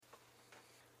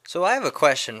So I have a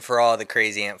question for all the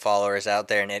Crazy Ant followers out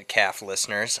there and ItCalf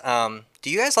listeners. Do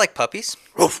you guys like puppies?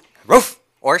 Roof. Roof.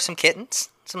 Or some kittens?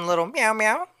 Some little meow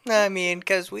meow? I mean,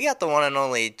 because we got the one and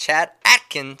only Chad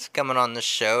Atkins coming on the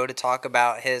show to talk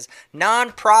about his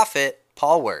non-profit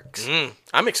Paw Works.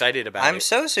 I'm excited about it. I'm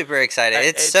so super excited.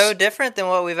 It's so different than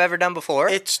what we've ever done before.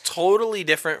 It's totally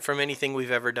different from anything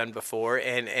we've ever done before,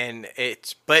 and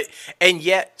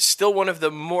yet still one of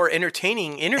the more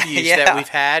entertaining interviews that we've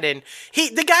had. And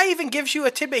the guy even gives you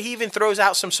a tidbit. He even throws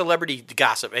out some celebrity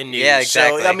gossip and news. Yeah,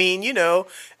 exactly. So I mean,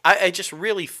 I just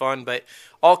really fun. But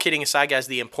all kidding aside, guys,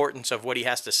 the importance of what he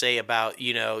has to say about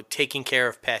taking care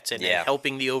of pets and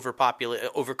helping the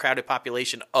overcrowded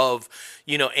population of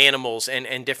animals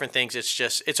and different things.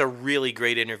 It's a really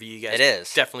great interview. You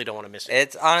guys definitely don't want to miss it.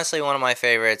 It's honestly one of my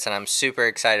favorites, and I'm super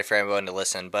excited for everyone to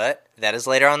listen. But that is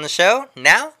later on the show.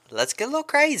 Now, let's get a little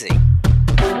crazy.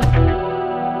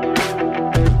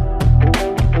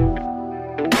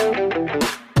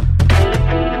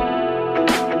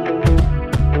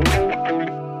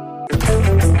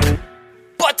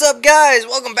 What's up, guys?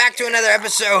 Welcome back to another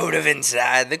episode of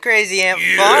Inside the Crazy Ant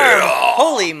Farm.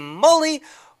 Holy moly!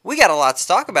 We got a lot to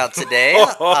talk about today.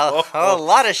 A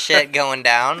lot of shit going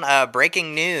down.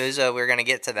 Breaking news. We're going to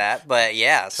get to that. But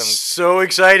yeah. So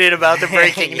excited about the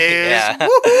breaking news. Yeah.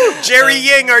 Jerry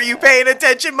Ying, are you paying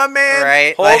attention, my man?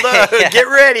 Right. Hold up. Yeah. Get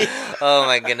ready. Oh,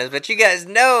 my goodness. But you guys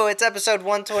know it's episode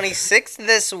 126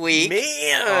 this week.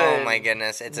 Man. Oh, my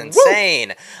goodness. It's insane.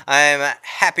 Woo. I'm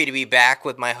happy to be back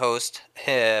with my host,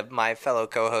 my fellow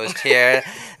co-host here,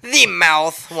 the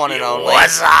mouth, one and only.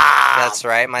 What's up? That's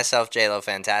right. Myself, J-Lo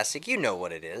Fantastic. You know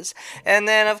what it is. And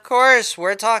then, of course,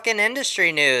 we're talking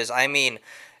industry news. I mean,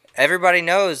 everybody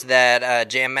knows that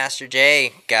Jam Master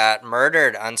Jay got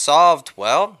murdered, unsolved.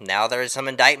 Well, now there's some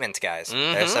indictments, guys.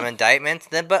 There's some indictments.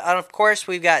 But, of course,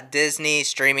 we've got Disney,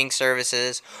 streaming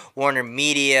services, Warner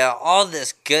Media, all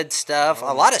this good stuff.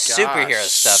 A lot of superhero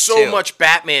stuff, too. So much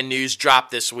Batman news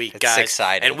dropped this week, guys. It's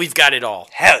exciting. And we've got it all.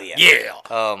 Hell yeah. Yeah.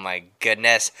 Oh, my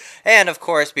goodness. And, of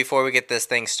course, before we get this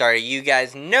thing started, you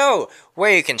guys know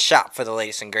where you can shop for the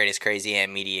latest and greatest Crazy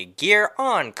Ant Media gear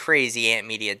on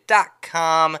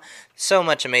crazyantmedia.com. So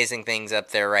much amazing things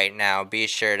up there right now. Be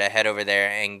sure to head over there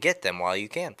and get them while you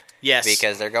can. Yes.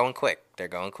 Because they're going quick.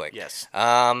 Yes.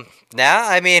 Now,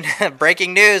 I mean,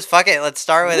 breaking news. Fuck it. Let's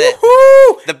start with it.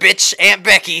 The bitch, Aunt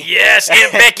Becky. Yes,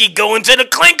 Aunt Becky going to the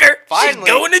clinker. Finally.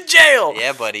 She's going to jail.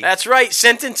 Yeah, buddy. That's right.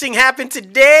 Sentencing happened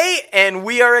today, and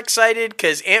we are excited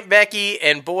because Aunt Becky,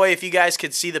 and boy, if you guys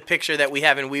could see the picture that we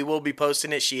have, and we will be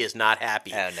posting it, she is not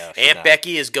happy. Oh, no, Aunt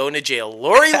Becky is going to jail.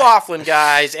 Lori Loughlin,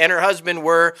 guys, and her husband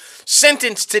were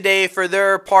sentenced today for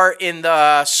their part in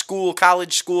the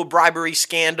college school bribery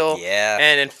scandal. Yeah.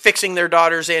 And fixing their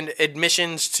daughters and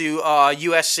admissions to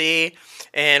USC.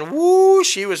 And woo,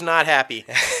 she was not happy.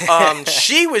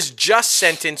 She was just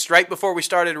sentenced right before we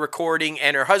started recording,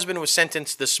 and her husband was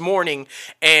sentenced this morning,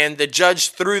 and the judge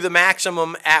threw the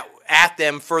maximum at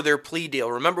them for their plea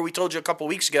deal. Remember, we told you a couple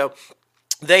weeks ago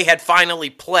they had finally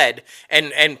pled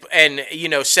and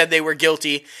said they were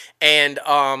guilty, and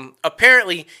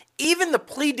apparently even the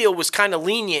plea deal was kind of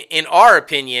lenient in our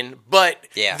opinion, but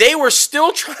they were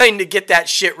still trying to get that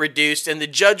shit reduced, and the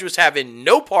judge was having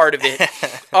no part of it.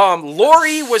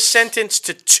 Lori was sentenced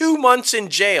to 2 months in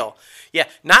jail. Yeah,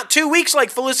 not 2 weeks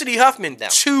like Felicity Huffman. No.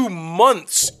 2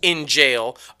 months in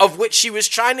jail, of which she was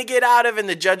trying to get out of, and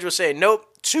the judge was saying, nope,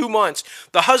 2 months.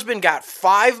 The husband got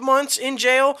 5 months in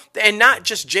jail, and not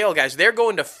just jail, guys. They're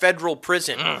going to federal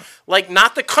prison. Like,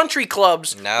 not the country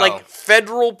clubs. No. Like,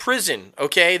 federal prison,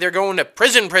 okay? They're going to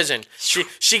prison.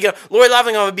 Lori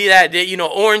Loughlin going to be that,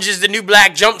 orange is the new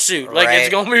black jumpsuit. Like, It's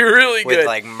going to be really good. With,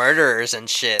 like, murderers and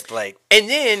shit, like. And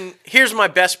then, here's my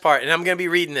best part, and I'm going to be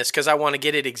reading this because I want to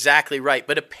get it exactly right.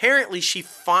 But apparently, she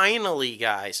finally,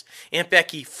 guys, Aunt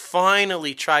Becky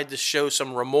finally tried to show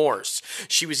some remorse.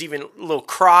 She was even a little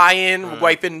crying,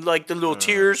 wiping, like, the little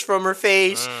tears from her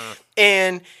face.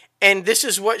 And this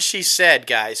is what she said,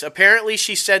 guys. Apparently,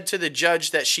 she said to the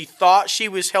judge that she thought she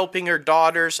was helping her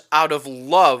daughters out of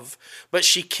love, but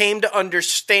she came to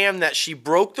understand that she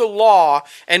broke the law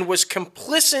and was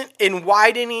complicit in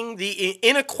widening the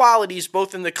inequalities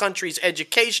both in the country's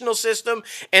educational system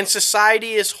and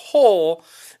society as whole,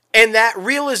 and that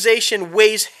realization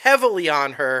weighs heavily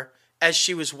on her as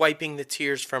she was wiping the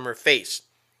tears from her face.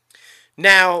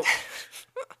 Now,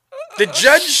 the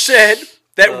judge said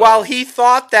that while he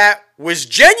thought that was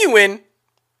genuine,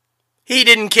 he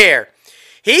didn't care.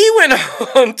 He went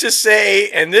on to say,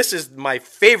 and this is my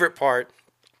favorite part,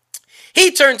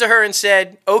 he turned to her and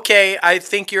said, okay, I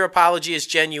think your apology is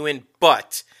genuine,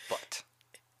 but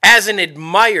As an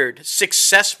admired,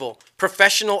 successful,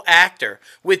 professional actor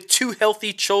with 2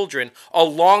 healthy children, a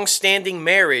long-standing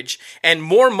marriage, and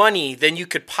more money than you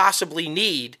could possibly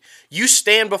need, you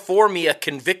stand before me a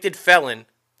convicted felon.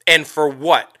 And for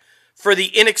what? For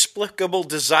the inexplicable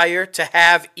desire to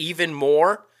have even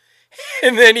more?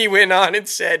 And then he went on and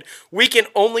said, we can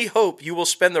only hope you will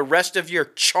spend the rest of your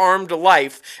charmed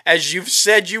life, as you've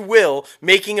said you will,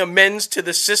 making amends to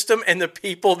the system and the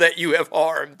people that you have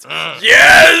harmed.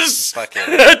 Yes!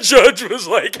 The judge was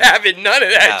like having none of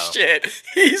that shit.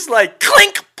 He's like,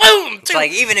 clink, boom! It's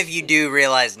like, even if you do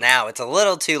realize now, it's a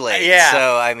little too late. Yeah.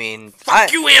 So, I mean...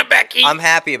 Fuck you, Aunt Becky! I'm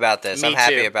happy about this. Me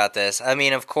too. About this. I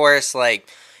mean, of course, like...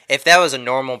 If that was a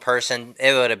normal person,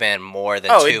 it would have been more than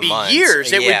 2 months. It'd be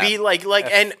years. It would be like,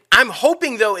 and I'm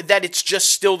hoping though that it's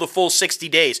just still the full 60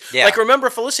 days. Yeah. Like, remember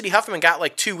Felicity Huffman got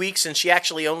like 2 weeks, and she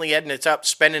actually only ended up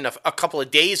spending a couple of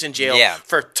days in jail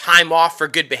for time off for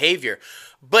good behavior.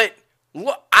 But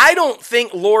I don't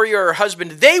think Lori or her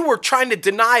husband, they were trying to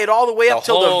deny it all the way up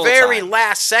till the very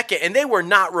last second, and they were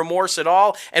not remorse at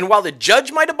all. And while the judge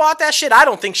might have bought that shit, I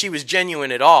don't think she was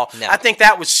genuine at all. No. I think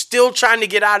that was still trying to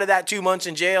get out of that 2 months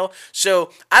in jail.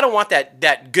 So I don't want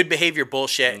that good behavior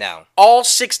bullshit. No. All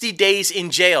 60 days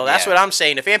in jail. That's what I'm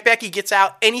saying. If Aunt Becky gets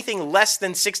out anything less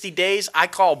than 60 days, I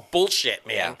call bullshit,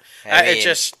 man. Yeah. I mean, it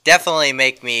just definitely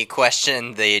make me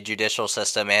question the judicial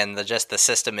system and just the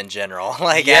system in general.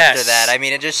 Like, after that. I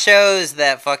mean, it just shows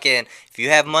that fucking, if you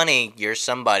have money, you're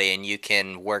somebody and you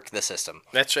can work the system.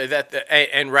 That's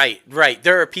right. Right.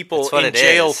 There are people in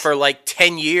jail for like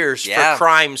 10 years for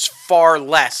crimes far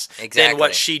less than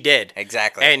what she did.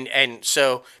 Exactly. And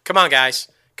so, come on, guys.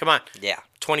 Come on. Yeah.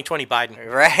 2020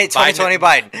 Biden. Right, 2020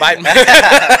 Biden.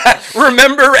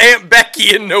 Remember Aunt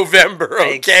Becky in November,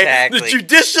 okay? Exactly. The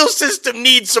judicial system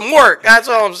needs some work. That's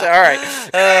all I'm saying. All right.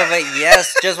 But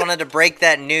yes, just wanted to break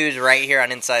that news right here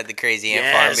on Inside the Crazy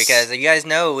Ant Farm, because you guys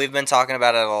know we've been talking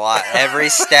about it a lot. Every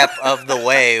step of the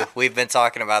way, we've been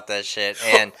talking about that shit,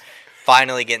 and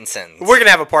finally getting sentenced. We're going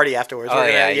to have a party afterwards.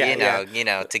 You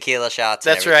know, tequila shots.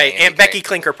 That's right. Aunt Becky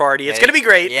Clinker party. It's going to be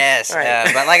great. Yes.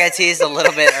 Right. But like I teased a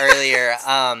little bit earlier,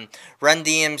 Run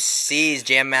DMC's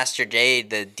Jam Master Jay,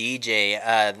 the DJ,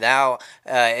 now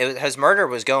his murder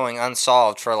was going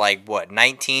unsolved for like, what,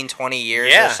 19, 20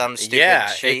 years or some stupid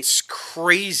shit? It's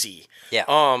crazy. Yeah.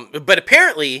 But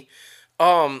apparently...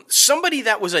 somebody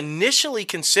that was initially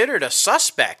considered a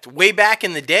suspect way back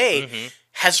in the day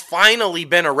has finally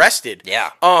been arrested.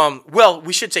 Yeah. Well,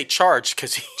 we should say charged,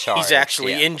 because he's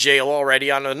actually in jail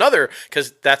already on another,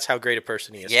 because that's how great a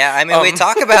person he is. Yeah, I mean, we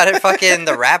talk about it, fucking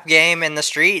the rap game and the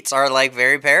streets are like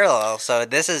very parallel, so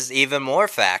this is even more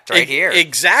fact right here.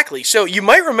 Exactly. So you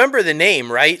might remember the name,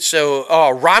 right?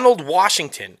 So Ronald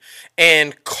Washington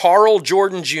and Carl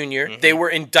Jordan Jr., they were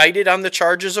indicted on the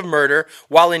charges of murder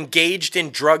while engaged in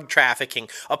drug trafficking.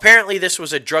 Apparently, this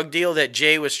was a drug deal that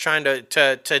Jay was trying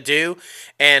to do,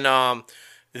 and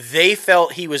they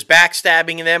felt he was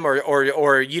backstabbing them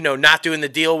or you know, not doing the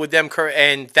deal with them,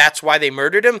 and that's why they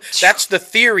murdered him. That's the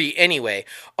theory anyway.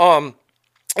 It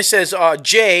says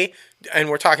Jay, and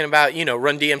we're talking about, you know,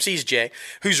 Run DMC's Jay,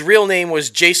 whose real name was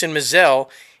Jason Mizell.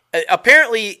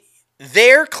 Apparently,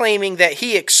 they're claiming that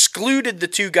he excluded the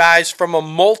 2 guys from a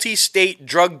multi-state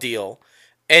drug deal,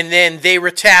 and then they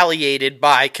retaliated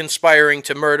by conspiring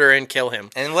to murder and kill him.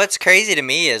 And what's crazy to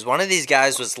me is one of these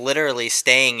guys was literally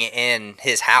staying in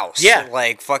his house. Yeah.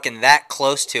 Like, fucking that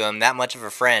close to him, that much of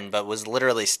a friend, but was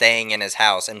literally staying in his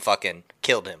house and fucking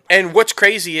killed him. And what's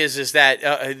crazy is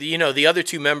that, you know, the other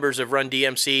 2 members of Run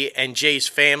DMC and Jay's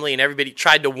family and everybody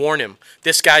tried to warn him.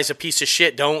 This guy's a piece of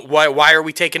shit. Why are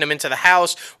we taking him into the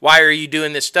house? Why are you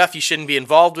doing this stuff? You shouldn't be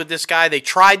involved with this guy. They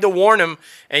tried to warn him,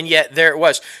 and yet there it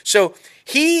was. So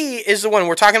he is the one,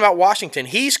 we're talking about Washington.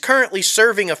 He's currently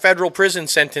serving a federal prison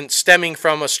sentence stemming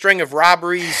from a string of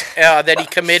robberies that he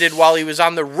committed while he was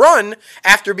on the run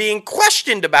after being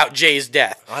questioned about Jay's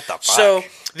death. What the fuck? So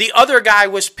the other guy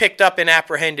was picked up and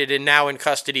apprehended and now in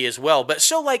custody as well. But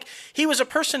so, like, he was a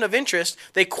person of interest.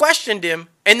 They questioned him,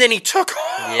 and then he took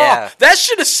off. Yeah. That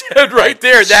should have said right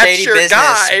there, that's your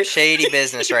guy. Shady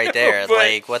business right there.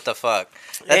 Like, what the fuck?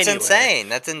 That's insane.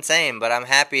 That's insane. But I'm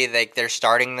happy that they're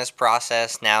starting this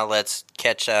process. Now let's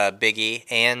catch Biggie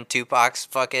and Tupac's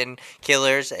fucking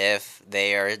killers. If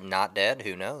they are not dead,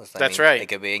 who knows? That's right. They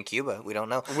could be in Cuba. We don't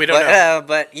know. We don't know.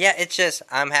 But yeah, it's just,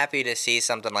 I'm happy to see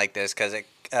something like this because it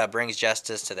brings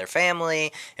justice to their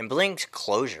family and brings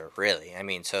closure, really. I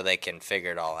mean, so they can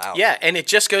figure it all out. Yeah, and it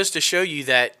just goes to show you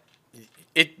that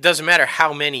it doesn't matter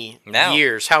how many No.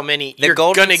 years, how many, The you're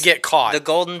Golden gonna get caught. The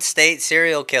Golden State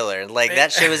serial killer. Like,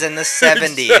 that shit was in the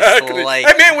 70s. Exactly. Like,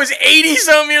 That man was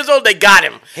 80-some years old. They got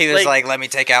him. he was like, let me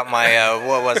take out my,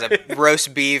 what was it,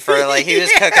 roast beef, or like, he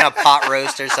was cooking a pot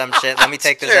roast or some shit. Let me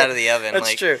take this true. out of the oven. That's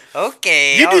like, true.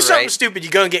 Okay, You do all something right. stupid,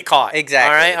 you're gonna get caught. Exactly.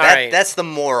 All right. All That- right. That's the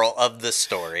moral of the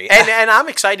story. And I'm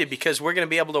excited because we're going to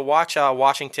be able to watch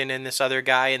Washington and this other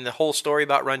guy and the whole story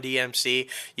about Run DMC,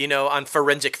 on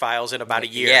Forensic Files in about a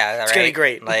year. Yeah, it's going to be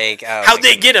right? great. Like, oh how'd my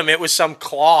they get him? It was some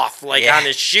cloth Yeah. on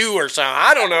his shoe or something.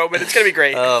 I don't know, but it's going to be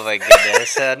great. Oh my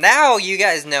goodness. Now you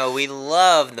guys know we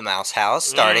love the Mouse House.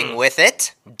 Starting with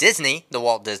it, Disney, the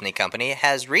Walt Disney Company,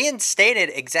 has reinstated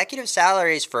executive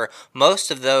salaries for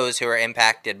most of those who are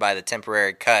impacted by the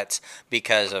temporary cuts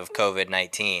because of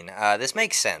COVID-19. This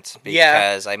makes sense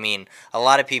because, I mean, a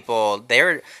lot of people,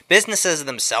 businesses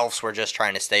themselves were just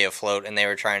trying to stay afloat, and they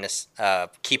were trying to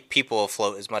keep people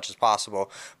afloat as much as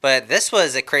possible. But this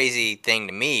was a crazy thing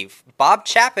to me. Bob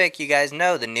Chapek, you guys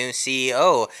know, the new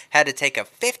CEO, had to take a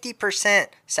 50%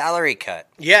 salary cut.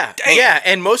 Yeah, yeah,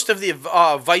 and most of the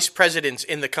vice presidents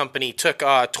in the company took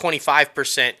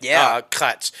 25%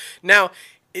 cuts. Now,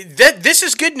 this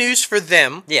is good news for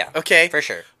them. Yeah, okay, for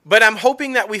sure. But I'm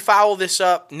hoping that we follow this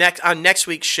up on next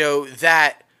week's show,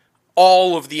 that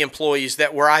all of the employees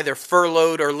that were either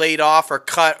furloughed or laid off or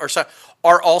cut or something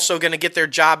are also going to get their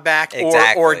job back,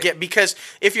 or get, because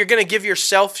if you're going to give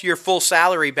yourself your full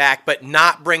salary back but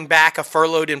not bring back a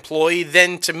furloughed employee,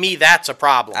 then to me that's a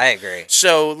problem. I agree.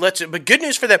 So but good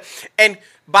news for them. And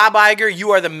Bob Iger,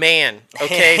 you are the man,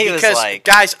 okay? He was because like-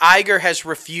 guys, Iger has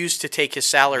refused to take his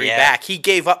salary Yeah. back. He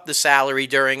gave up the salary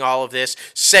during all of this,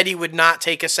 said he would not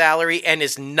take a salary, and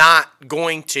is not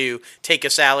going to take a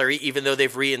salary, even though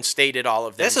they've reinstated all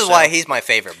of them. This is So- why he's my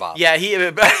favorite, Bob. Yeah, he.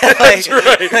 Like, That's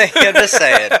right. I'm just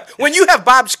saying. When you have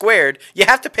Bob squared, you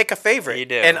have to pick a favorite. You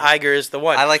do. And Iger is the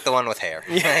one. I like the one with hair.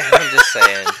 I'm just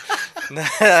saying.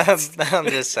 I'm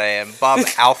just saying. Bob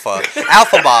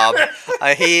Alpha Bob.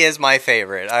 He is my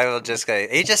favorite. I will just say,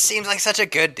 he just seems like such a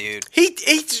good dude.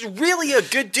 He's really a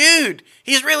good dude.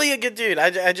 He's really a good dude.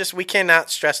 We cannot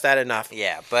stress that enough.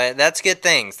 Yeah, but that's good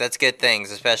things. That's good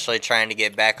things, especially trying to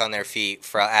get back on their feet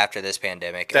after this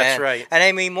pandemic. That's right. And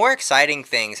I mean, more exciting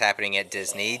things happening at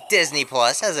Disney. Disney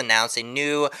Plus has announced a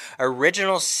new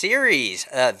original series,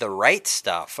 The Right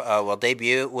Stuff, will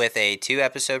debut with a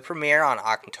 2-episode premiere on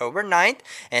October 9th,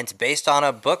 and it's based on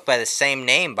a book by the same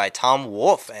name by Tom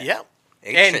Wolfe. Yeah.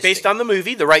 And based on the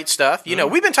movie, The Right Stuff,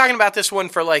 we've been talking about this one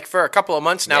for a couple of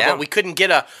months now, Yeah. but we couldn't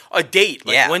get a date.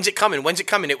 Like, Yeah. when's it coming? When's it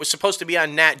coming? It was supposed to be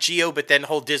on Nat Geo, but then the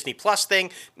whole Disney Plus thing.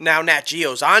 Now Nat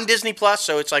Geo's on Disney Plus,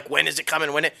 so it's like, when is it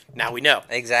coming? Now we know.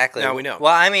 Exactly. Now we know.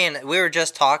 Well, I mean, we were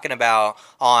just talking about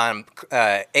on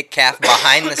ItCaf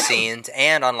behind the scenes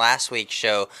and on last week's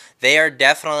show, they are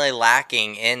definitely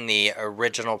lacking in the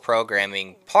original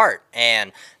programming part,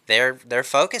 and they're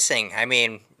focusing. I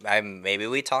mean, maybe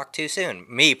we talked too soon.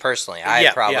 Me personally,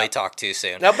 I probably talked too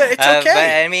soon. No, but it's okay.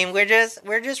 But I mean, we're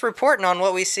just reporting on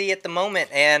what we see at the moment,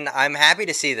 and I'm happy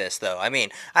to see this though. I mean,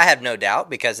 I have no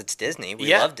doubt because it's Disney.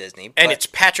 We love Disney, and it's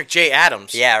Patrick J.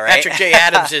 Adams. Yeah, right? Patrick J.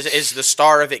 Adams is the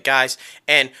star of it, guys.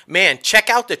 And man, check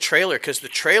out the trailer, because the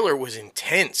trailer was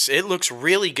intense. It looks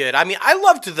really good. I mean, I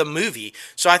loved the movie,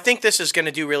 so I think this is going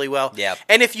to do really well. Yeah.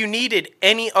 And if you needed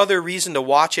any other reason to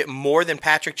watch it more than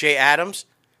Patrick J. Adams,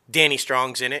 Danny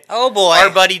Strong's in it. Oh boy, Our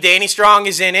buddy Danny Strong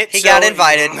is in it. He got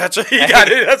invited. That's right.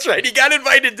 That's right. He got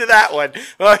invited to that one.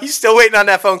 Well, he's still waiting on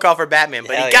that phone call for Batman,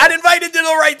 but Hell he got yeah. invited to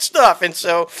The Right Stuff, and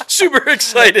so super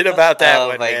excited about that Oh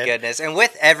one. my man. goodness. And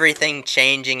with everything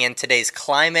changing in today's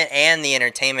climate and the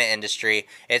entertainment industry,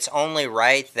 it's only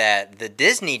right that the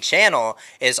Disney Channel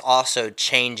is also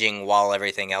changing while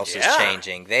everything else is Yeah.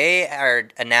 changing. They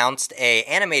announced a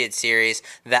animated series,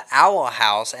 The Owl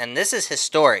House, and this is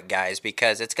historic, guys,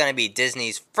 because it's going to be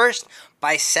Disney's first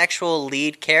bisexual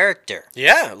lead character.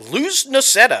 Yeah, Luz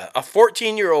Nocetta, a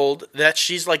 14-year-old that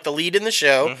she's like the lead in the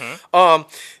show. Mm-hmm.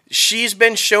 She's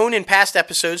been shown in past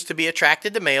episodes to be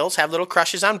attracted to males, have little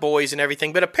crushes on boys and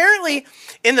everything. But apparently,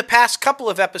 in the past couple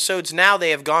of episodes now,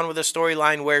 they have gone with a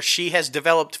storyline where she has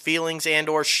developed feelings and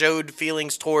or showed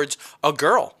feelings towards a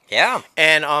girl. Yeah.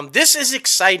 And this is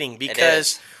exciting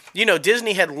because,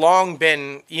 Disney had long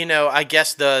been, I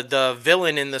guess the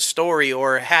villain in the story,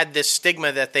 or had this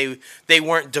stigma that they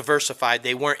weren't diversified,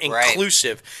 they weren't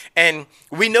inclusive. And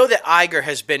we know that Iger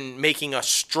has been making a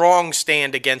strong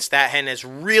stand against that and has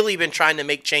really been trying to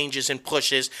make changes and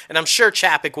pushes. And I'm sure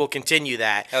Chapek will continue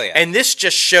that. Oh, yeah. And this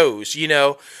just shows,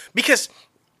 because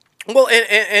Well,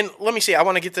 and let me see. I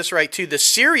want to get this right, too. The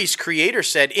series creator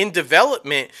said in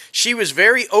development, she was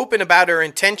very open about her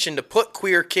intention to put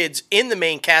queer kids in the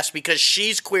main cast because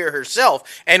she's queer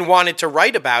herself and wanted to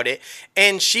write about it.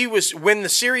 And when the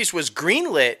series was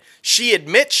greenlit, she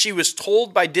admits she was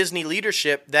told by Disney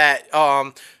leadership that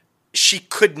she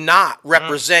could not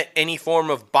represent any form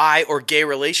of bi or gay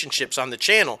relationships on the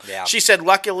channel. Yeah. She said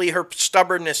luckily her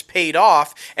stubbornness paid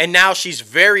off, and now she's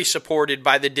very supported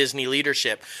by the Disney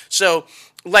leadership. So,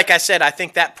 like I said, I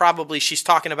think that probably she's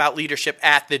talking about leadership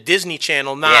at the Disney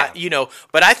Channel, not,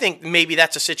 but I think maybe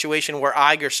that's a situation where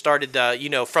Iger started,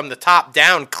 from the top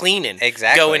down cleaning.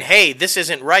 Exactly. Going, hey, this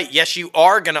isn't right. Yes, you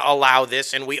are going to allow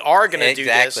this, and we are going to do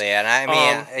this. Exactly, and I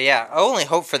mean, I only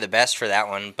hope for the best for that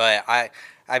one, but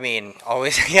I mean,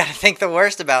 always you gotta think the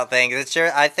worst about things.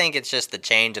 I think it's just the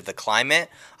change of the climate.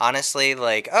 Honestly,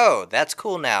 like, oh, that's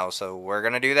cool now, so we're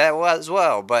gonna do that as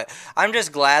well. But I'm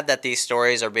just glad that these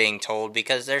stories are being told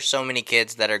because there's so many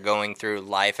kids that are going through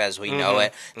life as we know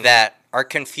it that are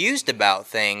confused about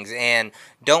things and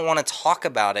don't want to talk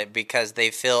about it because they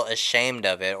feel ashamed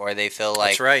of it or they feel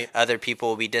like other people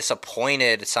will be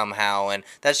disappointed somehow. And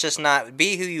that's just not,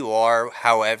 be who you are,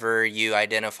 however you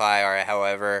identify or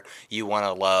however you want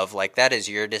to love. Like, that is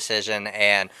your decision,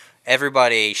 and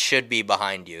everybody should be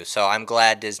behind you. So I'm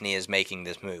glad Disney is making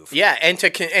this move. Yeah, and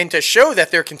to show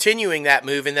that they're continuing that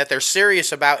move and that they're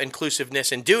serious about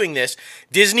inclusiveness and doing this,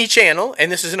 Disney Channel,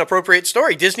 and this is an appropriate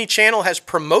story, Disney Channel has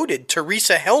promoted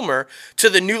Teresa Helmer to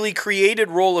the newly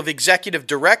created role of Executive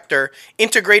Director,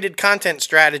 Integrated Content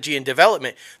Strategy and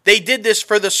Development. They did this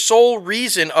for the sole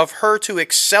reason of her to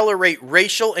accelerate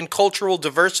racial and cultural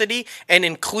diversity and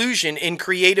inclusion in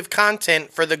creative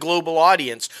content for the global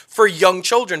audience for young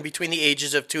children between the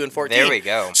ages of 2 and 14. There we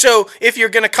go. So if you're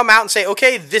going to come out and say,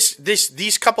 okay,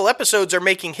 these couple episodes are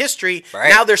making history,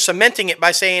 now they're cementing it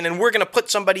by saying, and we're going to put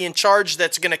somebody in charge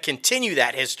that's going to continue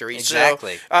that history.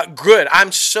 Exactly. So, good.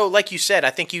 I'm so, like you said, I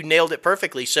think you nailed it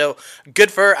perfectly. So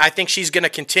good for her. I think she's going to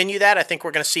continue that. I think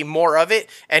we're going to see more of it.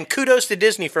 And kudos to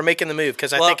Disney for making the move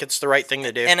because I think it's the right thing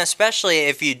to do. And especially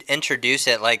if you introduce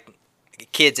it like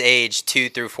kids age 2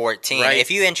 through 14. Right. If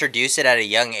you introduce it at a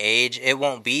young age, it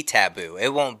won't be taboo.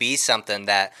 It won't be something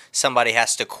that somebody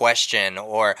has to question,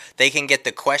 or they can get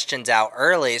the questions out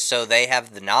early so they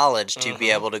have the knowledge to be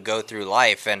able to go through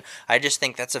life. And I just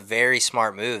think that's a very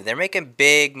smart move. They're making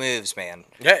big moves, man.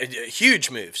 Yeah, huge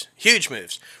moves. Huge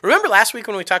moves. Remember last week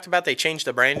when we talked about they changed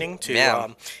the branding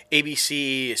to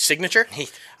ABC Signature?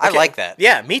 I like that.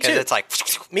 Yeah, me too. It's like...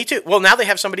 Me too. Well, now they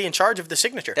have somebody in charge of the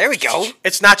signature. There we go.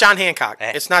 It's not John Hancock.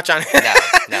 It's not John.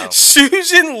 No.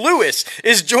 Susan Lewis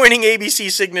is joining ABC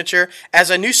Signature as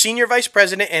a new senior vice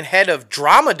president and head of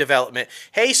drama development.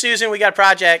 Hey, Susan, we got a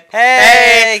project.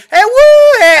 Hey,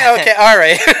 woo! Hey, okay, all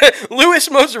right.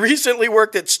 Lewis most recently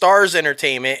worked at Starz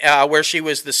Entertainment, where she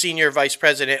was the senior vice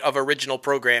president of original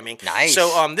programming. Nice.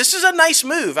 So, this is a nice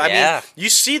move. I mean, you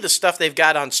see the stuff they've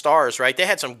got on Starz, right? They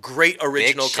had some great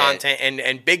original content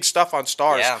and big stuff on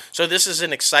Starz. Yeah. So this is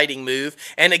an exciting move.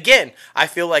 And again, I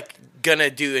feel like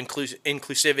gonna do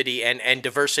inclusivity and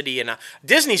diversity, and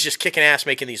Disney's just kicking ass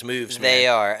making these moves, man. They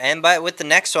are. But with the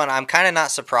next one, I'm kind of not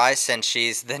surprised since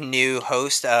she's the new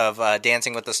host of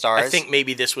Dancing with the Stars. I think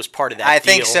maybe this was part of that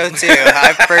deal. think so too.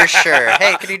 For sure.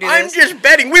 Hey, can you do this? I'm just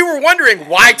betting. We were wondering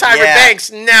why Tyra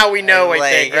Banks. Now we know, I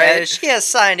think, right? She has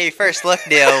signed a first look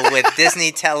deal with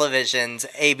Disney Television's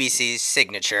ABC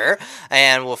Signature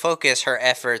and will focus her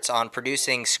efforts on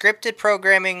producing scripted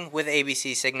programming with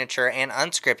ABC Signature and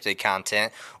unscripted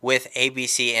content with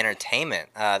ABC Entertainment.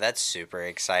 That's super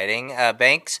exciting.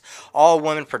 Banks'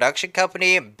 all-woman production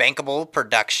company, Bankable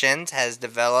Productions, has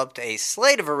developed a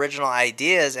slate of original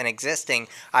ideas and existing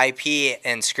IP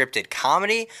in scripted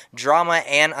comedy, drama,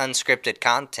 and unscripted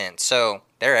content. So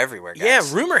they're everywhere, guys.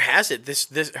 Yeah, rumor has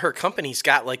it her company's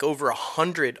got like over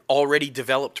 100 already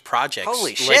developed projects.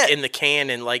 Holy shit. Like in the can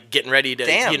and like getting ready to,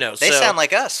 they sound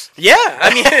like us. Yeah,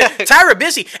 I mean, Tyra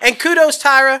busy. And kudos,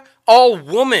 Tyra,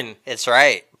 all-woman. It's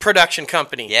right. Production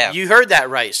company. Yeah. You heard that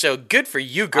right. So good for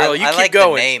you, girl. You I keep like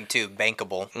going. The name too,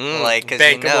 Bankable.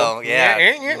 Bankable.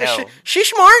 She's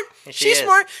smart. She's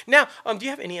smart. Now, do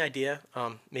you have any idea,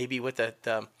 maybe what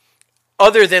the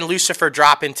other than Lucifer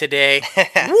dropping today?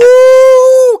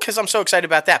 Woo! Because I'm so excited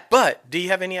about that. But do you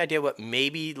have any idea what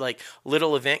maybe like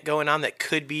little event going on that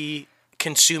could be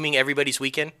consuming everybody's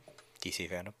weekend? DC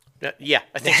fandom. Yeah,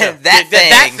 I think so.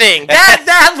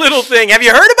 that little thing. Have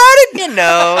you heard about it? You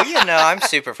know, I'm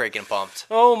super freaking pumped.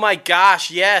 Oh my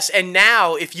gosh, yes. And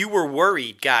now, if you were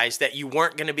worried, guys, that you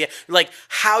weren't going to be like,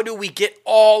 how do we get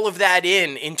all of that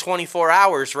in 24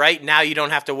 hours? Right now, you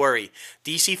don't have to worry.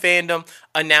 DC fandom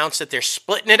announced that they're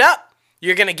splitting it up.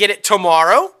 You're going to get it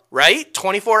tomorrow, right?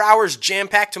 24 hours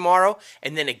jam-packed tomorrow,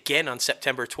 and then again on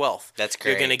September 12th. That's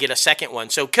great. You're going to get a second one.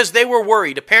 So, because they were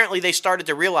worried, apparently they started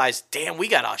to realize, damn, we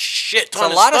got a shit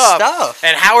ton of stuff.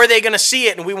 And how are they going to see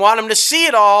it? And we want them to see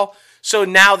it all. So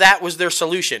now that was their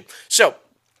solution. So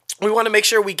we want to make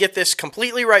sure we get this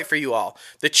completely right for you all.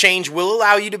 The change will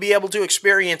allow you to be able to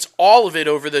experience all of it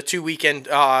over the 2 weekend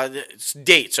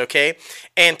dates, okay?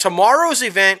 And tomorrow's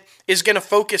event is going to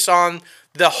focus on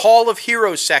the Hall of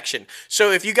Heroes section.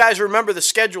 So if you guys remember the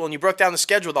schedule and you broke down the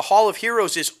schedule, the Hall of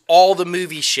Heroes is all the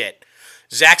movie shit.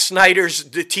 Zack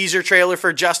Snyder's the teaser trailer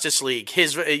for Justice League,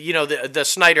 his the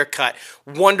Snyder Cut,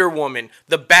 Wonder Woman,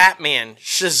 the Batman,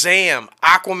 Shazam,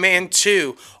 Aquaman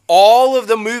 2, all of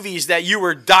the movies that you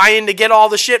were dying to get all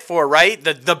the shit for, right?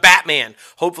 The Batman,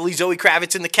 hopefully Zoe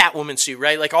Kravitz in the Catwoman suit,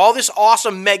 right? Like all this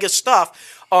awesome mega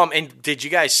stuff. And did you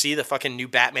guys see the fucking new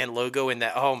Batman logo in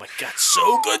that? Oh my God,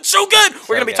 so good, so good.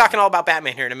 We're going to be talking all about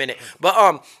Batman here in a minute.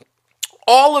 But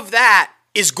all of that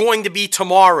is going to be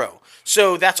tomorrow.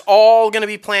 So that's all going to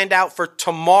be planned out for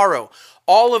tomorrow.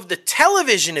 All of the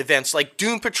television events like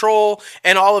Doom Patrol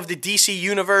and all of the DC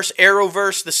Universe,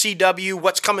 Arrowverse, the CW,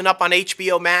 what's coming up on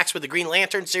HBO Max with the Green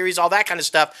Lantern series, all that kind of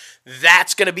stuff,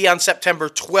 that's going to be on September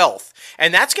 12th.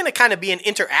 And that's going to kind of be an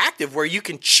interactive where you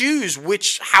can choose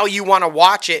how you want to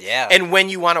watch it and when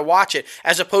you want to watch it,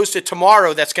 as opposed to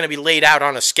tomorrow that's going to be laid out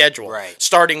on a schedule,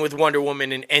 starting with Wonder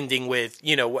Woman and ending with,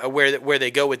 where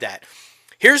they go with that.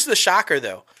 Here's the shocker,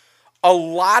 though. A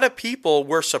lot of people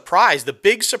were surprised. The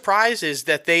big surprise is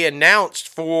that they announced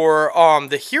for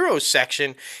the Heroes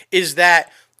section is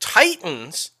that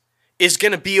Titans is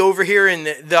going to be over here in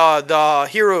the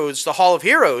Heroes, the Hall of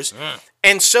Heroes,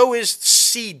 and so is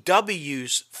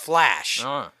CW's Flash.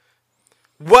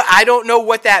 What I don't know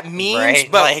what that means,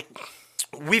 but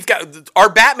we've got our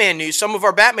Batman news. Some of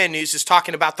our Batman news is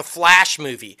talking about the Flash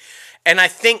movie, and I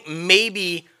think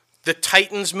maybe the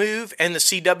Titans move and the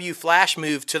CW Flash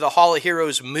move to the Hall of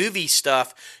Heroes movie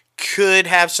stuff could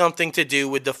have something to do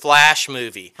with the Flash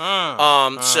movie.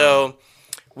 So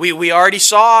we already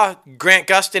saw Grant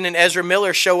Gustin and Ezra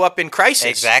Miller show up in Crisis.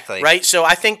 Exactly. Right? So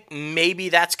I think maybe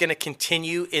that's going to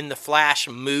continue in the Flash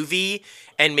movie,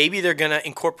 and maybe they're going to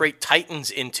incorporate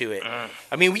Titans into it.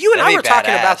 I mean, you and I were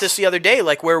talking about this the other day,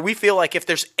 like where we feel like if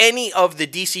there's any of the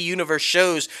DC Universe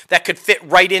shows that could fit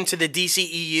right into the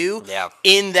DCEU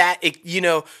in that,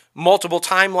 multiple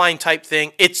timeline type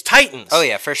thing, it's Titans. Oh,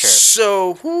 yeah, for sure.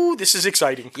 So, this is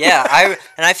exciting.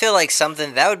 I feel like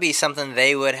that would be something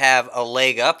they would have a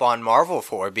leg up on Marvel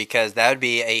for, because that would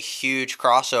be a huge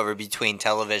crossover between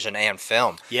television and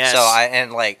film. Yes.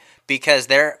 Because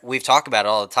we've talked about it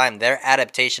all the time, their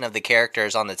adaptation of the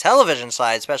characters on the television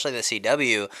side, especially the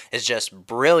CW, is just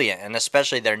brilliant, and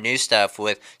especially their new stuff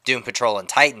with Doom Patrol and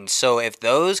Titans. So if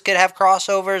those could have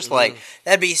crossovers,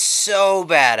 that'd be so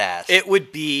badass. It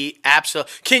would be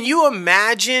absolutely. Can you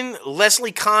imagine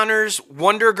Leslie Connor's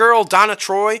Wonder Girl, Donna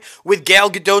Troy, with Gal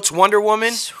Gadot's Wonder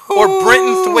Woman, or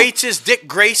Brenton Thwaites' Dick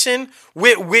Grayson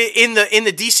in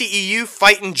the DCEU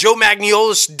fighting Joe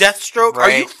Magniola's Deathstroke? Are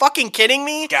you fucking kidding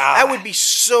me? God. That would be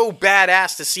so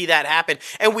badass to see that happen.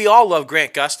 And we all love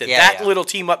Grant Gustin. That little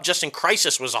team up just in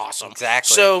Crisis was awesome.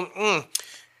 Exactly. So,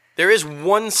 there is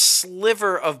one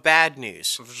sliver of bad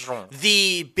news.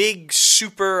 The big,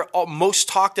 super, most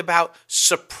talked about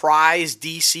surprise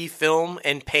DC film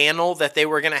and panel that they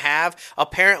were going to have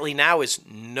apparently now is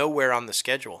nowhere on the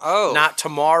schedule. Not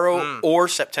tomorrow or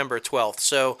September 12th.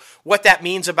 So what that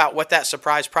means about what that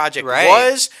surprise project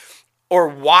was, or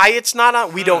why it's not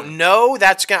on, we don't know.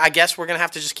 I guess we're going to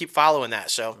have to just keep following that.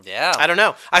 So, I don't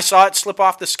know. I saw it slip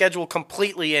off the schedule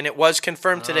completely, and it was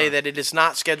confirmed today that it is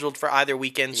not scheduled for either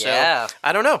weekend. So,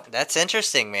 I don't know. That's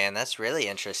interesting, man. That's really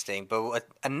interesting. But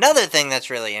another thing that's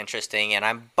really interesting, and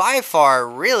I'm by far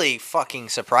really fucking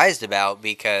surprised about,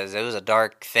 because it was a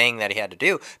dark thing that he had to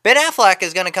do, Ben Affleck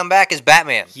is going to come back as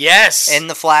Batman. Yes. In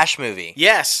the Flash movie.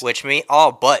 Yes. Which means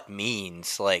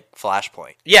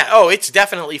Flashpoint. Yeah, it's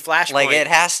definitely Flashpoint. It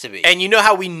has to be. And you know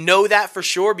how we know that for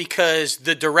sure? Because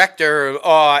the director,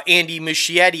 Andy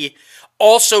Muschietti,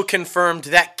 also confirmed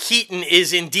that Keaton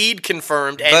is indeed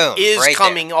confirmed and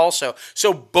coming also.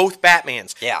 So both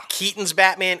Batmans. Yeah. Keaton's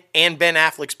Batman and Ben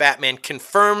Affleck's Batman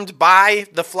confirmed by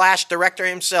the Flash director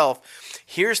himself.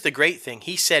 Here's the great thing.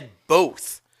 He said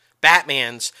both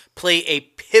Batmans play a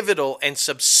pivotal and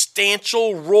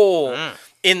substantial role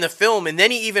in the film. And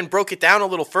then he even broke it down a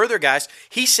little further, guys.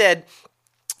 He said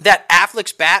that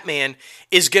Affleck's Batman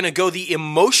is going to go the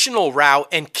emotional route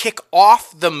and kick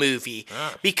off the movie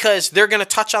because they're going to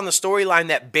touch on the storyline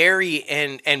that Barry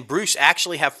and Bruce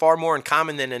actually have far more in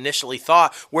common than initially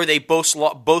thought, where they both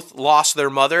lost their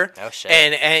mother. Oh, shit.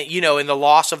 And you know, in the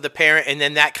loss of the parent, and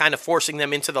then that kind of forcing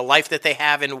them into the life that they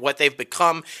have and what they've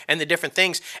become and the different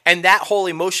things. And that whole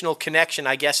emotional connection,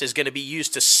 I guess, is going to be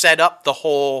used to set up the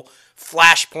whole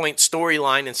Flashpoint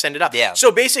storyline and send it up. Yeah.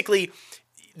 So basically,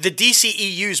 the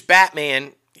DCEU's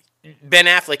Batman, Ben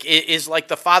Affleck, is like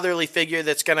the fatherly figure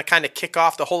that's going to kind of kick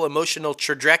off the whole emotional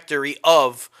trajectory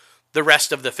of the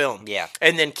rest of the film. Yeah.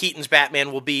 And then Keaton's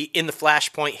Batman will be in the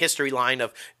Flashpoint history line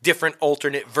of different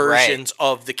alternate versions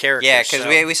of the characters. Yeah, because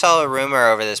we saw a rumor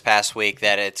over this past week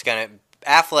that it's going to...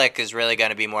 Affleck is really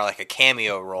going to be more like a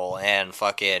cameo role, and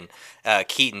fucking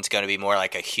Keaton's going to be more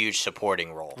like a huge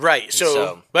supporting role. Right.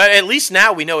 So, but at least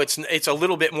now we know it's a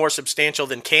little bit more substantial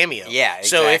than cameo. Yeah, exactly.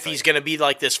 So if he's going to be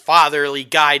like this fatherly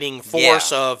guiding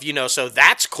force of, you know, so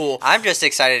that's cool. I'm just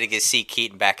excited to see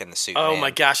Keaton back in the suit. Oh man. my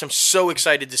gosh, I'm so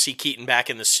excited to see Keaton back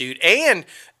in the suit. And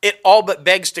it all but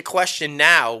begs to question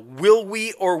now, will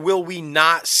we or will we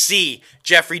not see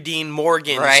Jeffrey Dean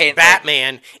Morgan's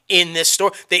Batman in this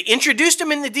story? They introduced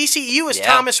him in the DCEU as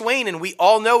Thomas Wayne, and we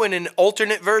all know in an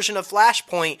alternate version of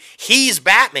Flashpoint, he's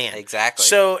Batman. Exactly.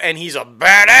 So, and he's a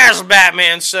badass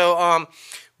Batman. So,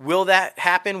 will that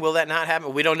happen? Will that not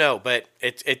happen? We don't know, but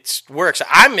it works.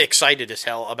 I'm excited as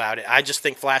hell about it. I just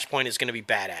think Flashpoint is going to be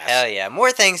badass. Hell yeah.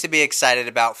 More things to be excited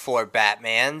about for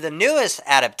Batman. The newest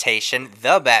adaptation,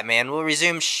 The Batman, will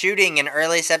resume shooting in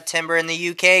early September in the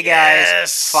UK, guys.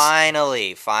 Yes!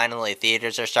 Finally.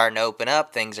 Theaters are starting to open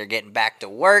up. Things are getting back to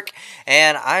work.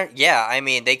 And I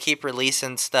mean, they keep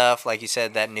releasing stuff, like you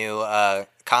said, that new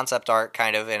concept art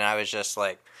kind of, and I was just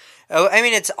like, oh, I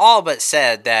mean, it's all but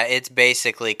said that it's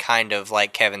basically kind of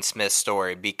like Kevin Smith's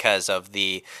story because of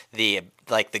the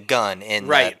gun in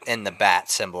the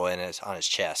bat symbol on his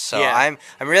chest. So I'm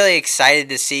really excited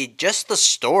to see just the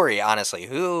story. Honestly,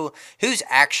 who's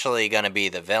actually gonna be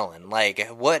the villain? Like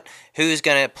who's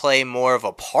gonna play more of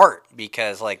a part?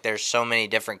 Because like there's so many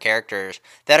different characters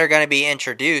that are gonna be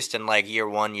introduced in like year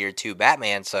 1, year 2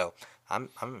 Batman. So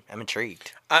I'm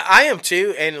intrigued. I am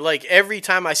too, and like every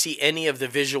time I see any of the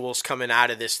visuals coming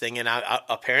out of this thing, and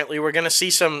apparently we're going to see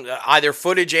some either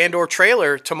footage and or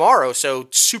trailer tomorrow, so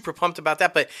super pumped about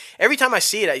that. But every time I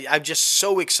see it, I'm just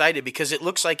so excited because it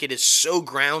looks like it is so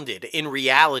grounded in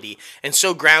reality and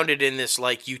so grounded in this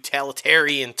like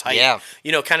utilitarian type,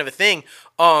 you know, kind of a thing.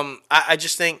 I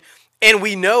just think... And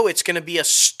we know it's going to be a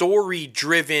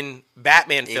story-driven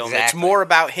Batman film. Exactly. It's more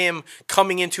about him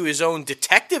coming into his own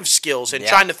detective skills and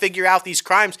trying to figure out these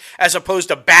crimes as opposed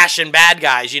to bashing bad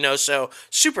guys, you know. So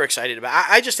super excited about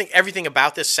it. I just think everything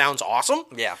about this sounds awesome.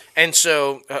 Yeah. And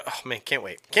so, oh man, can't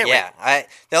wait. Can't wait.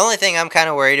 The only thing I'm kind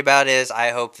of worried about is I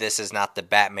hope this is not the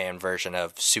Batman version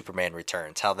of Superman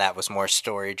Returns, how that was more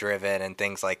story-driven and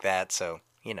things like that. So,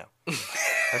 you know,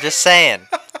 I'm just saying.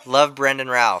 Love Brendan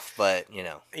Ralph, but, you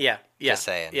know. Yeah. Just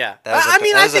saying. Yeah. That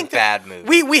was a bad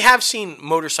movie. We have seen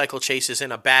motorcycle chases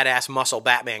in a badass muscle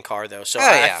Batman car, though. So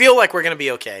I feel like we're going to be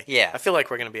okay. Yeah. I feel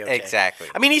like we're going to be okay. Exactly.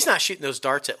 I mean, he's not shooting those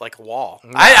darts at like a wall.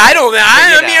 No. I don't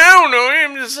know.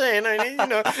 I'm just saying. You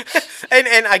know.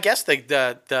 and I guess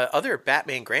the other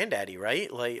Batman granddaddy,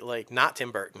 right? Like not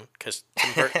Tim Burton, because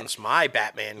Tim Burton's my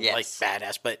Batman, like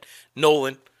badass, but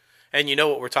Nolan. And you know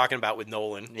what we're talking about with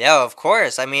Nolan. Yeah, of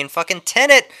course. I mean, fucking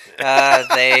Tenet.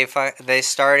 They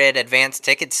started advanced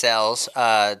ticket sales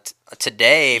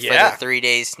today for the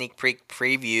 3-day sneak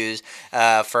previews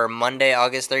for Monday,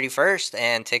 August 31st.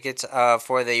 And tickets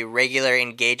for the regular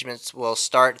engagements will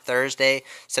start Thursday,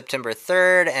 September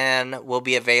 3rd, and will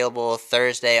be available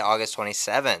Thursday, August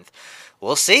 27th.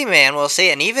 We'll see, man. We'll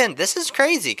see. And even, this is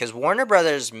crazy, because Warner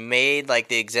Brothers made, like,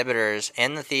 the exhibitors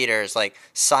and the theaters, like,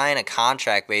 sign a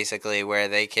contract, basically, where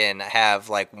they can have,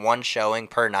 like, one showing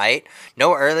per night,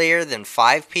 no earlier than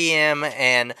 5 p.m.,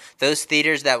 and those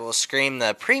theaters that will screen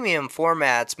the premium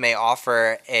formats may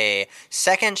offer a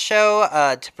second show.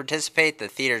 To participate, the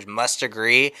theaters must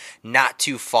agree not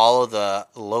to follow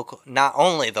not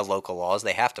only the local laws,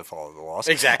 they have to follow the laws.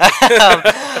 Exactly.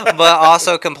 But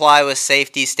also comply with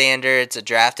safety standards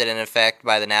drafted in effect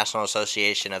by the National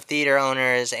Association of Theater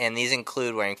Owners, and these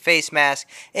include wearing face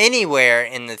masks anywhere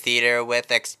in the theater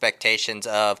with expectations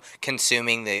of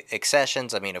consuming the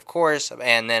accessions, I mean, of course,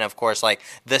 and then, of course, like,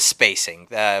 the spacing.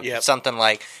 Something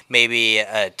like maybe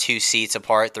 2 seats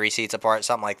apart, 3 seats apart,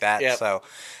 something like that. So,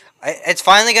 It's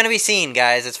finally going to be seen,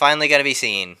 guys. It's finally going to be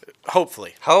seen.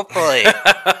 Hopefully.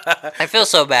 I feel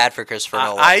so bad for Christopher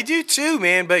Nolan. I do too,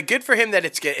 man. But good for him that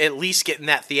it's at least getting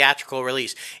that theatrical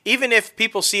release. Even if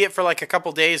people see it for like a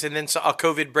couple days and then a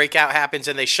COVID breakout happens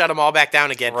and they shut them all back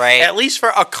down again. Right. At least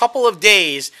for a couple of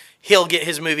days, he'll get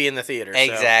his movie in the theater.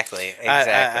 Exactly. So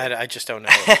I just don't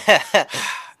know.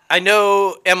 I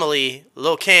know Emily,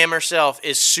 Lil Cam herself,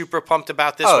 is super pumped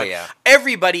about this one. Yeah.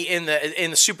 Everybody in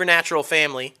the Supernatural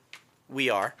family, we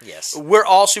are. Yes. We're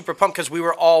all super pumped because we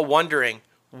were all wondering,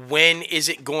 when is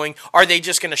it going? Are they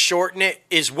just going to shorten it?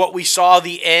 Is what we saw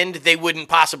the end? They wouldn't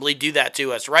possibly do that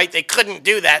to us, right? They couldn't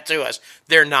do that to us.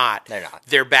 They're not. They're not.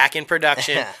 They're back in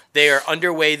production. They are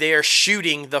underway. They are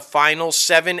shooting the final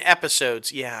 7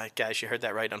 episodes. Yeah, guys, you heard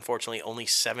that right. Unfortunately, only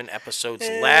 7 episodes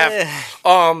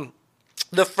left.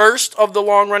 The first of the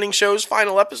long-running show's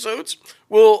final episodes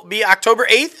will be October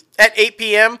 8th at 8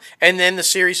 p.m., and then the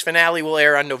series finale will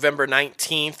air on November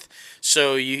 19th.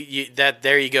 So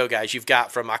there you go, guys. You've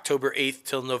got from October 8th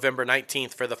till November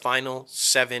 19th for the final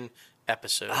 7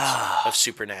 episodes of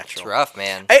Supernatural. It's rough,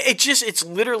 man. It's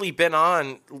literally been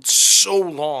on so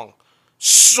long.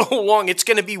 So long. It's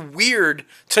going to be weird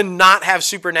to not have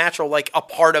Supernatural like a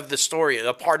part of the story,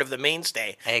 a part of the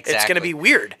mainstay. Exactly. It's going to be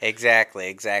weird.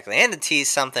 Exactly. And to tease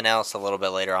something else a little bit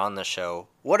later on the show,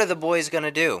 what are the boys going to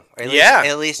do?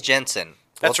 At least Jensen.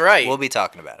 That's right. We'll be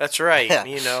talking about it. That's right.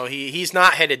 He's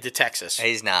not headed to Texas.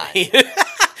 He's not.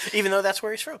 Even though that's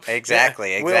where he's from.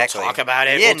 Exactly. We'll talk about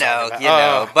it. You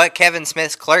know. But Kevin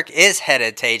Smith's Clerk is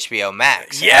headed to HBO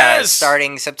Max. Yes!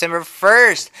 Starting September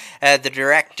 1st. The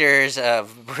directors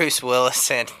of Bruce Willis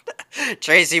and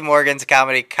Tracy Morgan's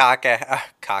comedy Cop Out.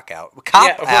 Whoa!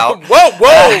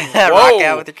 Rock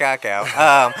Out with your cock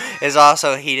out. Is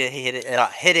also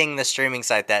hitting the streaming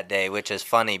site that day, which is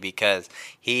funny because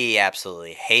he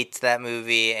absolutely hates that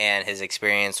movie, and his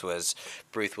experience was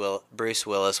Bruce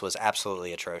Willis was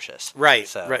absolutely atrocious. Right.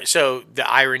 So the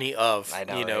irony of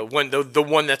when the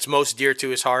one that's most dear to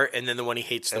his heart, and then the one he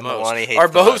hates the most are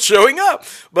both showing up.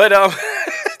 But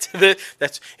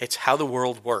it's how the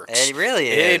world works. It really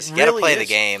is. You gotta play the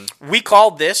game. We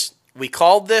called this. We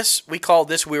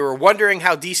were wondering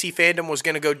how DC fandom was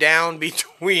going to go down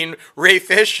between Ray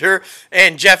Fisher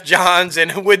and Jeff Johns,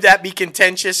 and would that be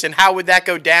contentious, and how would that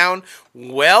go down?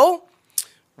 Well,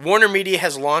 Warner Media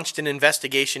has launched an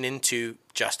investigation into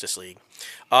Justice League.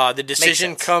 The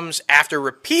decision comes after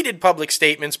repeated public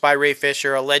statements by Ray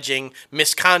Fisher alleging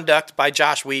misconduct by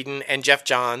Joss Whedon and Jeff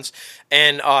Johns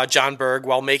and John Berg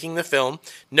while making the film.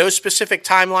 No specific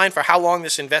timeline for how long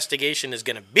this investigation is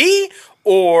going to be,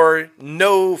 or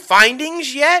no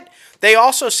findings yet. They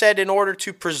also said in order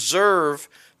to preserve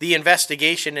the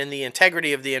investigation and the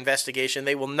integrity of the investigation,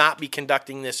 they will not be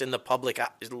conducting this in the public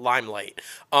limelight.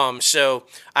 So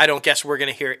I don't guess we're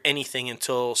going to hear anything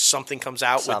until something comes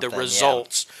out with the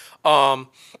results. Yeah.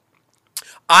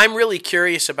 I'm really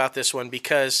curious about this one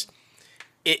because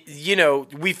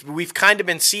we've kind of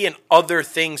been seeing other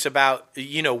things about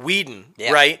Whedon,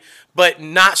 right? But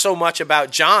not so much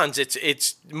about Johns.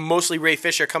 It's mostly Ray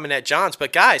Fisher coming at Johns.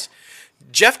 But guys,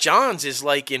 Jeff Johns is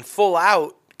like in full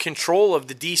out control of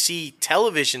the DC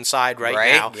television side right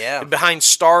now. Yeah. Behind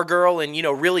Stargirl and,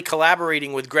 really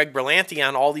collaborating with Greg Berlanti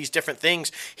on all these different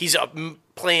things. He's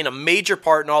playing a major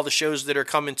part in all the shows that are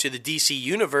coming to the DC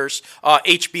universe,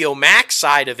 HBO Max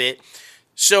side of it.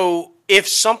 So if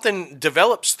something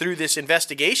develops through this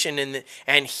investigation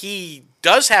and he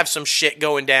does have some shit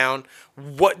going down,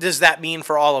 what does that mean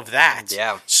for all of that?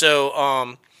 Yeah.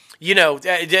 So,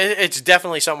 it's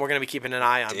definitely something we're going to be keeping an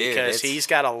eye on because he's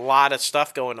got a lot of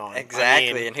stuff going on.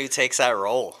 Exactly, and who takes that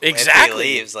role? Exactly. If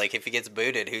he leaves, if he gets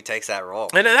booted, who takes that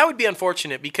role? And that would be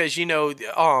unfortunate because,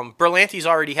 Berlanti's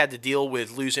already had to deal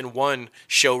with losing one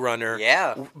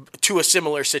showrunner to a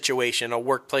similar situation, a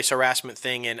workplace harassment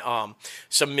thing and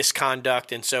some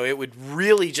misconduct. And so it would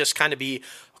really just kind of be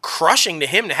crushing to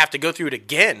him to have to go through it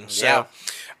again. So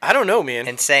I don't know, man.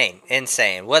 Insane.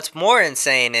 What's more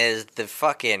insane is the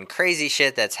fucking crazy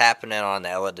shit that's happening on the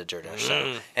Ellen DeGeneres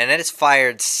show. And it has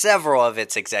fired several of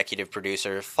its executive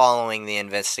producers following the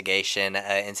investigation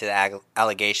into the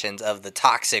allegations of the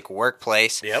toxic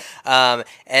workplace. Yep.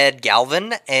 Ed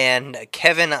Galvin and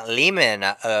Kevin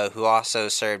Lehman, who also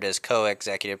served as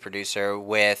co-executive producer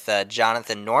with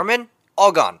Jonathan Norman,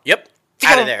 all gone. Yep.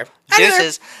 Out of there.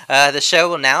 Deuces. The show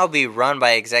will now be run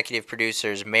by executive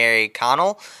producers Mary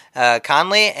Conley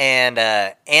and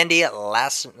Andy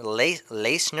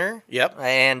Leisner. Yep.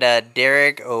 And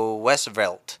Derek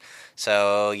Westvelt.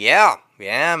 So yeah,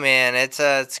 man,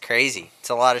 it's crazy. It's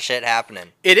a lot of shit happening.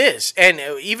 It is, and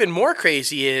even more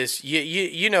crazy is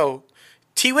you know,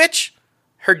 T-Witch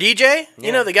her DJ,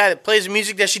 Yeah. the guy that plays the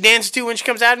music that she dances to when she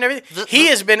comes out and everything, he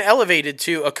has been elevated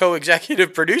to a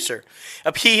co-executive producer.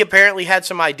 He apparently had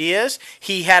some ideas.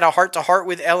 He had a heart-to-heart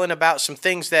with Ellen about some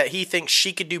things that he thinks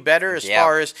she could do better as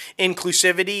far as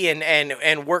inclusivity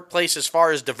and workplace as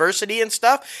far as diversity and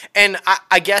stuff. And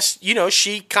I guess,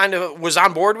 she kind of was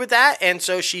on board with that, and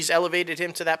so she's elevated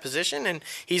him to that position, and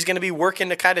he's going to be working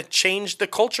to kind of change the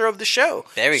culture of the show.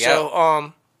 There we go.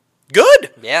 So,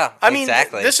 good. Yeah, I mean,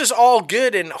 exactly. This is all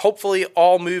good, and hopefully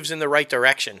all moves in the right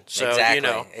direction. So,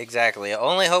 Exactly.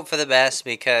 Only hope for the best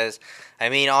because, I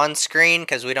mean, on screen,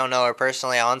 because we don't know her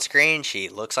personally, on screen, she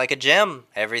looks like a gem.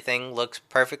 Everything looks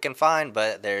perfect and fine,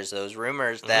 but there's those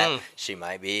rumors that she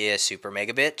might be a super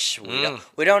mega bitch.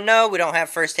 We don't know. We don't have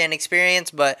firsthand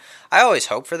experience, but I always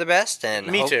hope for the best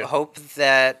and hope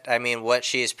that, I mean, what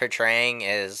she is portraying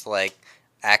is, like,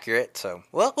 accurate. So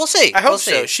we'll see. I hope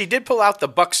so. She did pull out the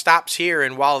buck stops here,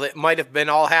 and while it might have been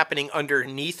all happening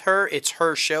underneath her, it's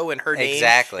her show and her name.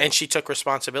 Exactly. And she took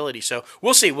responsibility. So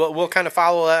we'll see. We'll kind of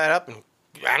follow that up and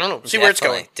I don't know. See where it's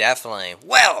going. Definitely.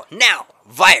 Well, now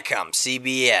Viacom,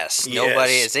 CBS.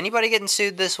 Is anybody getting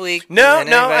sued this week? No.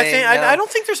 I don't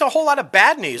think there's a whole lot of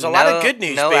bad news. A lot of good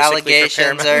news. No basically,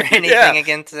 allegations or anything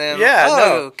against them. Yeah.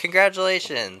 No.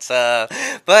 Congratulations.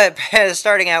 But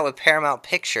starting out with Paramount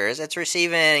Pictures, it's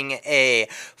receiving a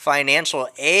financial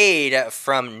aid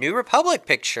from New Republic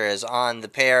Pictures on the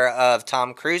pair of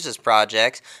Tom Cruise's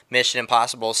projects, Mission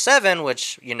Impossible 7,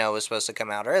 which was supposed to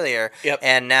come out earlier,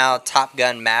 and now Top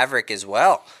Gun Maverick as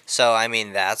well. So I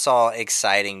mean that's all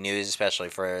exciting news, especially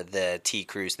for the T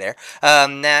Cruise there.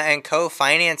 And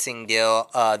co-financing deal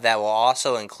that will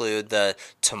also include the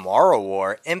Tomorrow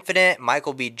War, Infinite,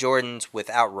 Michael B. Jordan's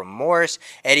Without Remorse,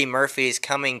 Eddie Murphy's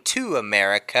Coming to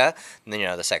America,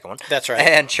 the second one. That's right.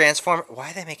 And Transform. Why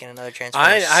are they making another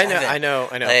Transformers? I know.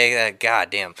 Like,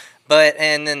 goddamn.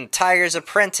 And then Tiger's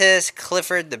Apprentice,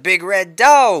 Clifford the Big Red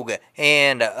Dog,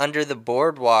 and Under the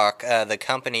Boardwalk, the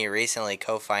company recently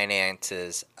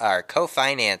co-financed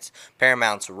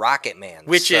Paramount's Rocket Man,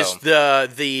 which is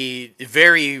the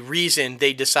very reason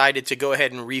they decided to go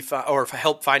ahead and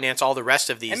help finance all the rest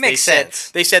of these. It makes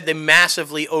sense. They said the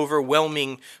massively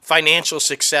overwhelming financial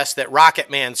success that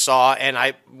Rocket Man saw, and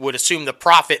I would assume the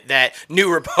profit that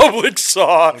New Republic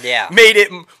saw, made it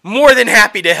more than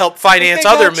happy to help finance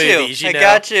other movies. I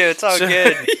got you. It's all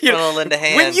good. Linda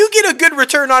Hand. When you get a good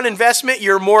return on investment,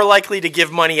 you're more likely to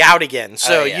give money out again.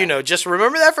 So, just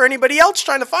remember that for anybody else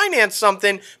trying to finance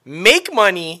something, make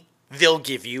money, they'll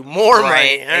give you more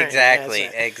money. Exactly.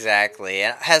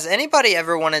 Has anybody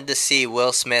ever wanted to see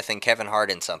Will Smith and Kevin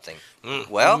Hart in something?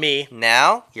 Well, me.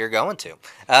 Now you're going to.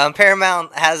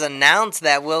 Paramount has announced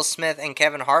that Will Smith and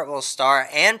Kevin Hart will star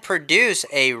and produce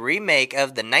a remake of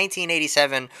the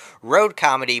 1987 road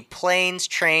comedy Planes,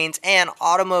 Trains, and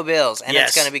Automobiles. And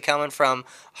it's going to be coming from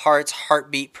Hart's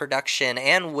Heartbeat Production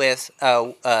and with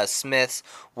Smith's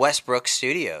Westbrook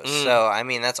Studios. So, I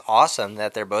mean, that's awesome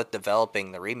that they're both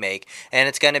developing the remake. And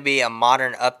it's going to be a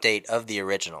modern update of the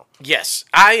original. Yes.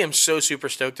 I am so super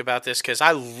stoked about this because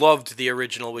I loved the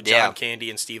original with John Candy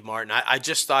and Steve Martin. I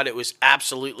just thought it was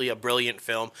absolutely a brilliant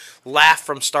film. Laughed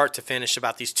from start to finish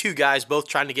about these two guys both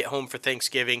trying to get home for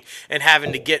Thanksgiving and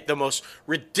having to get the most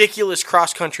ridiculous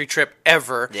cross-country trip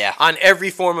ever on every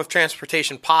form of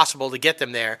transportation possible to get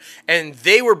them there. And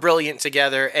they were brilliant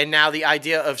together. And now the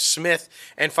idea of Smith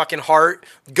and fucking Hart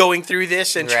going through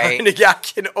this and trying to, I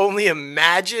can only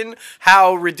imagine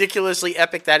how ridiculously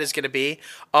epic that is going to be.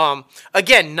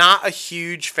 Again, not a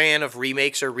huge fan of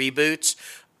remakes or reboots,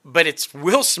 but it's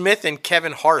Will Smith and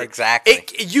Kevin Hart. Exactly.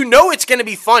 It's going to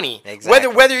be funny.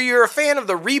 Exactly. Whether you're a fan of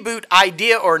the reboot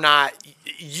idea or not,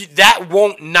 that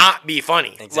won't not be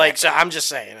funny. Exactly. So I'm just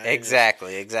saying.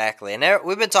 Exactly. And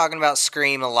we've been talking about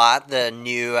Scream a lot, the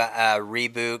new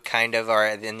reboot kind of, or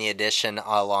in the addition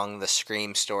along the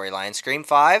Scream storyline. Scream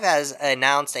 5 has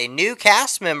announced a new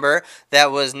cast member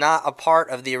that was not a part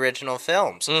of the original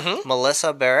films.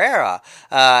 Melissa Barrera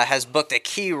has booked a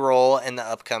key role in the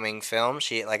upcoming film.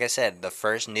 She, like I said, the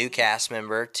first new cast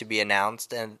member to be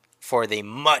announced and for the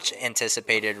much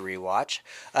anticipated rewatch.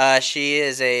 She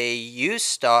is a youth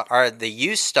star, or the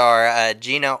youth star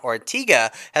Gina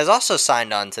Ortega has also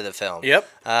signed on to the film. Yep.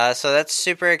 So that's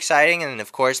super exciting, and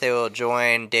of course they will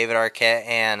join David Arquette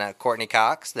and Courtney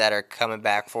Cox that are coming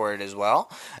back for it as well.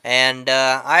 And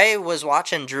I was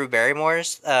watching Drew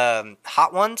Barrymore's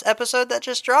Hot Ones episode that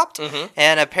just dropped,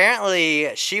 and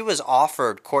apparently she was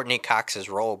offered Courtney Cox's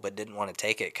role but didn't want to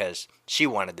take it because she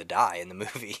wanted to die in the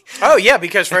movie. Oh, yeah,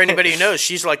 because for anybody who knows,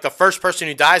 she's like the first person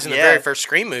who dies in the very first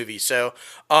Scream movie. So,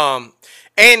 and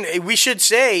we should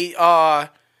say,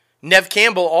 Nev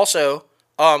Campbell also,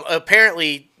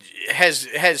 apparently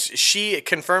has she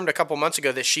confirmed a couple months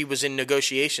ago that she was in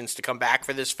negotiations to come back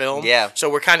for this film? Yeah. So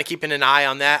we're kind of keeping an eye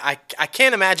on that. I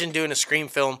can't imagine doing a Scream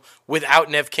film without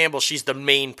Neve Campbell. She's the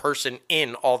main person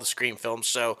in all the Scream films.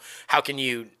 So how can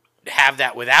you have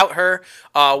that without her?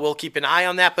 We'll keep an eye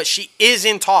on that. But she is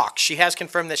in talks. She has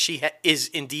confirmed that she is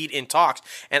indeed in talks.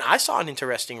 And I saw an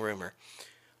interesting rumor.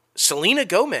 Selena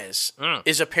Gomez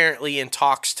is apparently in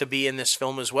talks to be in this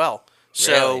film as well.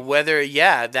 So Really?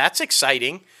 that's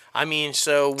exciting. I mean,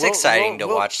 so It's exciting to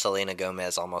watch Selena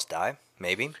Gomez almost die.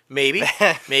 Maybe. Maybe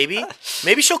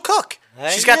she'll cook.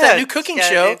 She's got that new cooking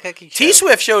show. T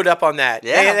Swift showed up on that.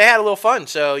 Yeah. They had a little fun.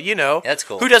 So That's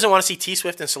cool. Who doesn't want to see T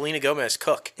Swift and Selena Gomez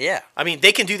cook? Yeah. I mean,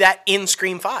 they can do that in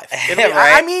Scream 5. Right.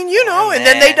 I mean, and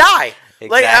then they die.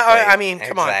 Exactly. I mean,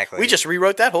 come Exactly. on. We just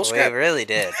rewrote that whole We script. really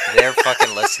did. They're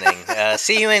fucking listening.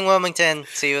 See you in Wilmington.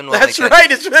 See you in Wilmington.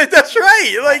 That's right. That's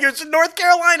right. Like, it's North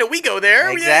Carolina. We go there.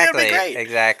 Exactly. Yeah, it'll be great.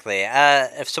 Exactly.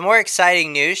 Some more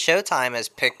exciting news. Showtime has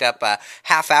picked up a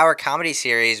half-hour comedy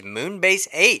series, Moonbase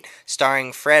 8,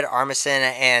 starring Fred Armisen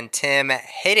and Tim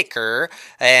Heidecker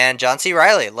and John C.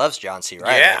 Reilly. Loves John C.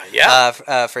 Reilly. Yeah.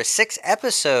 For 6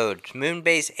 episodes,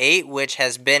 Moonbase 8, which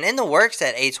has been in the works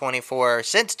at A24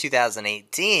 since 2018,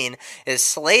 is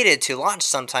slated to launch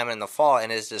sometime in the fall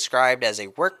and is described as a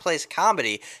workplace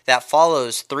comedy that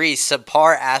follows 3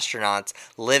 subpar astronauts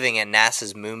living at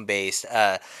NASA's moon-based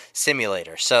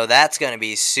simulator. So that's going to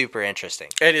be super interesting.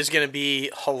 It is going to be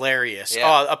hilarious.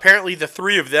 Yeah. Apparently, the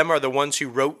 3 of them are the ones who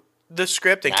wrote the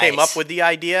script and came up with the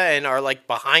idea and are like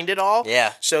behind it all.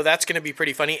 Yeah. So that's going to be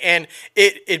pretty funny. And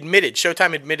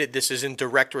Showtime admitted this is in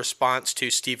direct response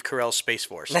to Steve Carell's Space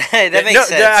Force. That makes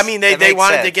sense. I mean, they makes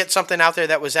wanted to sense. get something out there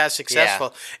that was as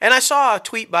successful. And I saw a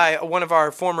tweet by one of our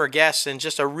former guests and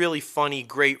just a really funny,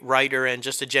 great writer and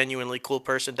just a genuinely cool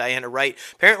person, Diana Wright.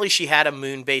 Apparently she had a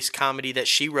moon-based comedy that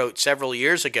she wrote several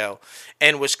years ago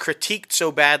and was critiqued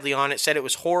so badly on it, said it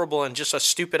was horrible and just a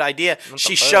stupid idea.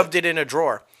 She shoved it in a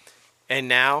drawer. And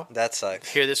now that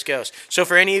sucks. Here this goes. So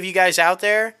for any of you guys out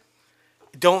there,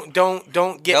 don't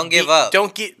give up.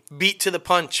 Don't get beat to the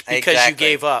punch because you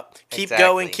gave up. Keep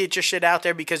going, get your shit out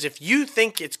there, because if you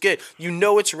think it's good,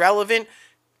 it's relevant,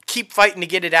 keep fighting to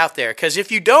get it out there, because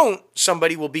if you don't,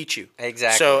 somebody will beat you.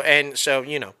 Exactly.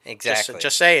 Exactly.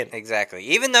 Just saying. Exactly.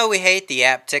 Even though we hate the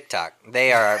app TikTok,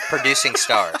 they are producing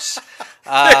stars. They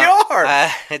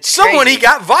are. Someone crazy.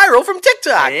 got viral from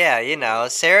TikTok. Yeah,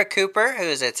 Sarah Cooper, who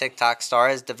is a TikTok star,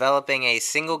 is developing a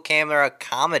single-camera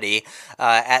comedy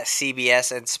at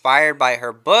CBS inspired by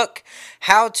her book,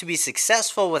 How to Be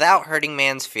Successful Without Hurting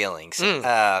Man's Feelings.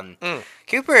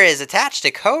 Cooper is attached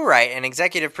to co-write and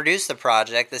executive produce the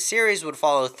project. The series would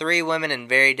follow 3 women in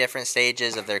very different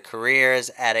stages of their careers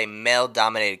at a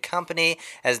male-dominated company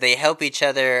as they help each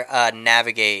other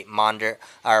navigate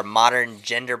modern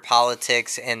gender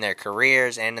politics in their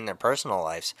careers and in their personal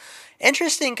lives.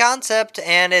 Interesting concept,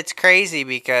 and it's crazy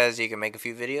because you can make a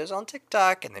few videos on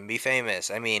TikTok and then be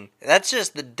famous. I mean, that's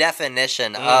just the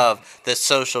definition of the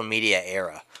social media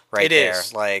era right there.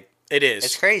 It is.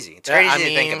 It's crazy. It's crazy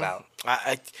to think about.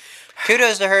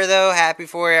 Kudos to her, though. Happy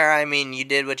for her. I mean, you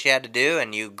did what you had to do,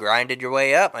 and you grinded your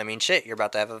way up. I mean, shit, you're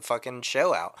about to have a fucking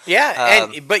show out. Yeah,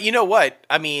 but you know what?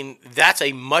 I mean, that's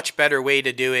a much better way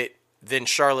to do it than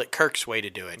Charlotte Kirk's way to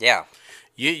do it. Yeah.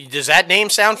 Does that name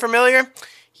sound familiar?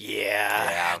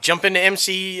 Yeah. Jump into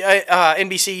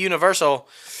NBC Universal.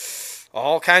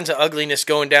 All kinds of ugliness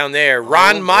going down there.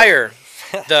 Ron Meyer,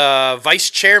 the vice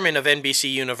chairman of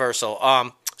NBC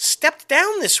Universal, stepped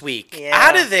down this week.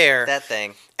 Out of there. That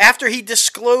thing. After he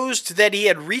disclosed that he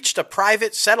had reached a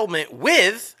private settlement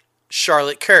with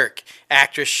Charlotte Kirk,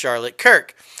 actress Charlotte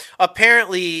Kirk.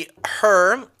 Apparently,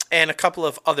 her and a couple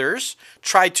of others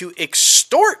tried to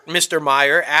extort Mr.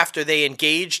 Meyer after they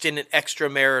engaged in an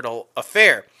extramarital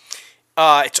affair.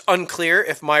 It's unclear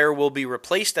if Meyer will be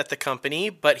replaced at the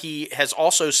company, but he has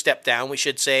also stepped down. We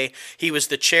should say he was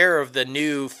the chair of the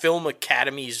new Film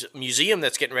Academy's museum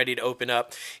that's getting ready to open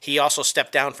up. He also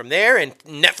stepped down from there, and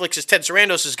Netflix's Ted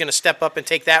Sarandos is going to step up and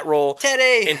take that role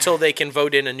until they can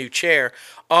vote in a new chair.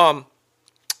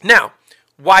 Now,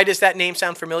 why does that name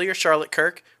sound familiar? Charlotte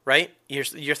Kirk, right?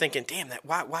 You're thinking, damn, that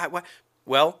why?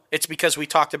 Well, it's because we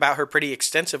talked about her pretty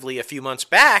extensively a few months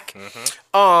back.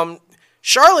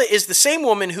 Charlotte is the same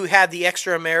woman who had the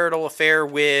extramarital affair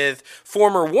with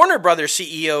former Warner Brothers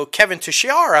CEO Kevin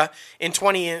Teixeira in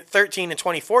 2013 and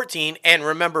 2014. And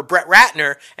remember Brett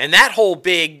Ratner and that whole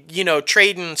big,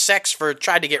 trading sex for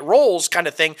trying to get roles kind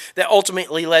of thing that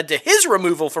ultimately led to his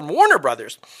removal from Warner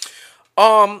Brothers.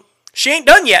 She ain't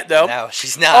done yet, though. No,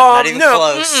 she's not. Not even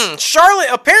close. Charlotte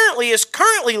apparently is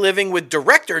currently living with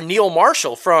director Neil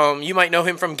Marshall you might know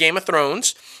him from Game of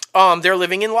Thrones. They're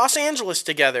living in Los Angeles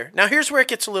together. Now, here's where it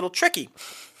gets a little tricky.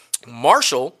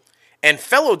 Marshall and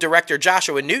fellow director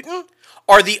Joshua Newton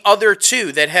are the other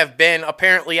two that have been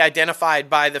apparently identified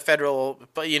by the federales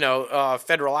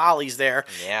there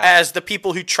as the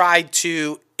people who tried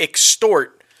to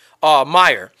extort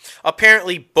Meyer.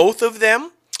 Apparently, both of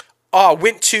them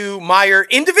went to Meyer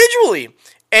individually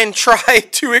and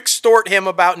tried to extort him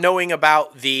about knowing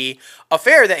about the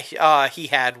affair that he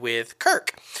had with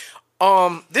Kirk.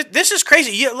 This is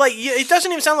crazy. It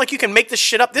doesn't even sound like you can make this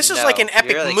shit up. This is like an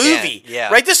epic movie,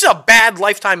 right? This is a bad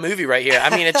Lifetime movie right here. I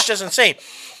mean, it's just insane.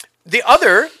 The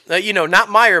other, not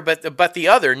Meyer, but the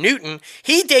other, Newton,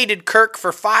 he dated Kirk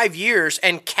for 5 years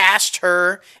and cast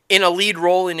her in a lead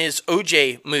role in his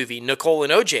OJ movie, Nicole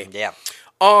and OJ. Yeah.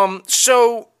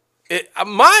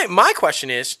 My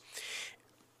question is,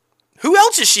 who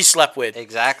else has she slept with?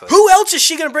 Exactly. Who else is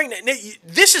she going to bring?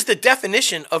 This is the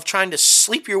definition of trying to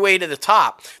sleep your way to the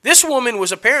top. This woman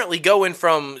was apparently going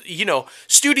from,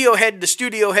 studio head to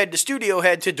studio head to studio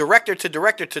head to director to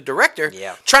director to director,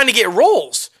 trying to get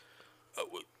roles.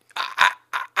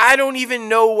 I don't even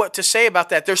know what to say about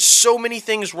that. There's so many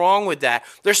things wrong with that.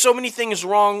 There's so many things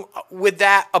wrong with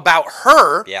that about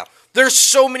her. Yeah. There's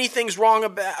so many things wrong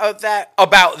about that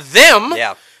about them.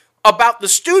 Yeah. About the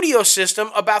studio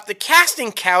system, about the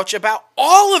casting couch, about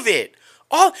all of it.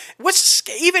 What's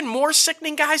even more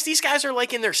sickening, guys, these guys are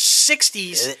like in their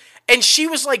 60s, and she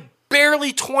was like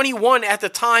barely 21 at the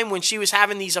time when she was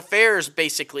having these affairs,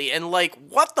 basically, and like,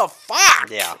 what the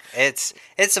fuck? Yeah, it's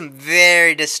some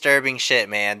very disturbing shit,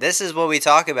 man. This is what we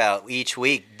talk about each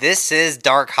week. This is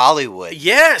dark Hollywood.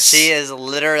 Yes. She is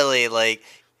literally like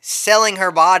selling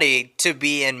her body to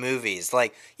be in movies.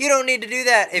 Like, you don't need to do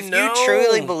that. If you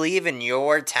truly believe in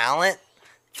your talent,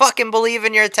 fucking believe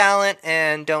in your talent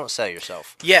and don't sell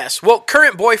yourself. Yes. Well,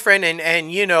 current boyfriend and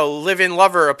live-in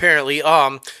lover, apparently,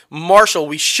 Marshall,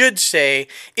 we should say,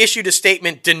 issued a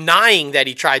statement denying that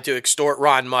he tried to extort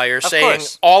Ron Meyer, saying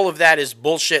all of that is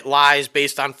bullshit lies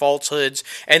based on falsehoods,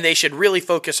 and they should really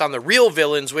focus on the real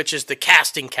villains, which is the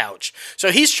casting couch.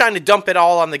 So he's trying to dump it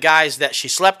all on the guys that she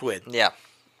slept with. Yeah.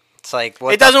 It's like,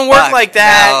 what it doesn't work like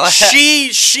that. No.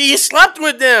 She slept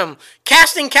with them.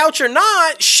 Casting couch or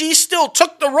not, she still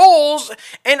took the roles.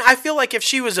 And I feel like if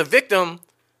she was a victim,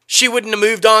 she wouldn't have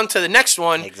moved on to the next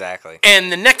one. Exactly.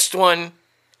 And the next one.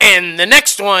 And the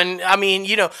next one. I mean,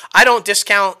 I don't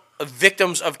discount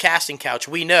victims of casting couch.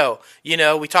 We know.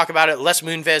 We talk about it. Les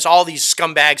Moonves, all these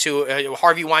scumbags who,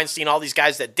 Harvey Weinstein, all these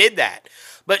guys that did that.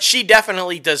 But she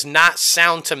definitely does not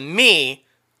sound to me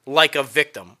like a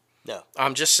victim. No.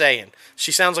 I'm just saying.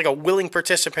 She sounds like a willing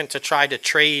participant to try to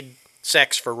trade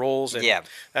sex for roles, and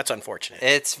that's unfortunate.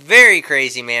 It's very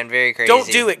crazy, man. Very crazy.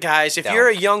 Don't do it, guys. If you're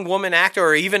a young woman actor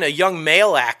or even a young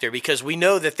male actor, because we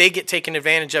know that they get taken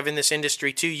advantage of in this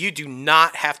industry too, you do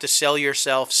not have to sell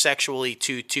yourself sexually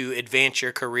to advance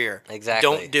your career. Exactly.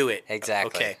 Don't do it.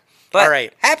 Exactly. Okay. But all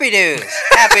right. Happy news.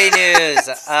 Happy news.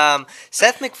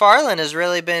 Seth MacFarlane has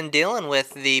really been dealing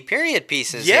with the period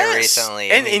pieces here recently.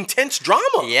 And intense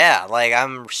drama. Yeah, like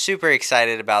I'm super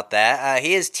excited about that.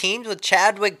 He has teamed with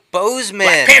Chadwick Boseman.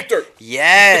 Black Panther.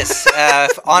 Yes,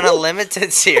 on a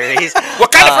limited series.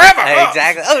 Wakanda forever.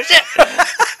 Exactly. Oh shit.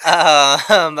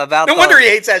 No wonder he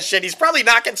hates that shit. He's probably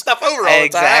knocking stuff over all the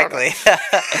time. Exactly.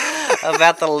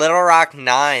 About the Little Rock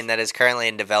 9 that is currently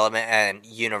in development and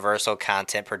Universal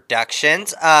Content Productions.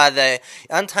 The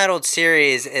untitled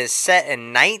series is set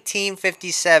in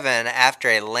 1957 after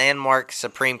a landmark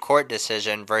Supreme Court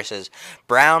decision versus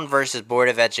Brown versus Board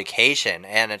of Education,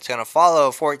 and it's going to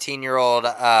follow 14-year-old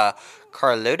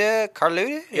Carlotta?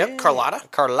 Yep, Carlotta.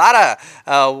 Carlotta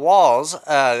Walls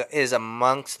is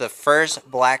amongst the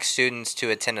first black students to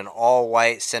attend an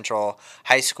all-white Central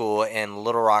High School in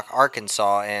Little Rock,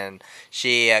 Arkansas, and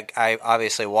she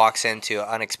obviously walks into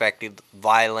unexpected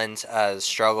violence,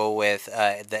 struggle with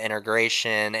the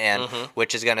integration, and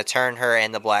which is going to turn her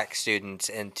and the black students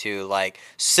into like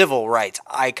civil rights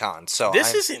icons. So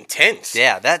this is intense.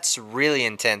 Yeah, that's really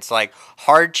intense. Like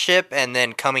hardship and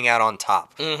then coming out on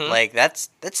top. Like that's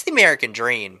the American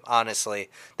dream, honestly.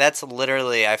 That's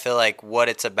literally, I feel like, what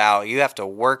it's about. You have to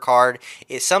work hard.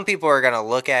 Some people are going to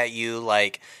look at you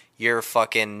like you're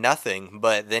fucking nothing,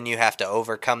 but then you have to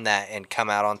overcome that and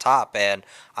come out on top, and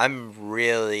I'm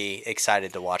really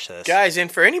excited to watch this. Guys,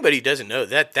 and for anybody who doesn't know,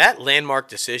 that landmark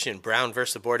decision, Brown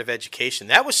versus the Board of Education,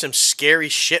 that was some scary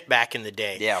shit back in the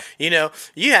day. Yeah.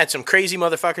 You had some crazy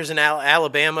motherfuckers in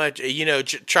Alabama,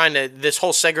 trying to, this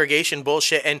whole segregation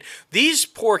bullshit, and these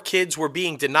poor kids were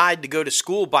being denied to go to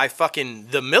school by fucking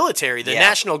the military. The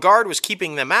National Guard was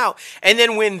keeping them out, and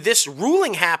then when this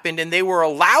ruling happened and they were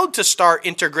allowed to start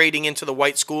integrating infiltrating into the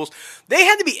white schools. They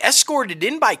had to be escorted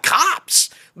in by cops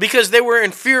because they were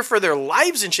in fear for their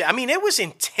lives and shit. I mean, it was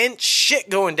intense shit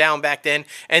going down back then.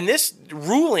 And this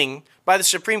ruling by the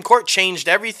Supreme Court changed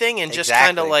everything and just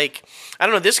kind of like, I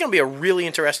don't know, this is going to be a really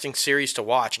interesting series to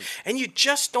watch. And you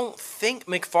just don't think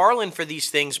McFarlane for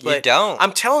these things, but you don't.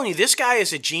 I'm telling you, this guy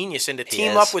is a genius. And to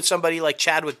team up with somebody like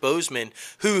Chadwick Boseman,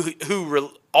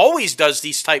 who always does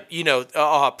these type,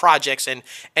 projects and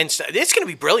it's going to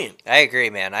be brilliant. I agree,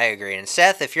 man. I agree. And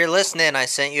Seth, if you're listening, I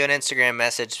sent you an Instagram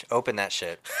message. Open that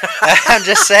shit. I'm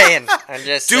just saying.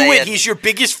 Do it. He's your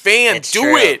biggest fan. It's Do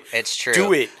true. it. It's true.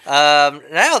 Do it.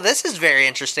 Now, this is very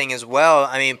interesting as well.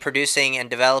 I mean, producing and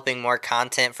developing more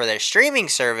content for their streaming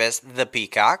service, The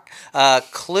Peacock.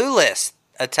 Clueless,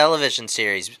 a television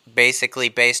series basically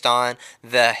based on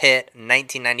the hit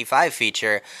 1995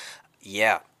 feature.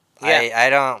 Yeah. I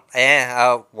don't.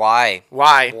 Why?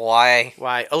 Why?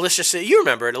 You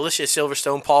remember it? Alicia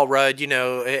Silverstone, Paul Rudd.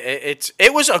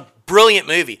 It was a brilliant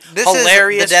movie. This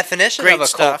hilarious. Is the definition of a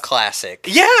cult classic.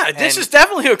 Yeah, this is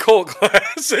definitely a cult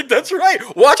classic. That's right.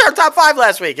 Watch our top 5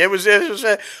 last week. It was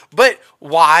but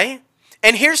why?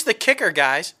 And here's the kicker,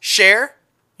 guys. Cher,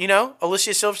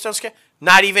 Alicia Silverstone's character,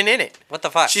 not even in it. What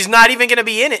the fuck? She's not even going to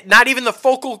be in it. Not even the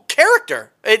focal character.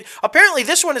 Apparently,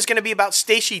 this one is going to be about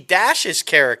Stacey Dash's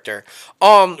character,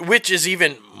 which is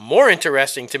even more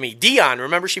interesting to me. Dion,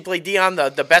 remember she played Dion,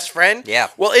 the best friend? Yeah.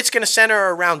 Well, it's going to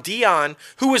center around Dion,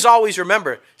 who was always,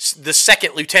 remember, the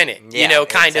second lieutenant. Yeah,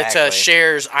 kind of exactly. to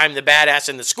Cher's I'm the badass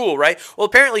in the school, right? Well,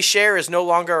 apparently Cher is no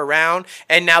longer around,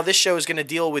 and now this show is going to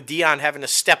deal with Dion having to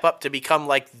step up to become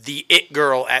like the it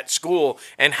girl at school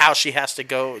and how she has to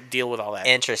go deal with all that.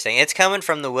 Interesting. It's coming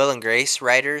from the Will and Grace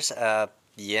writers.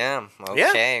 Yeah.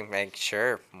 Okay. Yeah.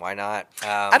 Sure. Why not?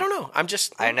 I don't know.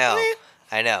 I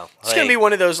know. It's going to be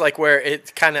one of those like where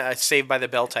it's kind of a Saved by the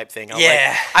Bell type thing.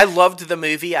 I loved the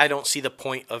movie. I don't see the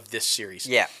point of this series.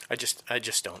 Yeah. I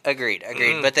just don't. Agreed.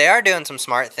 But they are doing some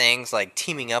smart things like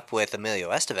teaming up with Emilio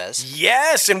Estevez.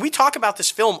 Yes, and we talk about this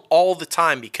film all the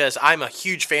time because I'm a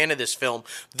huge fan of this film,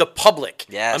 The Public.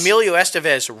 Yes. Emilio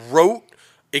Estevez wrote,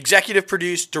 executive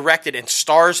produced, directed, and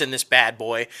stars in this bad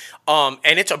boy.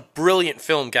 And it's a brilliant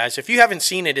film, guys. If you haven't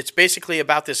seen it, it's basically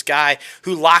about this guy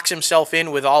who locks himself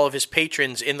in with all of his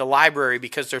patrons in the library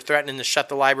because they're threatening to shut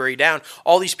the library down.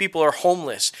 All these people are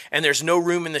homeless, and there's no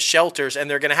room in the shelters, and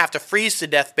they're going to have to freeze to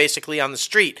death basically on the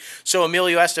street. So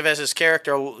Emilio Estevez's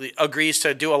character agrees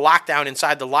to do a lockdown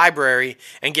inside the library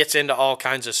and gets into all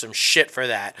kinds of some shit for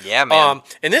that. Yeah, man.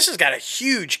 And this has got a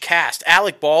huge cast.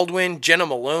 Alec Baldwin, Jenna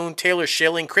Malone, Taylor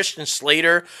Schilling, Christian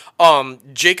Slater,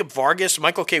 Jacob Vargas,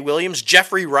 Michael K. Williams,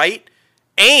 Jeffrey Wright,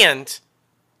 and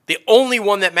the only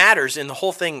one that matters in the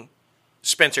whole thing,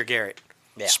 Spencer Garrett.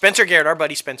 Yeah. Spencer Garrett, our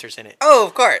buddy Spencer's in it. Oh,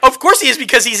 of course. Of course he is,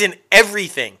 because he's in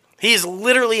everything. He's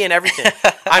literally in everything.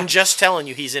 I'm just telling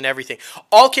you, he's in everything.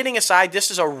 All kidding aside,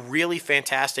 this is a really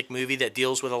fantastic movie that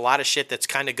deals with a lot of shit that's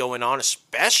kind of going on,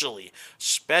 especially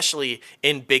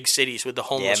in big cities with the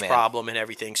homeless problem and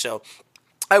everything. So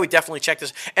I would definitely check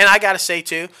this. And I got to say,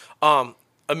 too,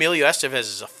 Emilio Estevez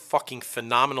is a fucking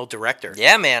phenomenal director.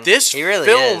 Yeah, man. He really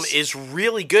film is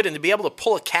really good, and to be able to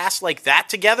pull a cast like that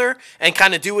together and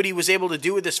kind of do what he was able to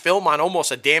do with this film on almost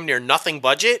a damn near nothing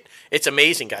budget, it's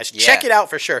amazing, guys. Yeah. Check it out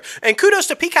for sure. And kudos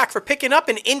to Peacock for picking up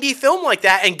an indie film like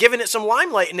that and giving it some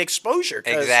limelight and exposure.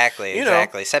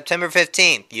 Exactly. September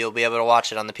 15th, you'll be able to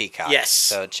watch it on the Peacock. Yes.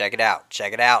 So check it out.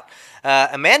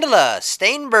 Amandla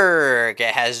Steinberg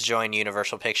has joined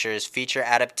Universal Pictures' feature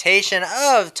adaptation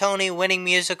of Tony-winning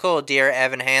musical Dear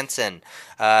Evan Hansen.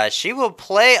 She will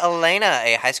play Elena,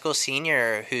 a high school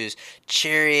senior whose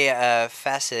cheery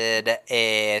facet,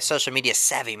 a social media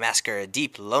savvy masker of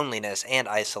deep loneliness and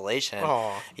isolation.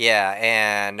 Aww. Yeah,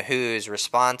 and whose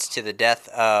response to the death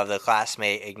of the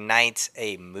classmate ignites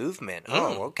a movement.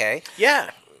 Oh, okay. Yeah,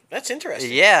 that's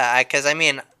interesting. Yeah, because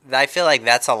I feel like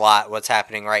that's a lot what's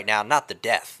happening right now. Not the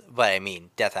death, but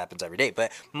death happens every day.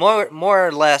 But more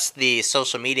or less the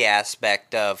social media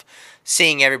aspect of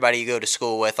seeing everybody you go to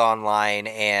school with online,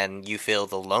 and you feel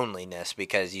the loneliness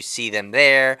because you see them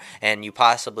there and you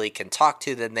possibly can talk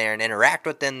to them there and interact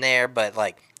with them there, but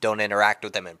don't interact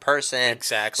with them in person.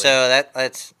 Exactly. So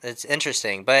it's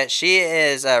interesting. But she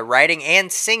is writing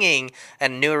and singing a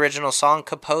new original song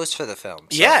composed for the film.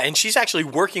 So. Yeah, and she's actually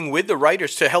working with the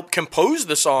writers to help compose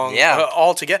the song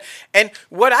all together. And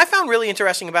what I found really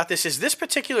interesting about about this is this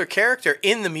particular character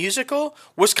in the musical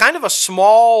was kind of a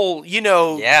small,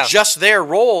 just their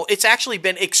role. It's actually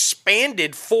been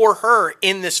expanded for her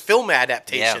in this film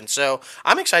adaptation. Yeah. So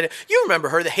I'm excited. You remember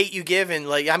her, The Hate U Give,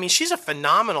 and she's a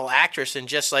phenomenal actress, and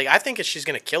just I think she's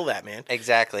going to kill that, man.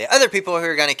 Exactly. Other people who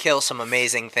are going to kill some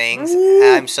amazing things. Ooh.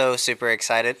 I'm so super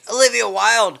excited. Olivia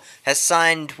Wilde has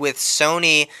signed with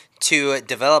Sony to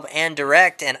develop and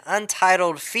direct an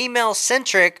untitled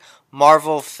female-centric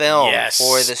Marvel film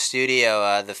for the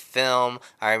studio. The film,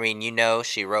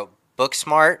 she wrote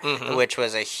Booksmart, which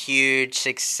was a huge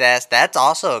success. That's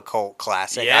also a cult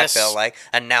classic, I feel like.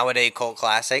 A nowadays cult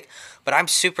classic. But I'm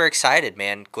super excited,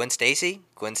 man. Gwen Stacy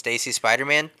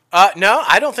Spider-Man. No,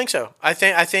 I don't think so. I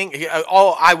think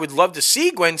I would love to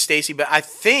see Gwen Stacy, but I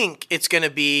think it's going to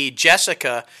be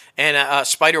Jessica and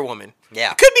Spider-Woman.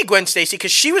 Yeah. It could be Gwen Stacy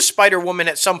because she was Spider-Woman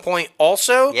at some point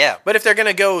also. Yeah. But if they're going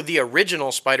to go the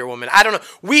original Spider-Woman, I don't know.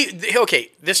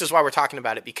 This is why we're talking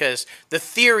about it, because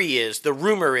the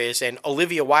rumor is, and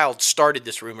Olivia Wilde started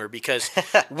this rumor because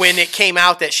when it came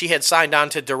out that she had signed on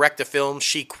to direct the film,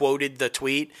 she quoted the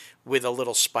tweet with a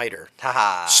little spider.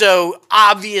 Haha. So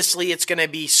obviously it's going to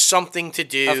be something to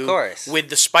do of course.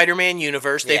 With the Spider-Man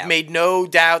universe. They've made no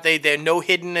doubt they're no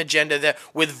hidden agenda that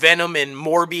with Venom and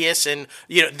Morbius, and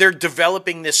they're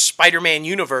developing this Spider-Man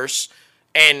universe,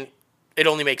 and it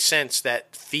only makes sense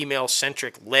that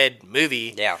female-centric led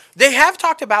movie. Yeah. They have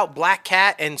talked about Black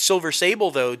Cat and Silver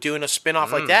Sable, though, doing a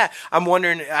spin-off like that. I'm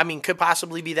wondering, could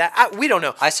possibly be that. We don't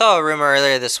know. I saw a rumor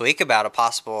earlier this week about a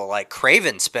possible,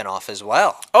 Kraven spin-off as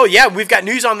well. Oh, yeah, we've got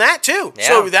news on that, too. Yeah.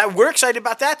 So we're excited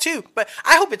about that, too. But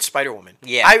I hope it's Spider-Woman.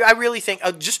 Yeah. I really think,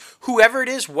 just whoever it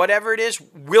is, whatever it is,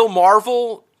 will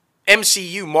Marvel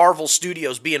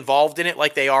Studios be involved in it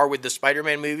like they are with the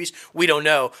Spider-Man movies? We don't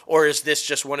know. Or is this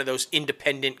just one of those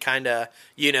independent kind of,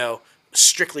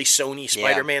 strictly Sony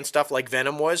Spider-Man stuff like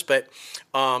Venom was? But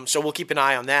so we'll keep an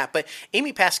eye on that. But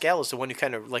Amy Pascal is the one who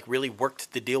kind of really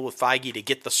worked the deal with Feige to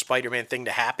get the Spider-Man thing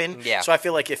to happen. Yeah. So I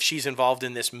feel like if she's involved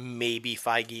in this, maybe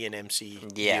Feige and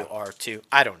MCU are too.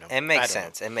 I don't know. It makes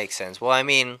sense. It makes sense. Well, I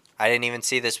didn't even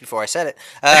see this before I said it.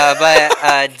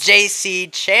 But J.C.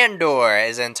 Chandor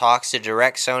is in talks to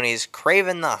direct Sony's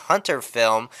Kraven the Hunter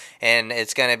film, and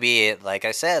it's going to be, like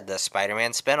I said, the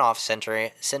Spider-Man spinoff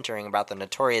centering about the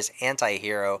notorious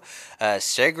anti-hero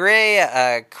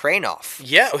Sergei Krenov.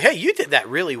 Yeah, hey, you did that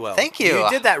really well. Thank you. You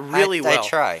did that really well. I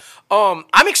try.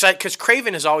 I'm excited because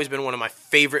Kraven has always been one of my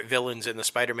favorite villains in the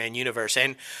Spider-Man universe,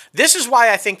 and this is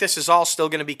why I think this is all still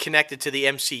going to be connected to the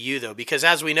MCU, though, because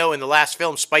as we know in the last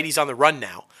film, Spidey's on the run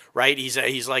now, right? He's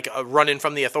running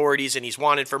from the authorities, and he's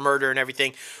wanted for murder and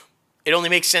everything. It only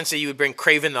makes sense that you would bring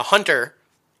Kraven the Hunter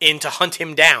in to hunt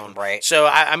him down. Right. So,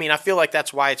 I feel like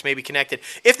that's why it's maybe connected.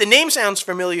 If the name sounds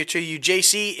familiar to you,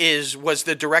 JC was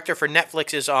the director for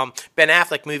Netflix's Ben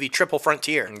Affleck movie Triple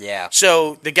Frontier. Yeah.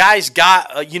 So the guy's got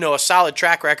a solid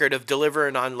track record of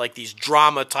delivering on these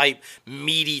drama type,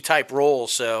 meaty type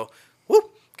roles. So,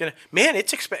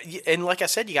 it's and like I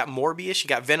said, you got Morbius, you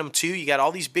got Venom 2, you got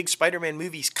all these big Spider-Man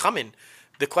movies coming.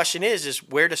 The question is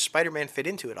where does Spider-Man fit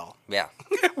into it all? Yeah.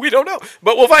 We don't know,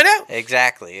 but we'll find out.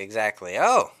 Exactly.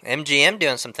 Oh, MGM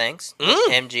doing some things.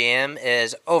 MGM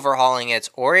is overhauling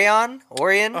its Orion.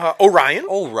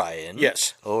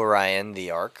 Yes. Orion,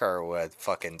 the Ark, or what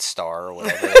fucking star, or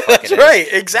whatever the fuck That's right,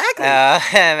 exactly.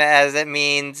 As it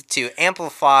means to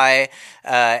amplify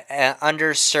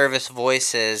underserviced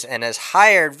voices, and has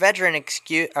hired veteran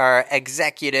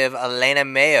executive Elena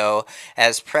Mayo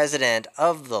as president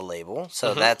of the label.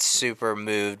 So that's super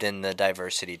moved in the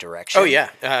diversity direction. Oh yeah,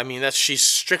 she's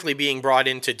strictly being brought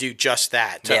in to do just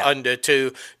that,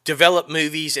 to develop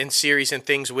movies and series and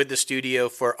things with the studio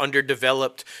for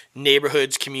underdeveloped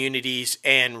neighborhoods, communities,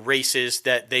 and races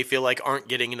that they feel like aren't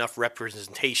getting enough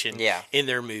representation in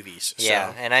their movies.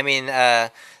 Yeah,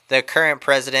 and the current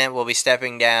president will be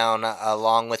stepping down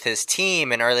along with his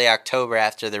team in early October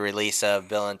after the release of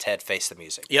Bill and Ted Face the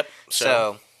Music. Yep.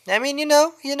 So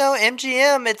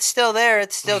MGM, it's still there.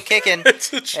 It's still kicking. It's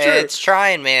true. It's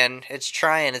trying, man. It's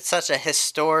trying. It's such a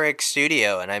historic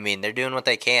studio, and they're doing what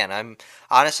they can. I'm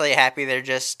honestly happy they're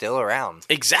just still around.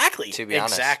 Exactly. To be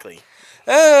honest. Exactly.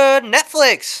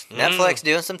 Netflix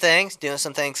doing some things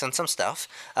and some stuff.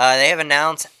 They have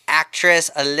announced actress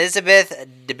Elizabeth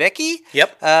Debicki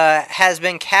Yep. has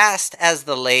been cast as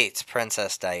the late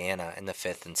Princess Diana in the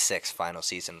 5th and 6th final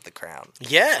season of The Crown.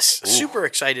 Yes, super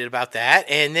excited about that.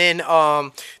 And then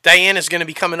Diana's going to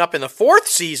be coming up in the 4th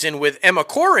season with Emma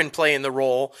Corrin playing the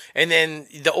role, and then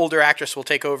the older actress will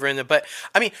take over. But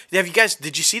I mean,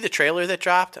 did you see the trailer that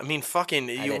dropped? I mean,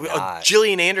 did not.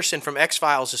 Gillian Anderson from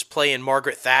X-Files is playing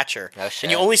Margaret Thatcher, Oh, shit.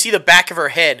 and you only see the back of her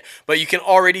head, but you can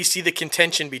already see the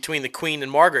contention between the Queen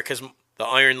and Margaret because the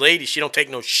Iron Lady, she don't take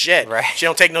no shit. Right. She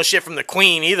don't take no shit from the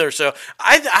Queen either. So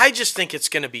I just think it's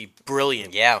going to be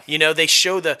brilliant. Yeah. You know, they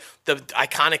show the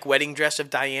iconic wedding dress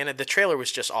of Diana. The trailer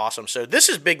was just awesome. So this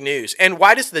is big news. And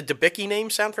why does the Debicki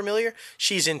name sound familiar?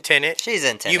 She's in Tenet. She's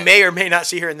in Tenet. You may or may not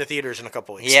see her in the theaters in a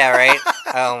couple weeks. Yeah, right?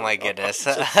 Oh, my goodness.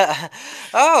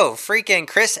 Oh, freaking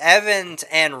Chris Evans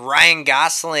and Ryan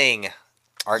Gosling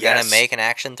are going Yes. to make an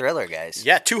action thriller, guys.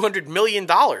 Yeah, $200 million.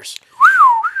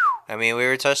 I mean, we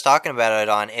were just talking about it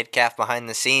on ItCaf Behind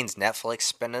the Scenes. Netflix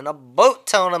spending a boat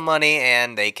ton of money,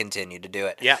 and they continue to do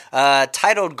it. Yeah.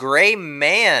 Titled Gray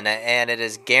Man, and it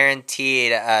is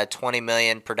guaranteed a $20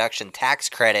 million production tax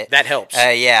credit. That helps.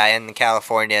 Yeah, in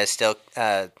California, still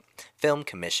film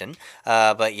commission.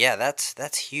 But yeah,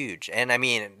 that's huge. And I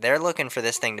mean, they're looking for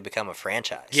this thing to become a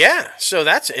franchise. Yeah, so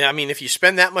if you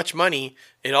spend that much money,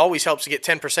 it always helps to get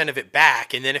 10% of it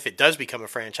back. And then if it does become a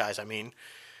franchise,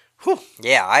 whew.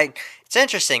 Yeah, it's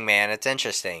interesting, man. It's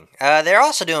interesting. They're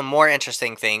also doing more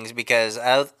interesting things because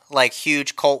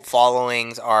huge cult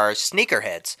followings are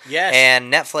sneakerheads. Yes.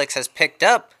 And Netflix has picked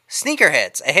up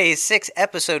Sneakerheads, a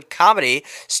 6-episode comedy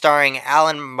starring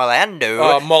Alan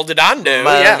Maldonado.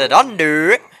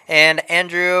 Maldonado. And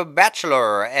Andrew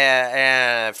Batchelor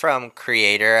from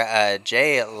creator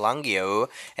Jay Lungio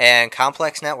and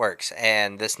Complex Networks.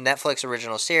 And this Netflix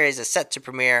original series is set to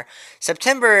premiere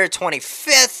September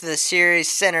 25th. The series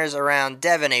centers around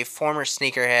Devin, a former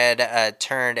sneakerhead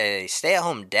turned a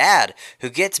stay-at-home dad who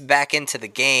gets back into the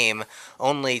game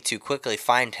only to quickly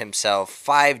find himself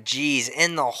 5 G's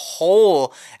in the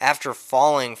hole after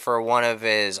falling for one of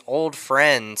his old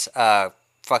friends'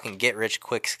 fucking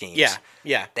get-rich-quick schemes.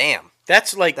 Yeah. Damn.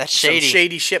 That's That's some shady.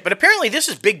 shady shit. But apparently this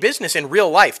is big business in real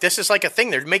life. This is like a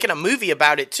thing. They're making a movie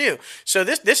about it too. So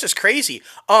this is crazy.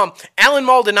 Alan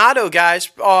Maldonado, guys,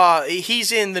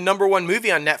 he's in the #1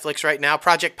 movie on Netflix right now,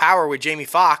 Project Power with Jamie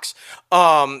Foxx.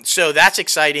 So that's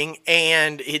exciting.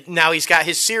 And now he's got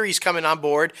his series coming on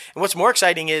board. And what's more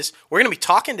exciting is we're going to be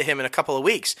talking to him in a couple of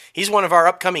weeks. He's one of our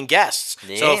upcoming guests.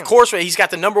 Damn. So of course he's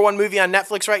got the #1 movie on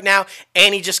Netflix right now,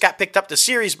 and he just got picked up the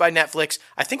series by Netflix.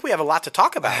 I think we have a lot to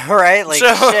talk about. Right? Like,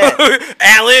 shit.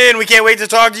 Alan, we can't wait to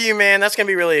talk to you, man. That's going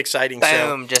to be really exciting.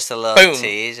 Boom, just a little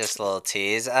tease,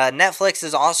 Netflix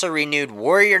has also renewed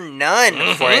Warrior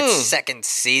Nun for its 2nd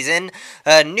season.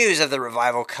 News of the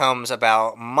revival comes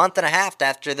about a month and a half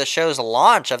after the show's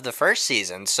launch of the 1st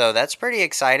season, so that's pretty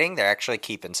exciting. They're actually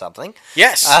keeping something.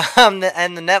 Yes. And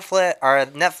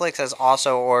Netflix has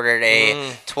also ordered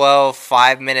a 12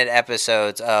 5-minute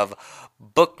episodes of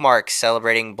Bookmarks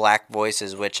celebrating Black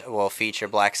voices, which will feature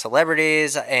Black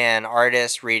celebrities and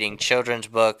artists reading children's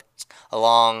books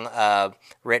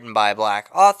written by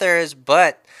Black authors,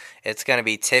 but it's going to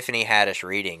be Tiffany Haddish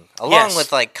reading, along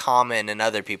with Common and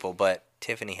other people, but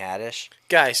Tiffany Haddish.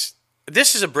 Guys,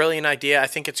 this is a brilliant idea. I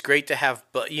think it's great to have,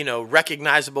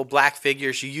 recognizable Black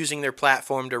figures using their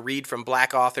platform to read from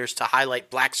Black authors to highlight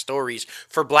Black stories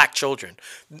for Black children.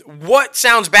 What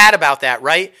sounds bad about that,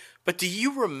 right? But do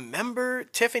you remember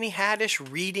Tiffany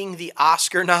Haddish reading the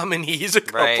Oscar nominees a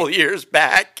couple years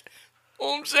back?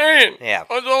 All I'm saying. Yeah.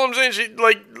 That's all I'm saying. She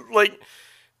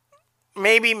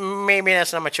maybe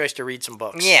that's not my choice to read some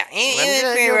books. Yeah.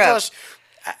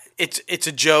 It's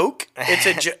a joke.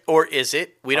 Or is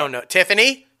it? We don't know.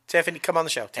 Tiffany, come on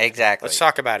the show. Tiffany. Exactly. Let's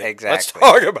talk about it. Exactly. Let's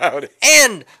talk about it.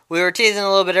 And we were teasing a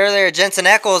little bit earlier, Jensen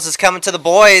Ackles is coming to The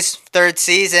Boys, 3rd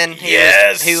season.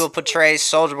 He will portray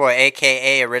Soldier Boy,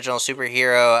 a.k.a. original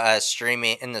superhero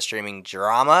streaming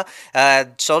drama.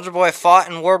 Soldier Boy fought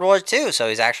in World War II, so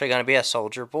he's actually going to be a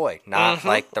soldier boy, not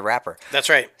like the rapper. That's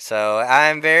right. So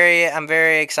I'm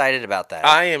very excited about that.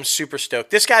 I am super stoked.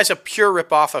 This guy's a pure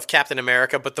ripoff of Captain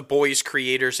America, but the Boys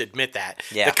creators admit that.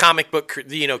 Yeah. The comic book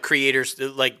creators,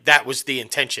 that was the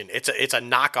intention. It's a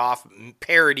knockoff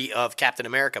parody of Captain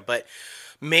America, but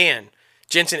man,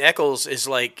 Jensen Ackles is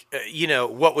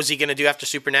what was he going to do after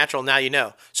Supernatural? Now you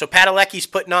know. So Padalecki's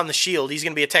putting on the shield. He's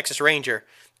going to be a Texas Ranger,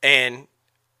 and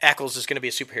Ackles is going to be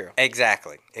a superhero.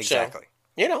 Exactly. So,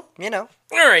 you know.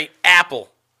 All right,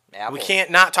 Apple. Apple. We can't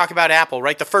not talk about Apple,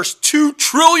 right? The first $2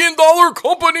 trillion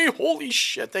company. Holy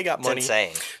shit, they got money. It's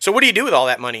insane. So what do you do with all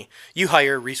that money? You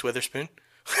hire Reese Witherspoon.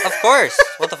 Of course.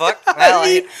 What the fuck? I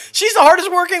mean, she's the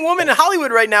hardest working woman in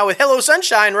Hollywood right now with Hello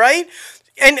Sunshine, right?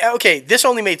 And okay, this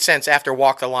only made sense after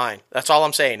Walk the Line. That's all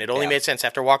I'm saying. It only made sense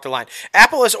after Walk the Line.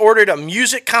 Apple has ordered a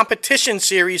music competition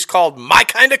series called My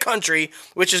Kind of Country,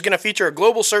 which is going to feature a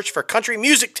global search for country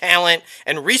music talent.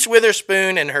 And Reese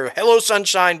Witherspoon and her Hello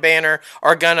Sunshine banner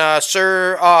are going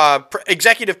to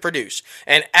executive produce.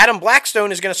 And Adam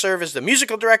Blackstone is going to serve as the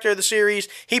musical director of the series.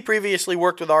 He previously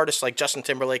worked with artists like Justin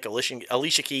Timberlake,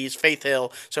 Alicia Keys, Faith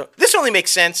Hill. So this only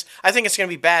makes sense. I think it's going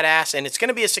to be badass, and it's going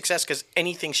to be a success because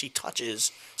anything she touches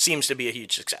seems to be a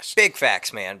huge success. Big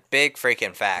facts, man. Big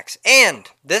freaking facts. And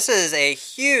this is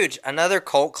another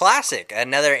cult classic,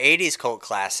 another 80s cult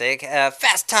classic,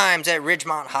 Fast Times at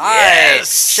Ridgemont High.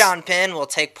 Yes! Sean Penn will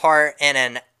take part in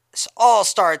an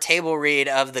all-star table read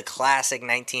of the classic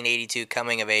 1982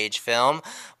 coming-of-age film,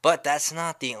 but that's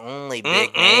not the only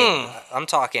big name. I'm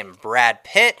talking Brad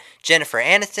Pitt, Jennifer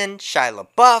Aniston, Shia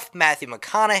LaBeouf, Matthew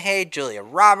McConaughey, Julia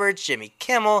Roberts, Jimmy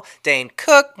Kimmel, Dane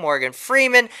Cook, Morgan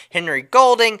Freeman, Henry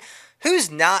Golding.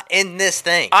 Who's not in this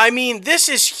thing? I mean, this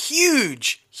is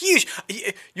huge. Huge.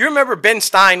 You remember Ben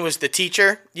Stein was the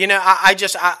teacher? You know,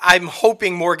 I'm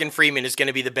hoping Morgan Freeman is going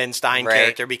to be the Ben Stein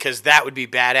character because that would be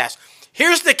badass.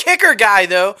 Here's the kicker guy,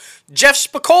 though. Jeff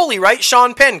Spicoli, right?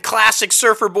 Sean Penn, classic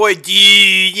surfer boy.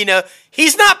 You know,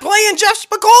 he's not playing Jeff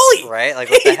Spicoli. Right? Like,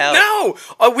 what the hell?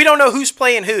 No. We don't know who's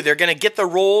playing who. They're going to get the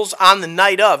roles on the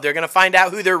night of. They're going to find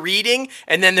out who they're reading,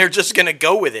 and then they're just going to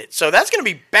go with it. So that's going to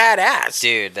be badass.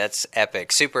 Dude, that's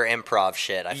epic. Super improv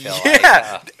shit, I feel like.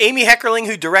 Yeah. Amy Heckerling,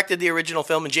 who directed the original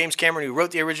film, and James Cameron, who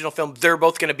wrote the original film, they're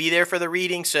both going to be there for the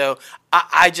reading. So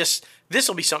this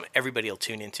will be something everybody will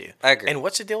tune into. I agree. And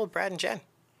what's the deal with Brad and Jen?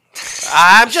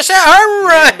 I'm just saying, all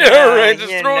right,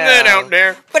 just throwing that out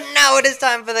there. But now it is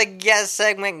time for the guest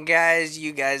segment, guys.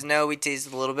 You guys know we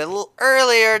teased a little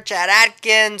earlier. Chad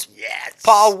Atkins,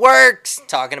 Paul Works,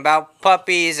 talking about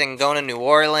puppies and going to New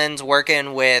Orleans,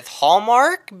 working with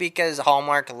Hallmark because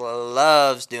Hallmark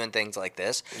loves doing things like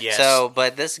this. Yes.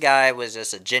 But this guy was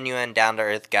just a genuine,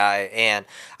 down-to-earth guy, and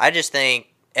I just think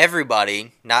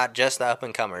everybody, not just the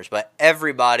up-and-comers, but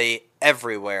everybody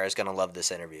everywhere is going to love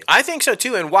this interview. I think so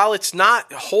too. And while it's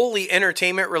not wholly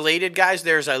entertainment related, guys,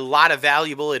 there's a lot of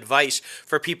valuable advice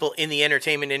for people in the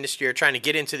entertainment industry or trying to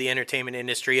get into the entertainment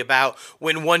industry about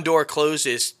when one door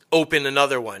closes, open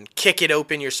another one. Kick it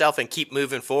open yourself and keep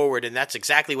moving forward. And that's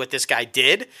exactly what this guy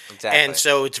did. Exactly. And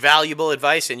so it's valuable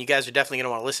advice, and you guys are definitely going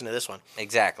to want to listen to this one.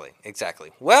 Exactly.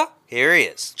 Well, here he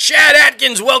is. Chad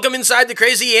Atkins, welcome inside the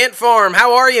Crazy Ant Farm.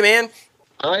 How are you, man?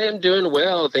 I am doing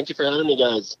well. Thank you for having me,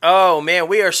 guys. Oh, man,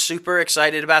 we are super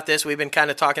excited about this. We've been kind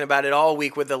of talking about it all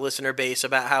week with the listener base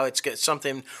about how it's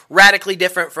something radically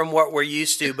different from what we're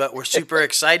used to, but we're super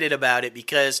excited about it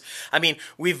because, I mean,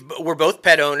 we're both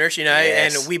pet owners, you know,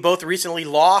 and we both recently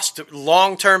lost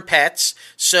long-term pets,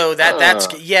 so that's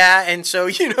and so,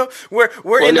 you know, we're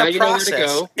in the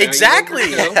process.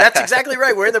 Exactly. That's exactly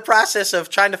right. We're in the process of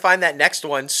trying to find that next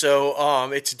one, so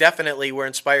it's definitely, we're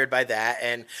inspired by that,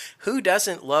 and who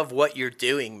doesn't love what you're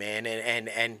doing, man,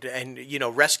 and you know,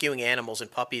 rescuing animals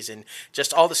and puppies and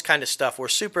just all this kind of stuff. We're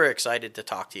super excited to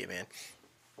talk to you, man.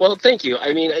 Well, thank you.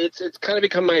 I mean, it's kind of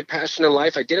become my passion in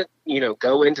life. I didn't,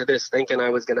 go into this thinking I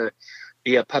was going to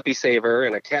be a puppy saver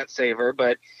and a cat saver,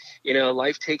 but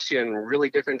life takes you in really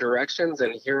different directions,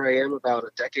 and here I am about a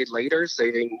decade later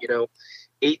saving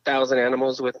 8,000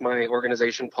 animals with my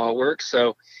organization Paw Works.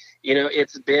 So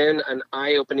it's been an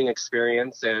eye-opening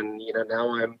experience, and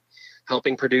now I'm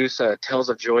helping produce Tales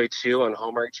of Joy 2 on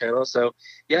Hallmark Channel. So,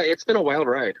 yeah, it's been a wild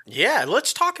ride. Yeah,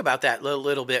 let's talk about that a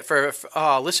little bit. For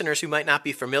listeners who might not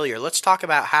be familiar, let's talk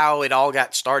about how it all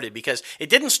got started, because it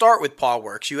didn't start with Paw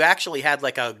Works. You actually had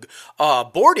like a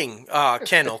boarding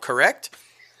kennel, correct?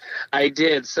 I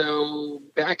did. So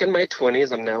back in my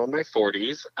 20s, I'm now in my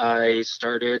 40s, I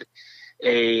started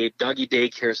a doggy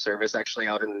daycare service actually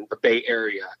out in the Bay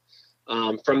Area.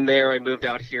 From there, I moved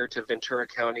out here to Ventura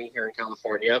County here in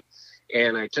California,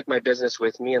 and I took my business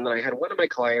with me. And then I had one of my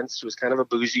clients who was kind of a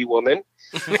bougie woman,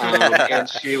 and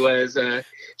she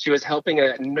was helping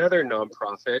another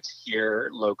nonprofit here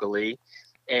locally.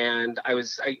 And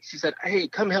she said, "Hey,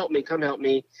 come help me.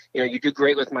 You do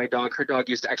great with my dog." Her dog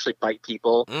used to actually bite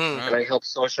people, and I helped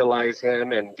socialize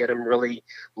him and get him really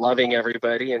loving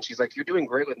everybody. And she's like, "You're doing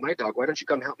great with my dog. Why don't you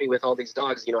come help me with all these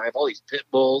dogs? I have all these pit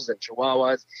bulls and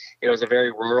chihuahuas." It was a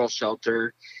very rural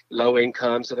shelter, low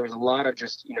income. So there was a lot of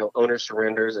just, owner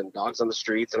surrenders and dogs on the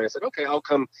streets. And I said, "Okay, I'll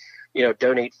come,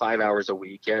 donate 5 hours a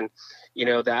week." And,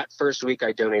 that first week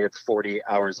I donated 40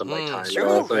 hours of my time.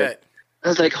 Sure. I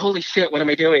was like, holy shit, what am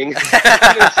I doing?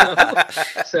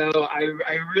 so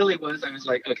I really was, I was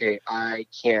like, okay, I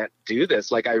can't do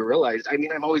this. Like I realized, I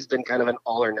mean, I've always been kind of an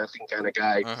all or nothing kind of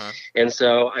guy. And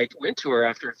so I went to her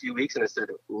after a few weeks and I said,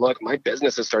 look, my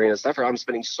business is starting to suffer. I'm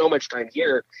spending so much time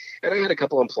here. And I had a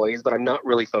couple employees, but I'm not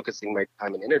really focusing my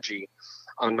time and energy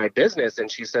on my business.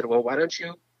 And she said, well, why don't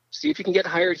you see if you can get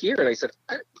hired here? And I said,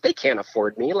 they can't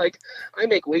afford me. Like I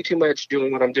make way too much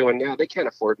doing what I'm doing now. They can't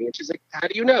afford me. And she's like, how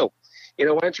do you know?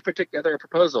 Why don't you put together a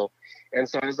proposal? And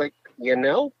so I was like,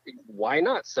 why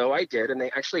not? So I did. And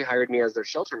they actually hired me as their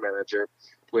shelter manager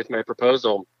with my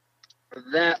proposal.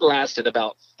 That lasted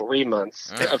about 3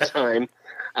 months of time.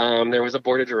 There was a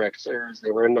board of directors. They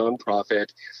were a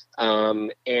nonprofit.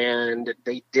 And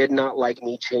they did not like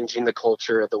me changing the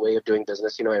culture of the way of doing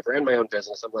business. I've ran my own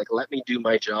business. I'm like, let me do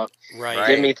my job. Right.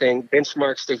 Give me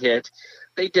benchmarks to hit.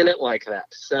 They didn't like that.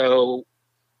 So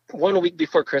 1 week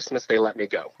before Christmas, they let me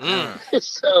go.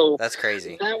 So that's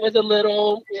crazy. That was a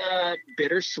little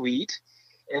bittersweet.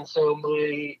 And so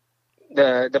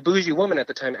the bougie woman at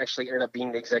the time actually ended up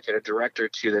being the executive director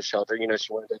to the shelter.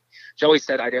 She always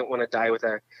said I didn't want to die with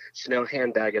a Chanel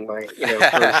handbag in my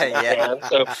hand.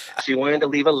 So she wanted to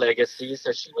leave a legacy.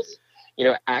 So she was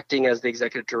acting as the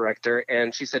executive director.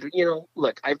 And she said,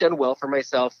 look, I've done well for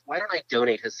myself. Why don't I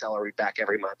donate his salary back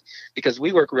every month? Because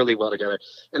we work really well together.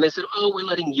 And they said, oh, we're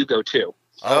letting you go too.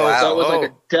 Oh, wow. So it was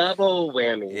like a double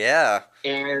whammy. Yeah.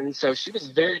 And so she was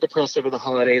very depressed over the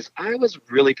holidays. I was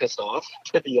really pissed off,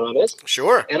 to be honest.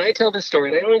 Sure. And I tell this story,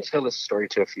 and I only tell this story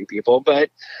to a few people, but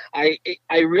I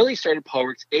really started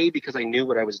PaulWorks, because I knew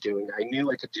what I was doing. I knew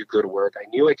I could do good work. I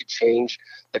knew I could change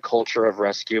the culture of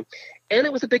rescue. And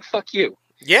it was a big fuck you.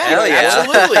 Yeah, hell yeah.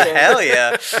 absolutely. Hell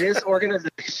yeah. This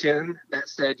organization that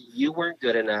said you weren't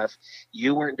good enough,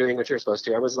 you weren't doing what you're supposed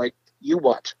to. I was like, you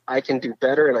what? I can do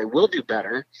better and I will do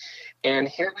better. And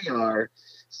here we are,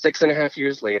 6.5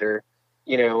 years later.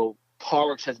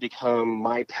 PaulWorks has become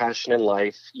my passion in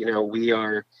life. We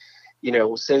are,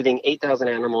 saving 8,000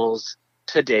 animals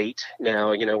to date. Now,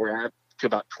 we're up to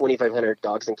about 2,500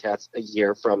 dogs and cats a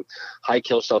year from high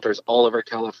kill shelters all over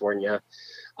California.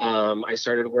 I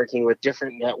started working with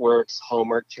different networks,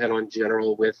 Hallmark Channel in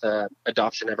general, with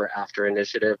Adoption Ever After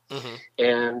initiative.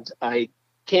 And I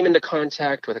came into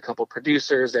contact with a couple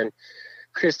producers, and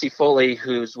Christy Foley,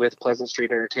 who's with Pleasant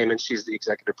Street Entertainment, she's the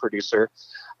executive producer.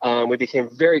 We became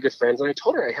very good friends, and I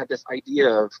told her I had this idea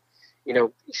of,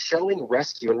 showing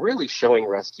rescue and really showing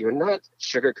rescue and not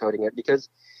sugarcoating it, because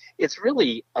it's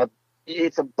really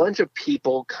it's a bunch of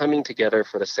people coming together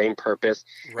for the same purpose.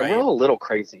 Right. And we're all a little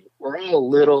crazy. We're all a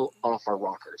little off our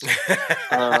rockers.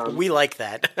 We like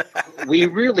that. We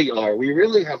really are. We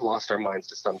really have lost our minds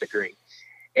to some degree.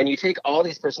 And you take all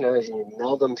these personalities and you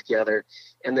meld them together,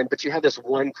 but you have this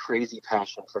one crazy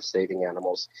passion for saving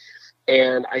animals.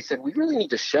 And I said, we really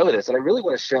need to show this, and I really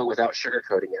want to show it without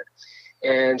sugarcoating it.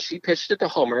 And she pitched it to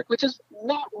Hallmark, which is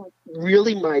not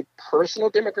really my personal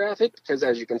demographic, because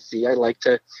as you can see, I like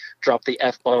to drop the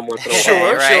F-bomb once in a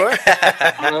while.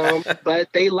 Sure.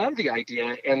 But they loved the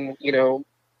idea, and,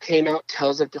 came out,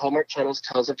 Hallmark Channel's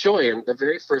Tales of Joy. And the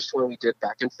very first one we did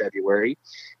back in February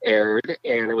aired,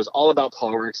 and it was all about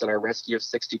PaulWorks and our rescue of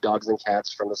 60 dogs and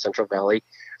cats from the Central Valley.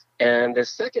 And the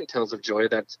second Tales of Joy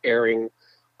that's airing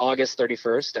August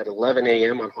 31st at 11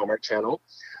 a.m. on Hallmark Channel,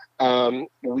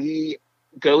 we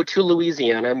go to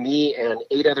Louisiana, me and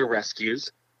 8 other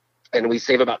rescues, and we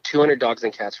save about 200 dogs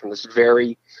and cats from this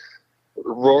very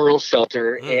rural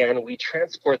shelter, and we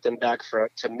transport them back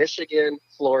to Michigan,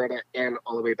 Florida, and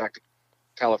all the way back to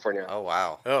California. Oh,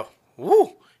 wow. Oh,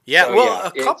 woo. Yeah, So,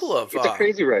 well, yeah, it's a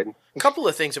crazy ride. A couple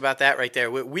of things about that right there.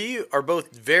 We are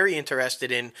both very interested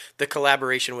in the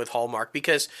collaboration with Hallmark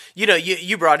because,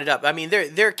 you brought it up. I mean,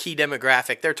 their key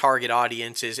demographic, their target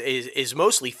audience is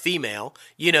mostly female,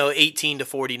 18 to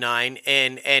 49.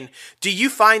 And do you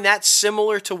find that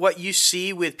similar to what you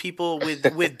see with people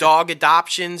with dog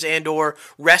adoptions and or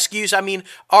rescues? I mean,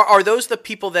 are those the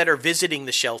people that are visiting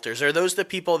the shelters? Are those the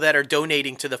people that are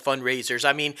donating to the fundraisers?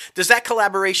 I mean, does that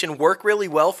collaboration work really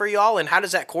well for y'all, and how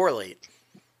does that correlate?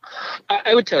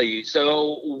 I would tell you,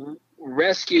 so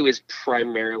rescue is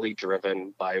primarily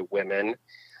driven by women.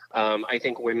 I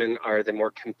think women are the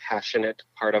more compassionate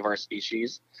part of our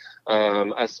species.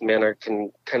 Us men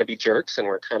can kind of be jerks, and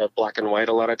we're kind of black and white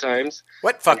a lot of times.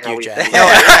 What? Fuck you, Jack.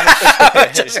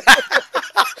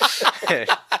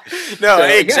 No,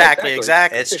 exactly.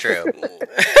 It's true.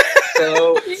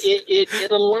 So it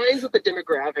aligns with the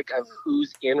demographic of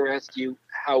who's in rescue.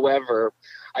 However,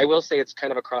 I will say it's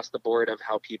kind of across the board of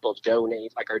how people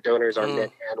donate. Like our donors are men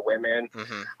and women.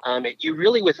 You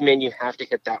really, with men, you have to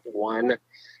hit that one,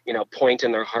 point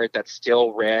in their heart that's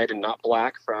still red and not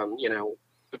black from,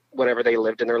 whatever they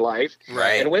lived in their life.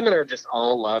 Right. And women are just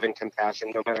all love and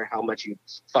compassion, no matter how much you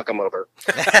fuck them over.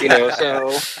 So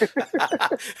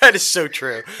that is so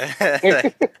true.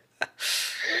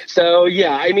 So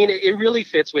yeah, I mean, it really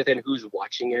fits within who's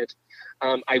watching it.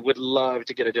 I would love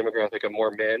to get a demographic of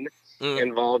more men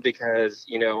involved because,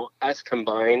 us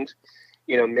combined,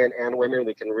 men and women,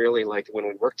 we can really, like, when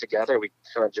we work together, we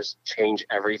kind of just change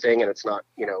everything, and it's not,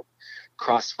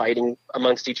 cross fighting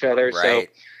amongst each other. Right.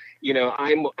 So,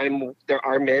 there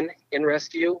are men in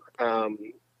rescue.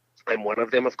 I'm one of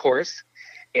them, of course.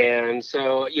 And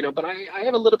so, but I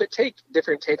have a little bit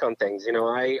different take on things.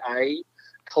 I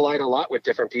collide a lot with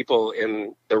different people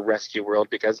in the rescue world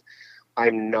because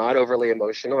I'm not overly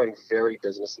emotional. I'm very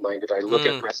business minded. I look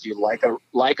at rescue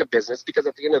like a business because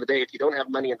at the end of the day, if you don't have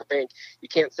money in the bank, you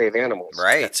can't save animals.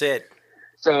 Right. That's it.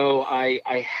 So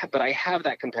but I have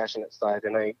that compassionate side,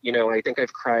 and I think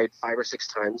I've cried 5 or 6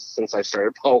 times since I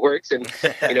started Paul Works, and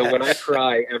when I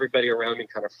cry, everybody around me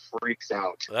kind of freaks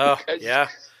out. Oh, yeah.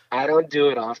 I don't do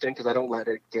it often because I don't let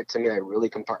it get to me. I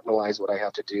really compartmentalize what I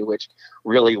have to do, which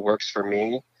really works for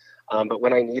me. But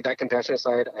when I need that compassionate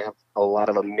side, I have a lot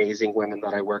of amazing women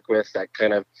that I work with that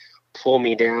kind of pull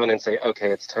me down and say,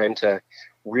 okay, it's time to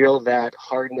reel that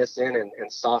hardness in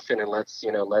and soften, and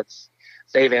let's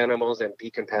save animals and be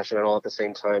compassionate all at the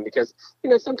same time. Because,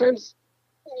 sometimes,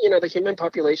 the human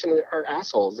population are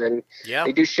assholes and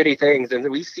they do shitty things, and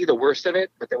we see the worst of it,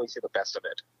 but then we see the best of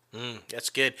it. That's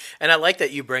good. And I like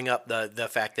that you bring up the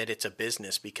fact that it's a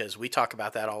business, because we talk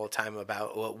about that all the time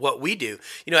about what we do.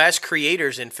 As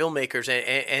creators and filmmakers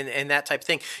and that type of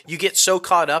thing, you get so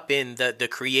caught up in the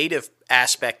creative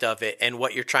aspect of it and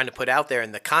what you're trying to put out there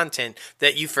and the content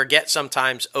that you forget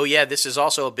sometimes, oh yeah, this is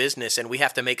also a business and we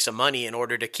have to make some money in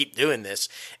order to keep doing this.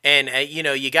 And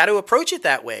you got to approach it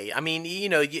that way. I mean, you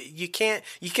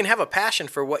can have a passion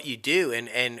for what you do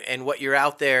and what you're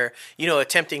out there,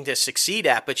 attempting to succeed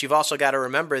at, but you've also got to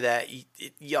remember that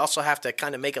you also have to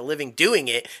kind of make a living doing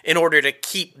it in order to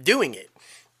keep doing it.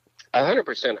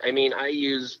 100%. I mean, I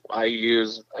use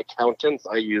accountants,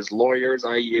 I use lawyers,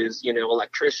 I use,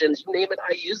 electricians, you name it,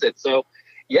 I use it. So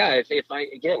yeah, if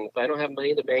I don't have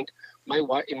money in the bank, my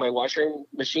washing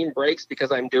machine breaks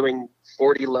because I'm doing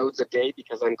 40 loads a day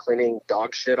because I'm cleaning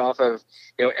dog shit off of,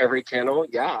 every kennel.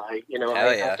 Yeah. I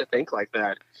have to think like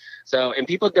that. So, and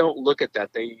people don't look at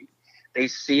that. They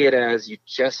see it as you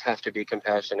just have to be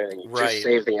compassionate and you just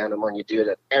save the animal, and you do it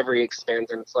at every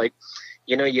expense. And it's like,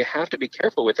 you have to be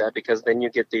careful with that, because then you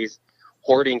get these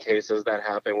hoarding cases that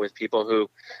happen with people who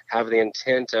have the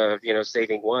intent of,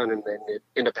 saving one, and then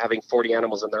end up having 40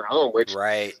 animals in their home, which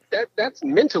that's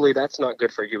mentally, that's not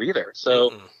good for you either.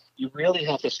 So you really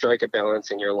have to strike a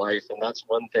balance in your life. And that's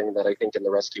one thing that I think in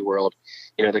the rescue world,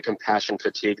 the compassion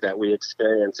fatigue that we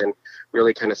experience, and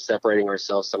really kind of separating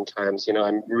ourselves sometimes.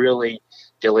 I'm really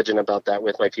diligent about that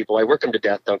with my people. I work them to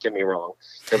death, don't get me wrong,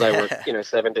 because I work,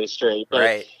 7 days straight.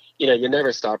 But, you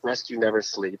never stop. Rescue never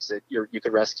sleeps. You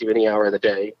could rescue any hour of the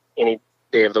day, any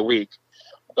day of the week.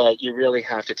 But you really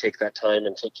have to take that time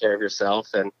and take care of yourself,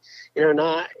 and, and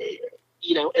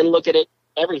look at it,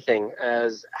 everything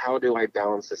as, how do I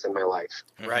balance this in my life?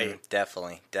 Right.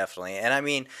 Definitely. And I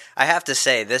mean, I have to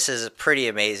say, this is pretty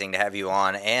amazing to have you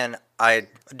on. And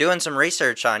doing some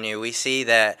research on you, we see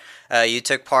that you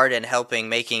took part in helping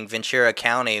making Ventura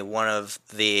County one of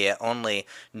the only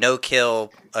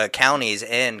no-kill counties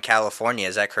in California.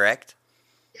 Is that correct?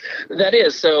 That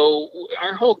is. So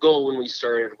our whole goal when we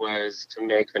started was to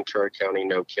make Ventura County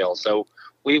no-kill. So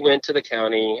we went to the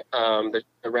county, the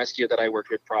rescue that I worked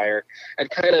with prior, had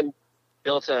kind of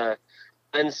built a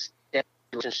unstable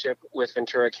relationship with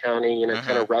Ventura County,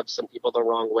 kind of rubbed some people the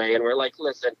wrong way. And we're like,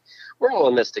 listen, we're all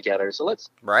in this together, so let's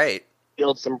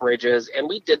build some bridges. And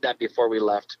we did that before we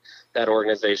left that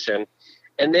organization.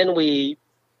 And then we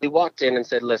walked in and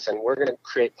said, listen, we're going to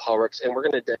create Paul Works, and we're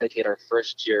going to dedicate our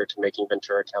first year to making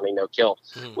Ventura County no-kill.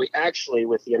 We actually,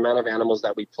 with the amount of animals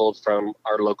that we pulled from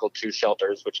our local 2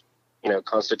 shelters, which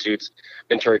constitutes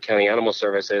Ventura County Animal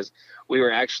Services, we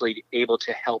were actually able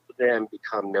to help them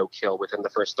become no-kill within the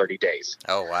first 30 days.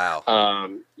 Oh, wow.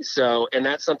 And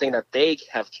that's something that they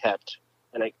have kept,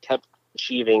 and I kept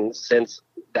achieving since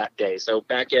that day. So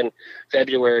back in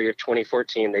February of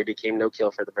 2014, they became no-kill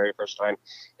for the very first time,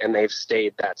 and they've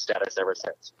stayed that status ever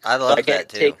since. I love that,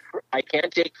 too. I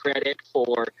can't take credit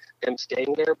for them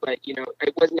staying there, but,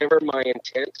 it was never my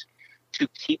intent to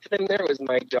keep them there, it was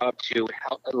my job to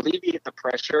help alleviate the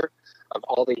pressure of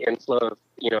all the inflow of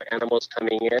animals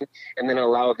coming in, and then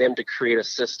allow them to create a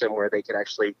system where they could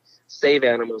actually save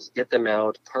animals, get them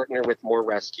out, partner with more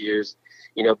rescues,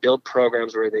 build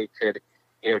programs where they could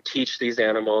teach these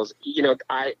animals.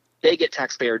 They get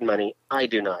taxpayer money. I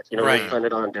do not. Right. We're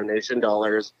funded on donation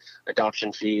dollars,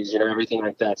 adoption fees, everything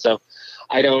like that. So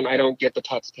I don't get the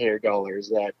taxpayer dollars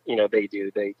that they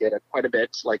do. They get quite a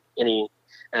bit, like any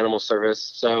animal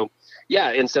service. So yeah,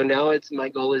 and so now my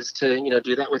goal is to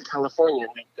do that with California,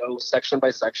 and we go section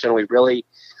by section. We really,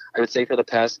 I would say, for the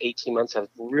past 18 months, have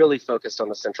really focused on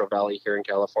the Central Valley here in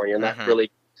California, and that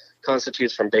really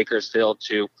constitutes from Bakersfield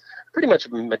to pretty much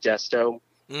Modesto.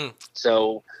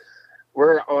 So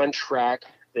we're on track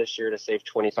this year to save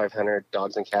 2,500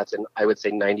 dogs and cats, and I would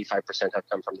say 95% have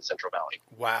come from the Central Valley.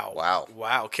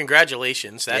 Wow!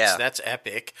 Congratulations, that's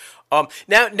epic.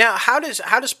 Now, how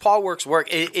does Paw Works work?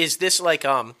 Is this like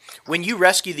when you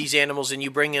rescue these animals and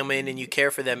you bring them in and you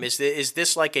care for them? Is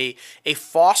this like a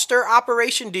foster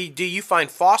operation? Do you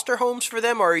find foster homes for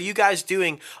them, or are you guys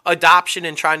doing adoption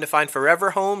and trying to find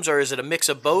forever homes, or is it a mix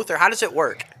of both, or how does it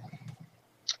work?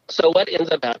 So what ends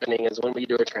up happening is when we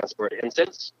do a transport, and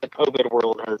since the COVID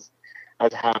world has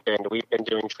happened, we've been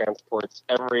doing transports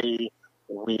every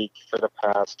week for the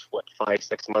past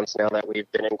 5-6 months now that we've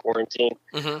been in quarantine,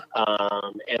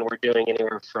 and we're doing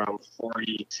anywhere from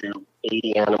 40 to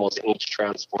 80 animals in each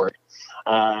transport.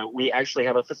 We actually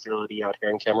have a facility out here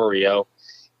in Camarillo,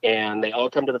 and they all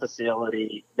come to the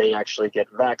facility. They actually get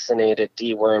vaccinated,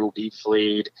 dewormed,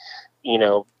 defleed,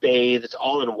 bathed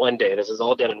all in one day. This is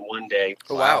all done in one day.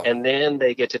 Wow. And then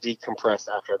they get to decompress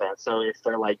after that. So if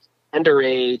they're like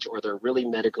underage or they're really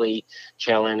medically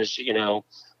challenged,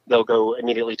 they'll go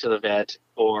immediately to the vet,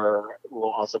 or we'll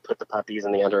also put the puppies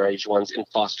and the underage ones in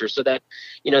foster so that,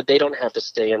 they don't have to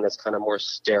stay in this kind of more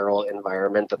sterile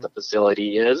environment that the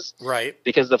facility is. Right.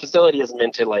 Because the facility is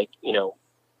meant to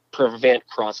prevent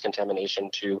cross-contamination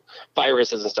to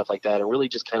viruses and stuff like that, and really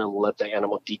just kind of let the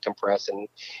animal decompress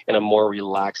in a more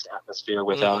relaxed atmosphere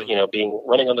without, being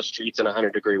running on the streets in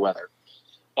 100-degree weather.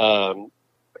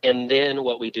 And then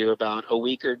what we do about a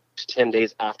week or 10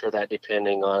 days after that,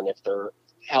 depending on if they're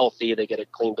healthy, they get a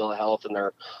clean bill of health and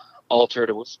they're altered,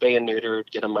 spay and neutered,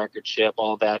 get a microchip,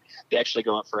 all that, they actually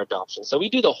go up for adoption. So we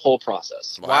do the whole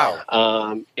process.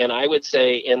 Wow. And I would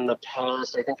say in the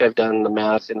past, I think I've done the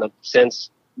math since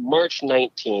March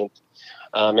 19th,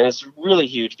 and it's really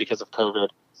huge because of COVID.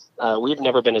 We've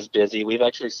never been as busy. We've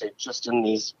actually saved, just in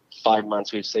these 5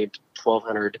 months, we've saved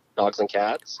 1,200 dogs and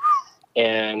cats.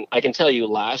 And I can tell you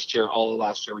all of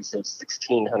last year, we saved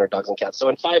 1,600 dogs and cats. So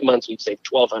in 5 months, we've saved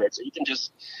 1,200. So you can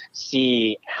just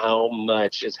see how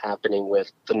much is happening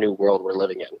with the new world we're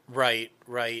living in. Right.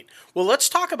 Well, let's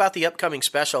talk about the upcoming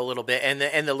special a little bit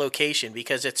and the location,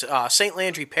 because it's St.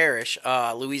 Landry Parish,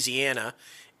 Louisiana.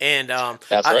 And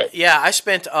that's right. I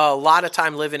spent a lot of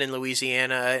time living in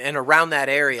Louisiana and around that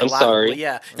area. I'm sorry.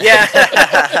 Yeah.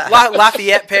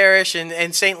 Lafayette Parish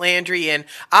and St. Landry, and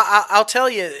I'll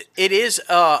tell you, it is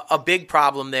a big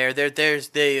problem there. There's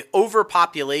the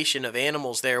overpopulation of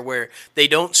animals there, where they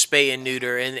don't spay and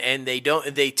neuter, and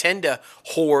they tend to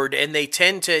hoard, and they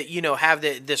tend to have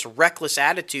this reckless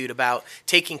attitude about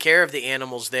taking care of the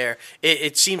animals there.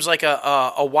 It seems like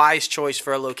a wise choice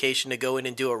for a location to go in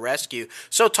and do a rescue.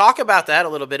 So talk about that a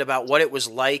little bit, about what it was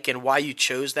like and why you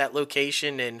chose that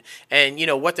location, and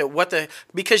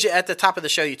because at the top of the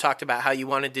show you talked about how you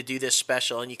wanted to do this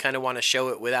special and you kind of want to show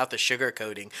it without the sugar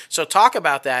coating. So talk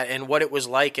about that and what it was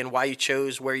like and why you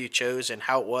chose where you chose and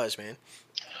how it was, man.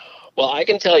 Well, I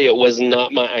can tell you it was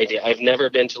not my idea. I've never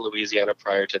been to Louisiana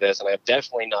prior to this, and I've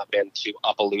definitely not been to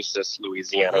Opelousas,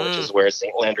 Louisiana, which is where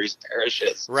St. Landry's Parish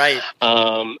is. Right.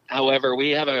 However, we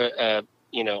have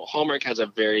Hallmark has a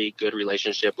very good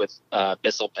relationship with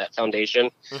Bissell Pet Foundation,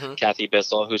 Kathy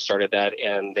Bissell, who started that,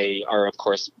 and they are, of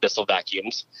course, Bissell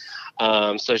Vacuums.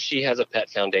 So she has a pet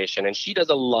foundation, and she does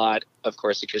a lot, of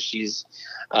course, because she's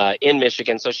in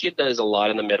Michigan. So she does a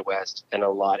lot in the Midwest and a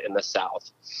lot in the South.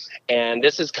 And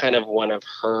this is kind of one of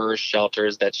her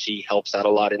shelters that she helps out a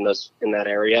lot in that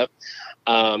area.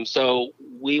 So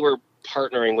we were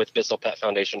partnering with Bissell Pet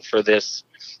Foundation for this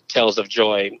Tales of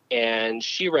Joy, and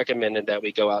she recommended that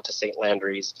we go out to St.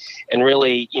 Landry's and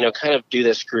really, kind of do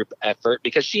this group effort,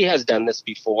 because she has done this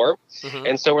before.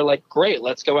 And so we're like, great,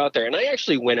 let's go out there. And I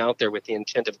actually went out there with the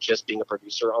intent of just being a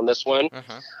producer on this one.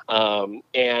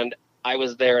 And I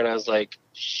was there and I was like,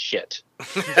 shit.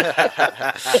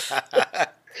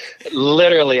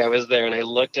 Literally, I was there and I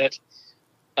looked at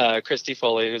Christy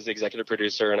Foley, who's the executive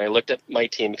producer, and I looked at my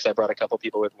team because I brought a couple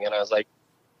people with me, and I was like,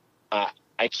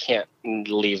 I can't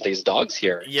leave these dogs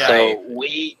here. Yeah. So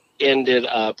we ended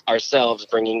up ourselves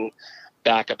bringing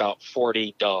back about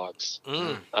 40 dogs.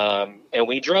 And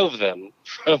we drove them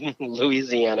from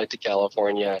Louisiana to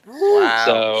California. Wow.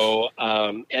 So,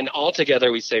 and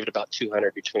altogether we saved about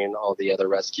 200 between all the other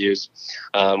rescues,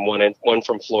 one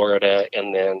from Florida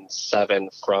and then 7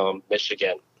 from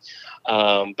Michigan.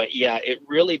 But yeah, it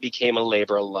really became a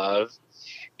labor of love.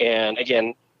 And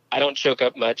again, I don't choke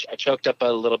up much. I choked up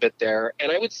a little bit there.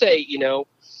 And I would say,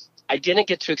 I didn't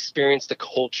get to experience the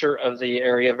culture of the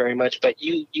area very much, but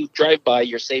you drive by,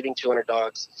 you're saving 200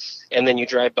 dogs, and then you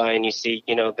drive by and you see,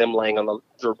 them laying on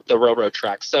the railroad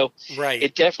tracks. So right.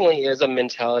 It definitely is a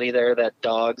mentality there that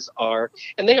dogs are,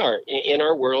 and they are, in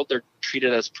our world, they're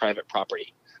treated as private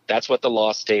property. That's what the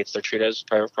law states. They're treated as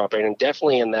private property, and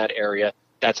definitely in that area,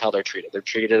 that's how they're treated. They're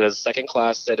treated as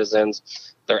second-class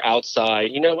citizens. They're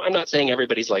outside. I'm not saying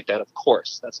everybody's like that, of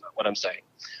course. That's not what I'm saying.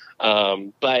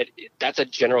 But that's a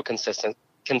general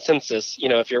consensus.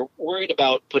 If you're worried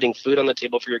about putting food on the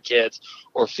table for your kids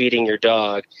or feeding your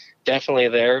dog, definitely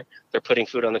they're putting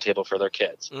food on the table for their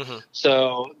kids. Mm-hmm.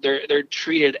 So they're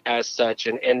treated as such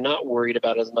and not worried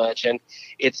about as much. And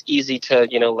it's easy to,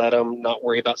 let them not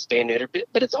worry about spay and neuter,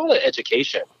 but it's all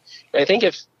education. And I think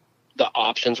if the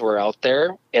options were out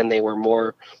there and they were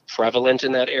more prevalent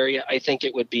in that area, I think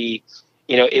it would be,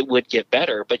 it would get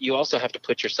better. But you also have to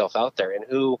put yourself out there, and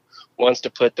who wants to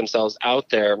put themselves out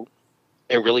there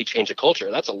and really change a culture?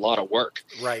 That's a lot of work.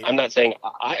 Right. I'm not saying,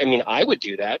 I would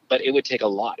do that, but it would take a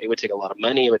lot. It would take a lot of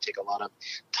money. It would take a lot of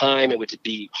time. It would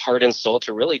be heart and soul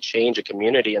to really change a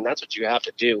community. And that's what you have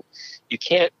to do. You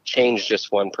can't change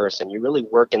just one person. You really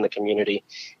work in the community,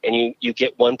 and you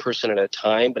get one person at a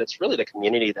time, but it's really the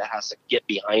community that has to get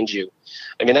behind you.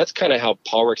 That's kind of how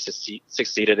PaulWorks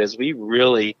succeeded, is we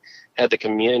really had the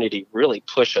community really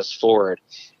push us forward.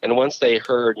 And once they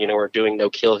heard, we're doing no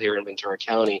kill here in Ventura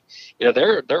County,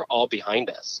 they're all behind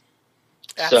us.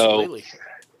 Absolutely.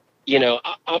 So,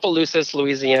 Opelousas,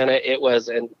 Louisiana, it was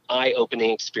an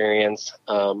eye-opening experience.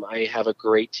 I have a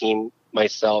great team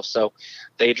myself. So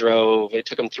they drove, it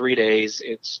took them 3 days.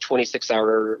 It's 26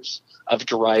 hours of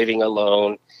driving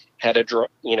alone. Had to,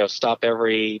 stop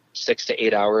every 6 to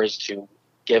 8 hours to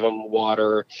give them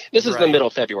water. This is the middle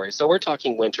of February, so we're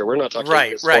talking winter. We're not talking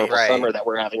this horrible summer that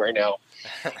we're having right now.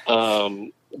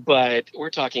 But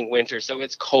we're talking winter, so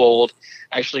it's cold.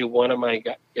 Actually, one of my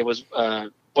it was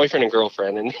boyfriend and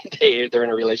girlfriend, and they're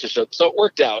in a relationship, so it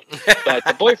worked out. But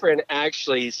the boyfriend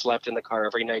actually slept in the car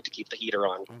every night to keep the heater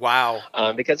on. Wow.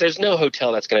 Because there's no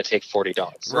hotel that's going to take 40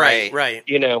 dogs. Right.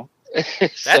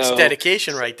 That's So,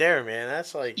 dedication right there, man.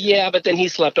 That's like... Yeah, but then he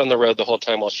slept on the road the whole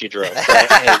time while she drove.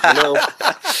 So,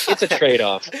 it's a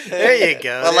trade-off. There you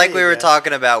go. Well, like we were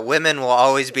talking about, women will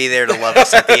always be there to love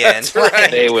us at the end. That's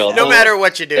right. They will. No matter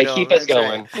what you do. They keep us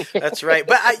going. Right. That's right.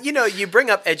 But, you bring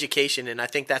up education, and I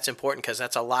think that's important because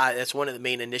that's one of the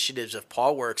main initiatives of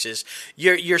PaulWorks is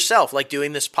yourself, like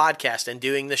doing this podcast and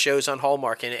doing the shows on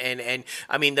Hallmark. And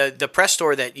the press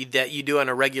tour that you do on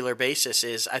a regular basis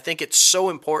is, I think it's so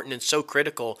important and so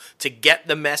critical to get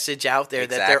the message out there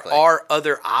that there are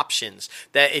other options,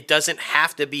 that it doesn't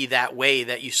have to be that way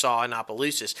that you saw in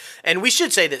Opelousas. And we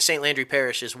should say that St. Landry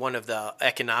Parish is one of the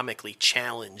economically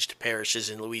challenged parishes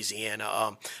in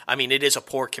Louisiana. It is a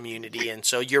poor community, and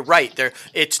so you're right.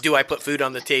 It's do I put food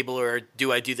on the table or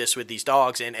do I do this with these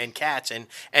dogs and cats? And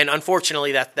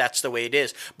unfortunately, that's the way it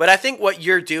is. But I think what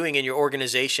you're doing in your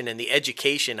organization and the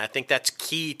education, I think that's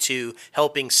key to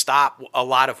helping stop a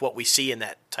lot of what we see in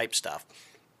that type stuff.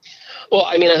 Well,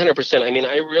 100%.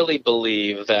 I really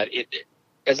believe that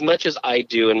as much as I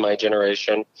do in my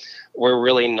generation, we're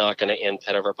really not going to end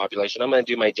pet overpopulation. I'm going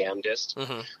to do my damnedest.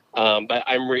 Mm-hmm. But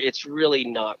it's really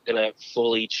not going to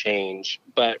fully change.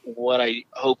 But what I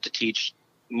hope to teach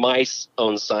my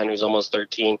own son, who's almost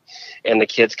 13, and the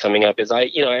kids coming up is I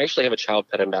actually have a child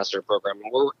pet ambassador program.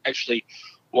 And we're actually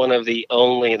one of the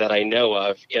only that I know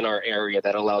of in our area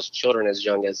that allows children as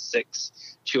young as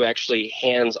 6 to actually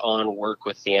hands-on work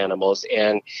with the animals.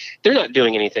 And they're not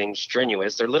doing anything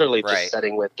strenuous. They're literally just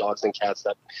sitting with dogs and cats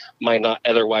that might not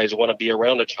otherwise want to be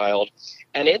around a child.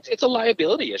 And it's a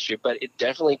liability issue, but it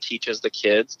definitely teaches the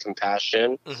kids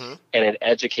compassion, mm-hmm. and it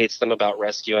educates them about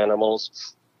rescue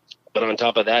animals. But on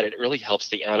top of that, it really helps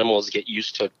the animals get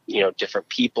used to, different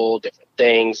people, different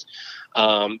things.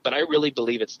 But I really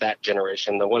believe it's that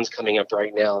generation, the ones coming up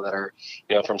right now that are,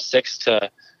 from 6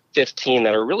 to 15,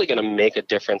 that are really going to make a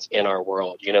difference in our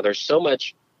world. There's so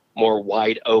much more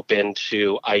wide open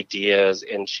to ideas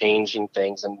and changing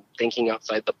things and thinking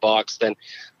outside the box than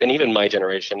even my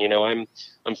generation.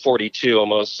 I'm 42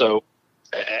 almost, so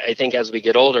I think as we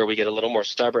get older, we get a little more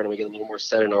stubborn, and we get a little more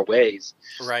set in our ways.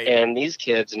 Right. And these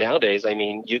kids nowadays, I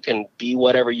mean, you can be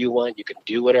whatever you want, you can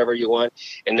do whatever you want,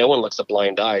 and no one looks a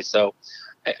blind eye. So,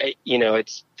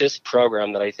 it's this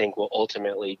program that I think will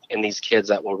ultimately, and these kids,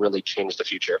 that will really change the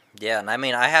future. Yeah, and I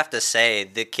mean, I have to say,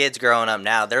 the kids growing up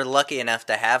now, they're lucky enough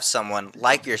to have someone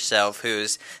like yourself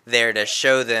who's there to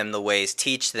show them the ways,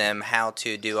 teach them how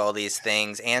to do all these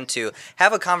things, and to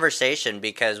have a conversation,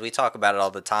 because we talk about it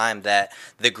all the time, that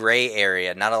the gray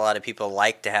area, not a lot of people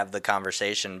like to have the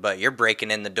conversation, but you're breaking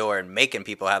in the door and making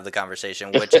people have the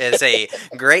conversation, which is a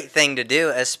great thing to do,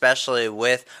 especially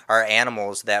with our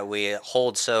animals that we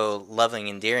hold so loving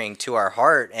and dearing to our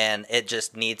heart, and it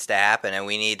just needs to happen, and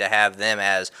we need to have them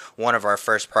as one of our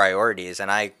first priorities, and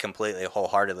I completely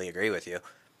wholeheartedly agree with you.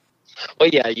 Well,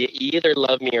 yeah, you either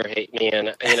love me or hate me, and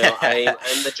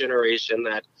I'm the generation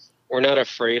that we're not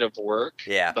afraid of work,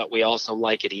 Yeah. but we also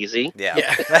like it easy. Yeah.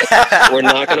 We're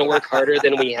not going to work harder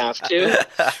than we have to.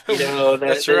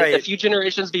 That's right. The few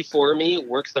generations before me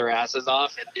worked their asses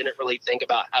off and didn't really think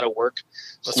about how to work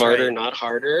That's smarter, right. not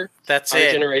harder. That's Our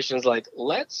it. generation's like,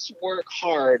 let's work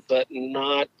hard, but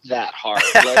not that hard.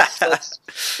 Let's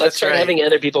start right. having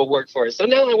other people work for us. So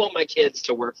now I want my kids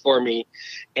to work for me,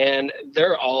 and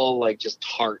they're all like just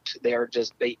heart. They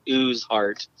ooze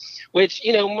heart, which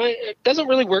it doesn't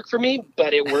really work for me,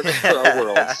 but it works for our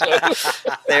world. So.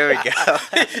 There we go.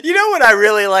 You know what I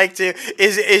really like to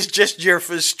is just your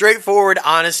straightforward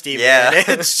honesty, Yeah. man.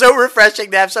 It's so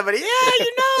refreshing to have somebody,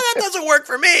 that doesn't work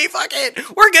for me. Fuck it.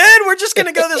 We're good. We're just going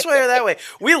to go this way or that way.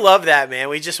 We love that, man.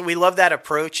 We love that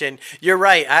approach. And you're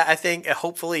right. I think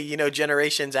hopefully,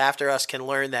 generations after us can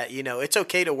learn that, it's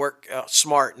okay to work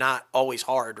smart, not always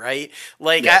hard, right?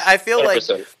 Like, Yes, I feel 100%.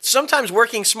 like sometimes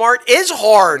working smart is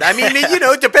hard. I mean,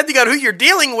 depending on who you're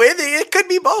dealing with, it could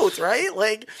be both, right?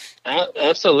 Like,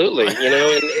 Absolutely,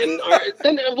 then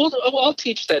I'll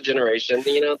teach that generation.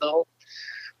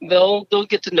 They'll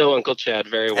get to know Uncle Chad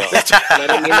very well. And I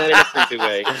don't mean that in a creepy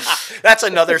way. that's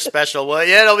another special one.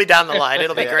 Yeah, it'll be down the line.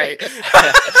 It'll be great.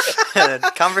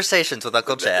 Conversations with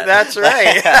Uncle Chad. That's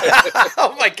right.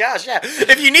 Oh my gosh, yeah.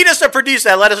 If you need us to produce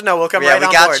that, let us know. We'll come right we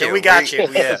on got board. you. We got you.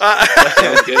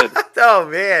 Sounds good. Oh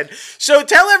man. So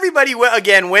tell everybody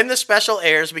again when the special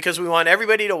airs, because we want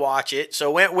everybody to watch it.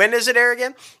 So when does it air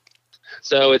again?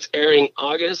 So it's airing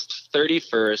August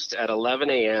 31st at 11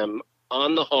 a.m.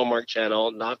 on the Hallmark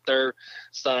Channel, not their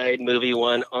side movie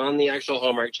one, on the actual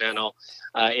Hallmark Channel.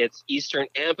 It's Eastern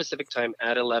and Pacific time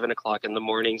at 11 o'clock in the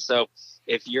morning. So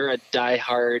if you're a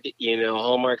diehard,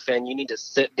 Hallmark fan, you need to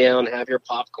sit down, have your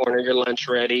popcorn or your lunch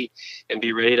ready, and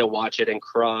be ready to watch it and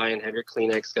cry and have your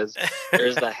Kleenex, because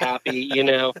there's the happy,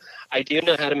 I do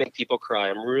know how to make people cry.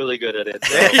 I'm really good at it.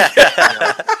 So,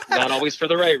 not always for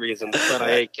the right reasons, but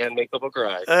I can make people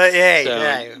cry.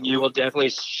 You will definitely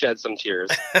shed some tears.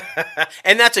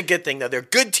 And that's a good thing, though. They're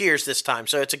good tears this time,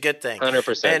 so it's a good thing.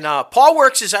 100%. And Paul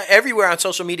Works is everywhere on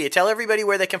social media. Tell everybody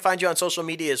where they can find you on social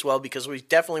media as well, because we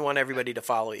definitely want everybody to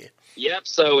follow you. Yep,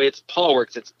 so it's Paul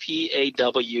Works. It's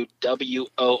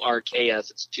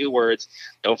PAWWORKS. It's 2 words.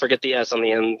 Don't forget the S on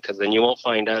the end, because then you won't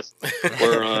find us.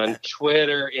 We're on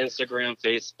Twitter, Instagram,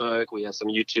 Facebook. We have some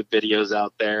YouTube videos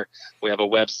out there. We have a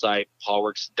website,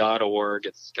 paulworks.org.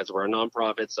 It's because we're a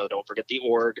nonprofit, so don't forget the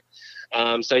org.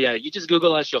 You just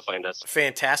Google us, you'll find us.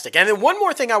 Fantastic. And then one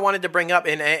more thing I wanted to bring up,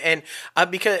 and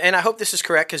I hope this is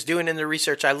correct, because doing in the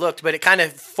research I looked, but it kind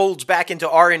of folds back into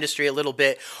our industry a little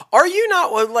bit. Are you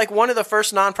not like one of the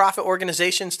first nonprofit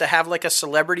organizations to have like a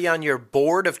celebrity on your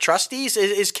board of trustees?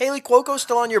 Is Kaylee Cuoco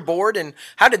still on your board, and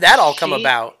how did that all come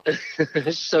about?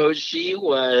 So she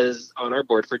was on our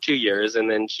board for 2 years, and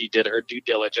then she did her due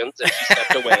diligence, and she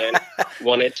stepped away and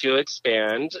wanted to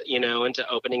expand, into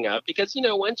opening up, because,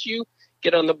 once you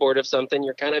get on the board of something,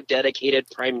 you're kind of dedicated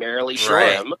primarily to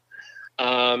them.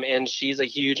 And she's a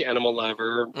huge animal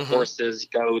lover, horses,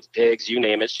 goats, pigs, you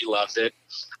name it. She loves it.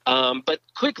 But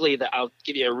quickly, I'll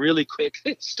give you a really quick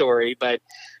story, but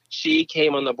she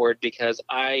came on the board because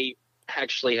I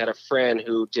actually had a friend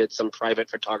who did some private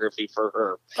photography for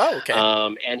her. Oh, okay.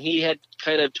 And he had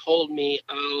kind of told me,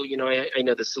 I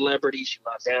know the celebrity, she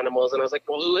loves animals. And I was like,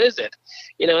 well, who is it?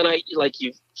 And I, like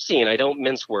you've seen, I don't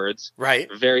mince words. Right.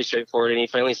 Very straightforward. And he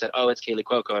finally said, oh, it's Kaylee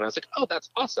Cuoco. And I was like, oh, that's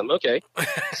awesome. Okay.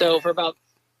 So for about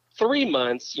 3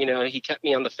 months, he kept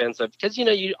me on the fence of, because,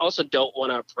 you also don't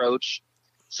want to approach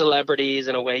celebrities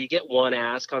in a way. You get one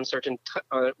ask on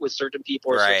with certain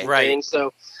people or certain things.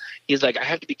 So he's like, I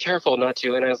have to be careful not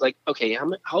to. And I was like, okay,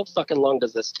 how fucking long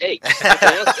does this take? I can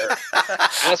ask her.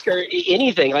 Ask her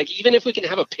anything. Like, even if we can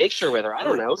have a picture with her, I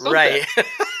don't know. Something. Right.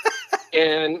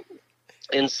 And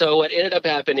And so what ended up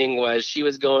happening was she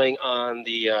was going on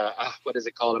the what is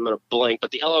it called? I'm gonna blank,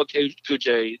 but the LL Cool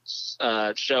J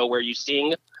show where you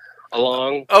sing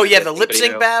along. Oh yeah, the lip Anybody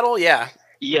sync know? battle. Yeah.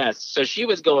 Yes. So she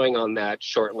was going on that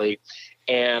shortly,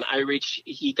 and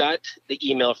he got the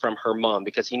email from her mom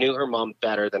because he knew her mom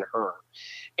better than her,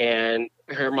 and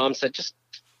her mom said, just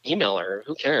email her.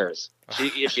 Who cares?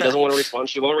 If she doesn't want to respond,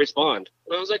 she won't respond.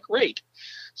 And I was like, great.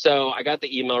 So I got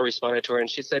the email, responded to her, and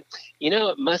she said,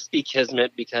 it must be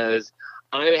kismet because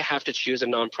I have to choose a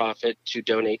nonprofit to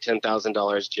donate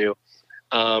 $10,000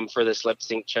 to for this lip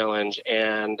sync challenge,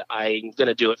 and I'm going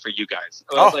to do it for you guys.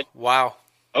 And I was like, wow.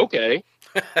 okay.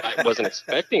 I wasn't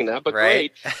expecting that, but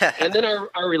Right. great. And then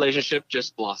our relationship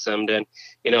just blossomed, and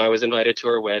I was invited to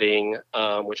her wedding,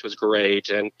 which was great.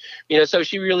 And so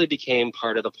she really became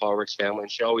part of the Paul Ricks family,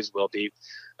 and she always will be.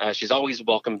 She's always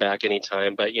welcome back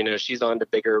anytime, but she's on to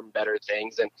bigger and better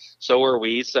things, and so are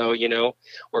we. So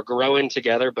we're growing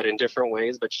together, but in different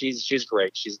ways. But she's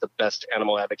great. She's the best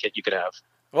animal advocate you could have.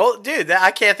 Well, dude,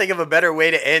 I can't think of a better way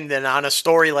to end than on a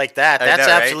story like that. I That's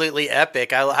know, right? absolutely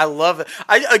epic. I love it.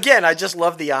 I just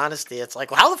love the honesty. It's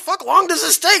like, well, how the fuck long does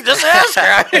this take? Just ask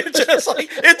her. It's just like,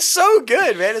 it's so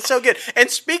good, man. It's so good. And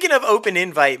speaking of open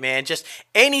invite, man, just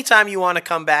anytime you want to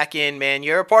come back in, man,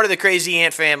 you're a part of the Crazy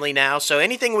Ant family now. So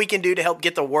anything we can do to help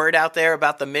get the word out there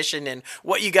about the mission and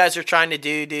what you guys are trying to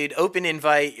do, dude, open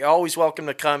invite. You're always welcome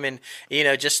to come and,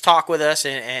 just talk with us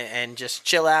and just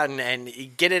chill out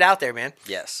and get it out there, man.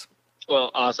 Yes. Well,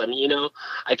 awesome.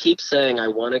 I keep saying I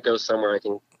want to go somewhere I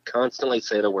can constantly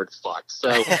say the word fuck. So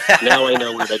now I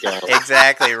know where to go.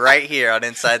 Exactly, right here on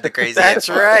Inside the Crazy That's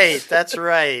Ant Farm. right. That's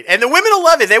right. And the women will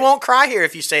love it. They won't cry here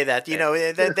if you say that.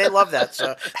 They love that.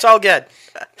 So it's all good.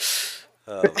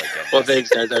 Oh my goodness. Well, thanks,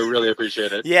 guys. I really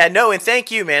appreciate it. Yeah, no, and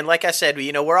thank you, man. Like I said,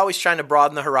 we're always trying to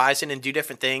broaden the horizon and do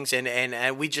different things,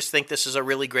 and we just think this is a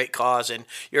really great cause, and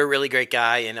you're a really great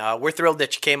guy, and we're thrilled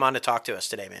that you came on to talk to us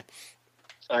today, man.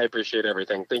 I appreciate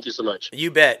everything. Thank you so much. You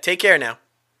bet. Take care now.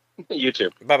 You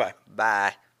too. Bye-bye.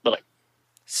 Bye. Bye-bye.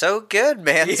 So good,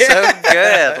 man. Yeah. So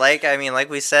good. Like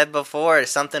we said before,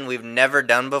 it's something we've never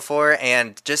done before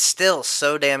and just still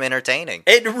so damn entertaining.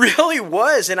 It really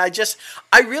was, and I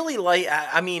really like,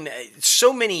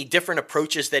 so many different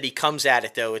approaches that he comes at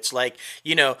it, though. It's like,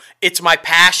 it's my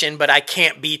passion, but I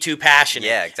can't be too passionate.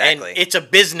 Yeah, exactly. And it's a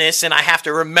business, and I have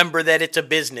to remember that it's a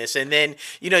business. And then,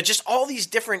 just all these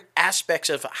different aspects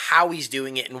of how he's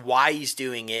doing it and why he's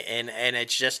doing it, and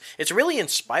it's really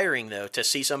inspiring, though, to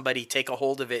see somebody take a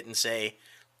hold of it and say,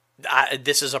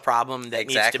 this is a problem that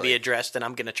needs to be addressed, and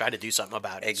I'm going to try to do something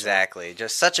about it. Exactly. So.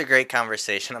 Just such a great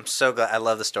conversation. I'm so glad. I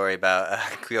love the story about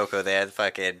Kyoko there.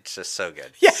 It's just so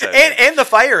good. Yeah, so and the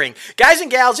firing. Guys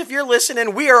and gals, if you're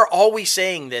listening, we are always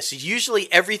saying this.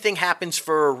 Usually everything happens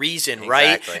for a reason,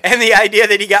 right? Exactly. And the idea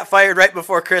that he got fired right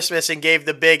before Christmas and gave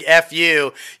the big F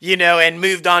you, and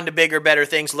moved on to bigger, better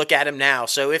things, look at him now.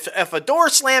 So if a door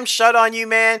slams shut on you,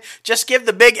 man, just give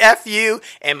the big F you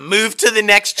and move to the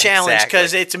next challenge,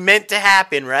 because it's meant to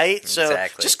happen, right? So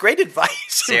just great advice.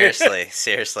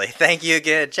 Seriously. Thank you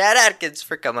again, Chad Atkins,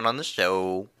 for coming on the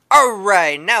show. All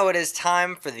right, now it is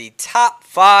time for the top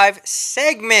 5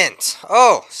 segment.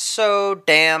 Oh, so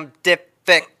damn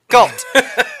difficult.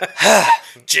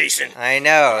 Jason. I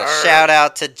know. Shout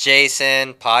out to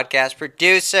Jason, podcast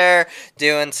producer,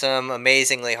 doing some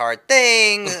amazingly hard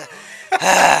things.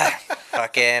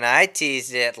 Fucking, I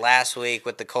teased it last week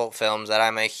with the cult films that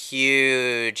I'm a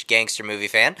huge gangster movie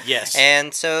fan. Yes.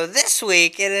 And so this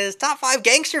week it is top 5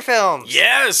 gangster films.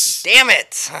 Yes. Damn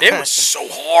it. It was so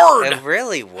hard. It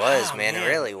really was, man. Man. It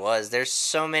really was. There's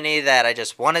so many that I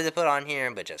just wanted to put on here,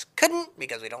 but just couldn't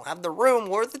because we don't have the room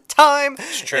or the time.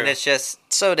 It's true. And it's just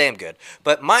so damn good.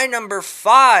 But my number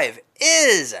 5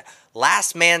 is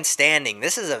Last Man Standing.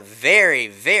 This is a very,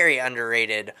 very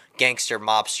underrated gangster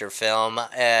mobster film.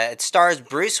 It stars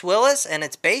Bruce Willis, and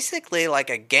it's basically like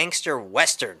a gangster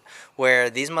western where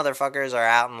these motherfuckers are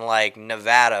out in like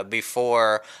Nevada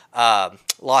before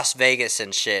Las Vegas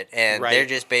and shit, and they're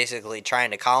just basically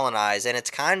trying to colonize. And it's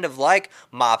kind of like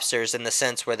mobsters in the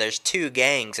sense where there's 2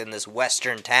 gangs in this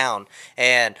western town,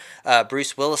 and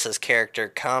Bruce Willis's character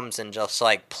comes and just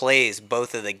like plays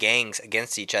both of the gangs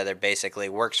against each other, basically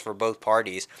works for both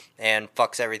parties and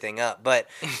fucks everything up. But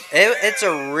it's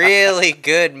a really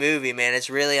good movie, man. It's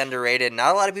really underrated.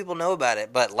 Not a lot of people know about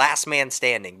it, but Last Man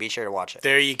Standing. Be sure to watch it.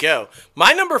 There you go.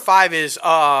 My number 5 is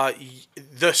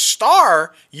the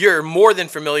star you're more than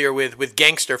familiar with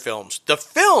gangster films. The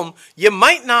film you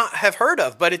might not have heard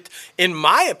of, but it, in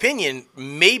my opinion,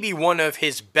 maybe one of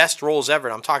his best roles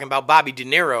ever. I'm talking about Bobby De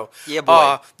Niro. Yeah,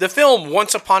 boy. The film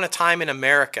Once Upon a Time in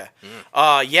America.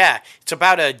 Yeah, it's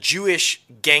about a Jewish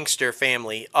gangster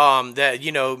family that,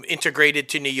 you know, integrated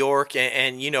to New York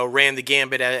and you know, ran the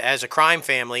gambit as a crime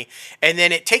family. And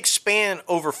then it takes span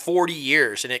over 40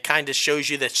 years, and it kind of shows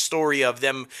you the story of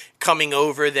them coming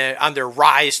over on their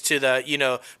rise to the, you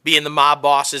know, being the mob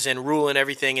bosses and ruling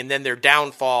everything, and then their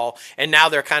downfall, and now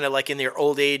they're kind of like in their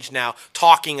old age now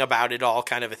talking about it all,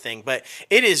 kind of a thing. But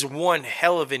it is one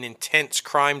hell of an intense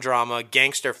crime drama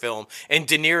gangster film, and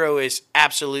De Niro is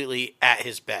absolutely at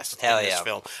his best in this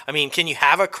film. I mean, can you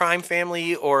have a crime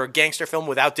family or gangster film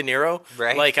without De Niro?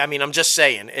 Right. Like, I mean, I'm just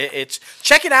saying, it's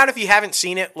check it out if you haven't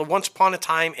seen it. Once Upon a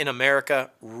Time in America,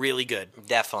 really good.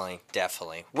 Definitely.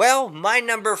 Well, my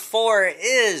number 4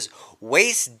 is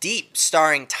Waist Deep,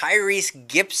 starring Tyrese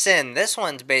Gibson. This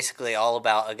one's basically all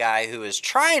about a guy who is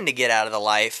trying to get out of the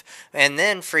life, and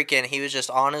then he was just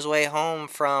on his way home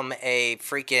from a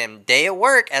freaking day at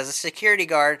work as a security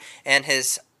guard, and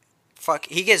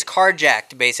he gets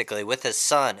carjacked, basically, with his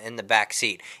son in the back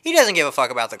seat. He doesn't give a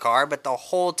fuck about the car, but the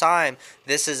whole time,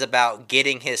 this is about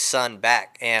getting his son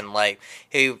back. And, like,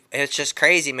 it's just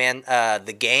crazy, man.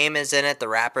 The Game is in it, the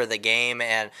rapper The Game.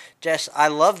 And just, I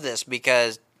love this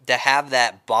because to have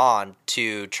that bond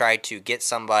to try to get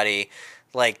somebody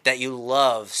like that you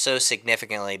love so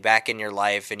significantly back in your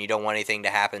life, and you don't want anything to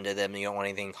happen to them, you don't want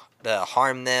anything to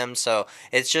harm them. So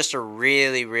it's just a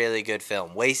really, really good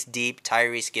film. Waist Deep,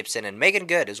 Tyrese Gibson, and Megan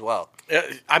Good as well.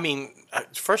 I mean,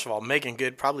 first of all, Megan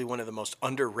Good, probably one of the most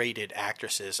underrated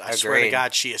actresses. I Agreed. swear to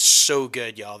God, she is so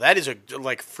good, y'all. That is a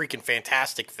like freaking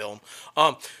fantastic film.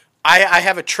 I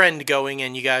have a trend going,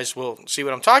 and you guys will see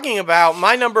what I'm talking about.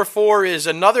 My number 4 is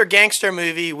another gangster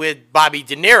movie with Bobby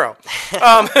De Niro.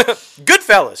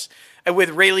 Goodfellas,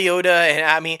 with Ray Liotta. And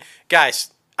I mean,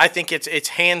 guys, I think it's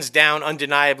hands down,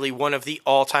 undeniably one of the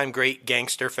all-time great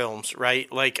gangster films,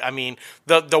 right? Like, I mean,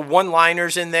 the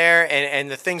one-liners in there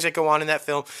and the things that go on in that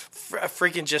film,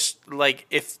 freaking just, like,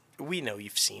 if we know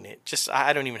you've seen it. Just,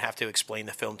 I don't even have to explain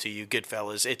the film to you,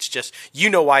 Goodfellas. It's just, you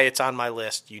know why it's on my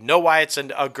list. You know why it's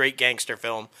a great gangster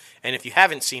film. And if you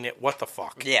haven't seen it, what the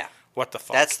fuck? Yeah. What the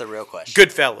fuck? That's the real question.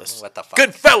 Goodfellas. What the fuck?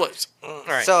 Goodfellas. All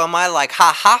right. So am I like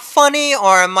ha-ha funny,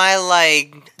 or am I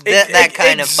like that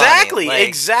kind of funny?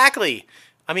 Exactly.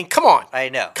 I mean, come on. I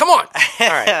know. Come on. All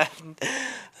right.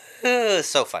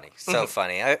 So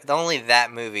funny. Only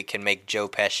that movie can make Joe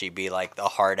Pesci be like the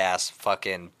hard ass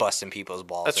fucking busting people's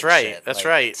balls. That's and right. shit. That's like,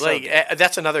 right. So Like good.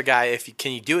 that's another guy.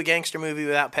 Can you do a gangster movie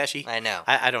without Pesci? I know.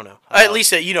 I don't know. At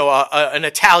least an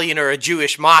Italian or a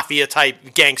Jewish mafia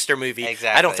type gangster movie.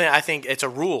 Exactly. I think it's a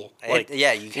rule. Like,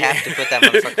 yeah, you have to put that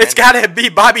motherfucker. It's got to be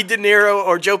Bobby De Niro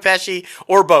or Joe Pesci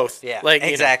or both. Yeah. Like,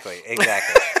 exactly.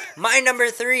 My number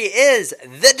 3 is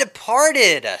The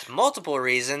Departed. Multiple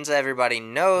reasons. Everybody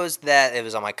knows that it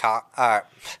was on my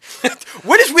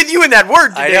what is with you in that word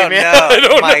today, I don't man? know. I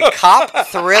don't My know. cop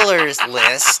thrillers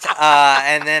list.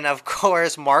 And then, of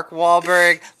course, Mark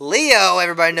Wahlberg. Leo,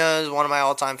 everybody knows, one of my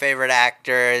all-time favorite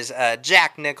actors.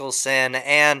 Jack Nicholson.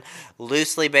 And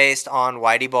loosely based on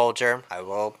Whitey Bulger.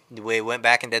 We went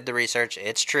back and did the research.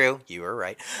 It's true. You were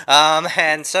right.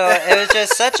 And so it was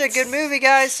just such a good movie,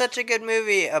 guys. Such a good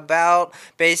movie about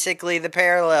basically the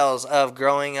parallels of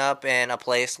growing up in a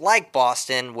place like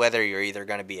Boston, whether you're either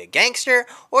going to be a gangster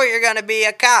or you're going to be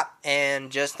a cop,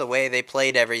 and just the way they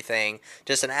played everything.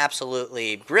 Just an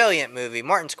absolutely brilliant movie.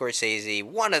 Martin Scorsese,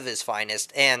 one of his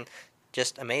finest, and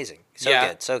just amazing. So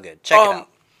good. Check it out.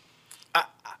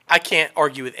 I can't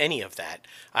argue with any of that.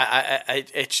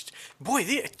 It's boy,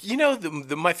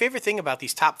 my favorite thing about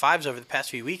these top 5s over the past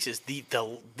few weeks is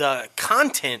the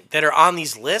content that are on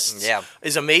these lists. Yeah.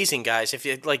 Is amazing, guys. If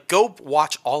you like, go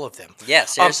watch all of them. Yeah,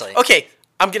 seriously. Okay,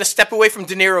 I'm gonna step away from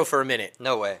De Niro for a minute.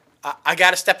 No way. I got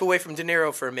to step away from De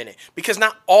Niro for a minute because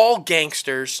not all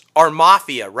gangsters are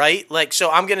mafia, right? Like,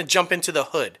 so I'm gonna jump into the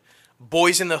hood.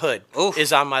 Boys in the Hood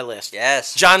is on my list.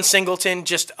 Yes. John Singleton,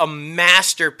 just a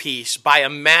masterpiece by a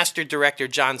master director,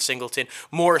 John Singleton.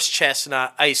 Morris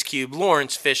Chestnut, Ice Cube,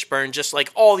 Lawrence Fishburne, just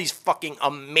like all these fucking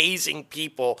amazing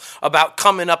people about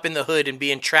coming up in the hood and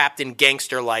being trapped in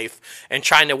gangster life and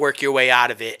trying to work your way out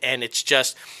of it. And it's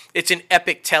an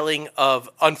epic telling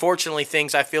of, unfortunately,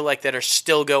 things I feel like that are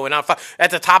still going on. At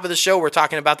the top of the show, we're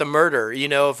talking about the murder,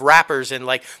 of rappers. And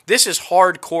like, this is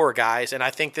hardcore, guys. And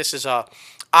I think this is a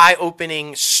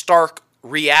eye-opening, stark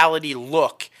reality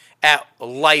look at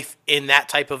life in that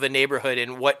type of a neighborhood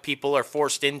and what people are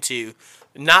forced into,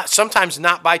 sometimes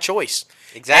not by choice.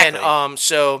 Exactly. And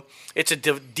so it's a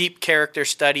deep character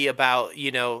study about,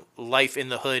 life in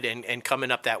the hood and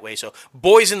coming up that way. So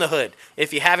Boys in the Hood.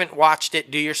 If you haven't watched it,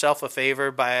 do yourself a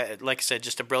favor by, like I said,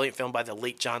 just a brilliant film by the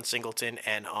late John Singleton.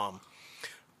 And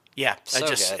yeah,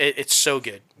 good. It's so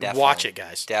good. Definitely. Watch it,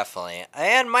 guys. Definitely.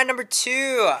 And my number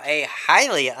 2, a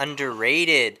highly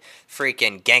underrated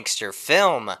freaking gangster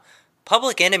film,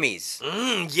 Public Enemies.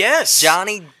 Yes.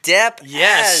 Johnny Depp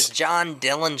Yes. as John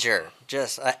Dillinger.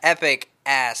 Just an epic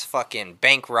ass fucking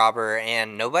bank robber,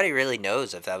 and nobody really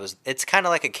knows if that was. It's kind of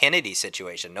like a Kennedy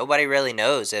situation. Nobody really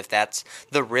knows if that's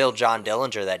the real John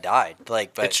Dillinger that died.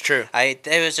 But it's true. It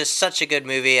was just such a good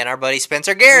movie, and our buddy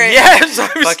Spencer Garrett. Yes,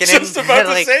 I was just about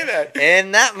to say that.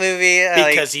 In that movie,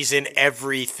 because he's in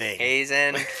everything. He's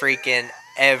in freaking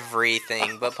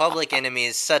everything. But Public Enemy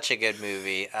is such a good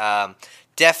movie.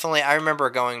 Definitely, I remember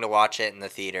going to watch it in the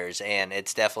theaters, and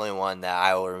it's definitely one that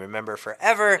I will remember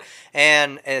forever,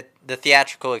 and the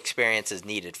theatrical experience is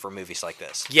needed for movies like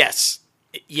this. Yes.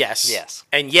 Yes. Yes.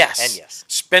 And yes. And yes.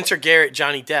 Spencer Garrett,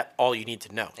 Johnny Depp, all you need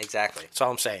to know. Exactly. That's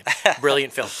all I'm saying.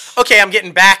 Brilliant film. Okay, I'm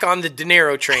getting back on the De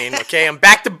Niro train, okay? I'm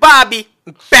back to Bobby.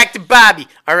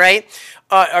 All right?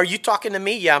 Are you talking to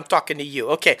me? Yeah, I'm talking to you.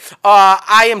 Okay.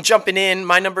 I am jumping in.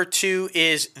 My number 2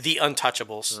 is The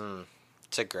Untouchables.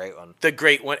 It's a great one. The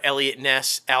great one, Elliot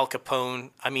Ness, Al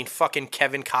Capone, fucking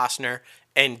Kevin Costner,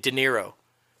 and De Niro.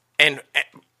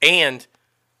 And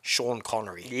Sean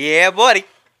Connery. Yeah, buddy.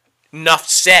 Enough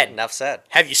said. Enough said.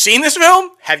 Have you seen this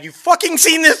film? Have you fucking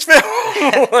seen this film?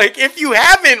 Like, if you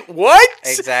haven't, what?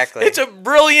 Exactly. It's a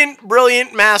brilliant,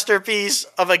 brilliant masterpiece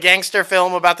of a gangster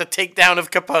film about the takedown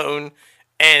of Capone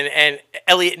and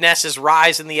Elliot Ness's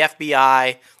rise in the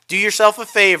FBI. Do yourself a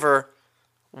favor.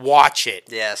 Watch it.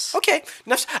 Yes. Okay.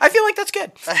 I feel like that's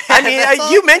good. I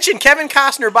mean, you mentioned Kevin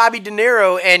Costner, Bobby De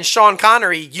Niro, and Sean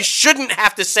Connery. You shouldn't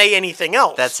have to say anything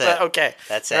else. That's it. Okay.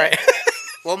 That's it. All right.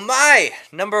 Well, my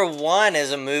number 1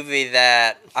 is a movie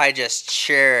that I just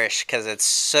cherish because it's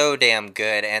so damn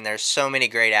good, and there's so many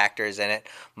great actors in it.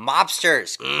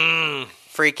 Mobsters.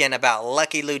 Freaking about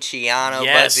Lucky Luciano,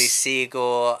 Yes. Bugsy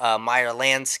Siegel, Meyer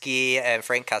Lansky, and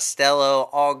Frank Costello,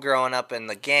 all growing up in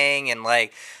the gang. And,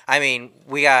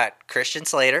 we got Christian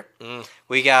Slater.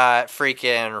 We got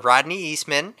freaking Rodney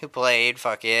Eastman, who played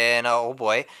fucking,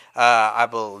 I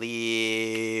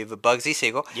believe Bugsy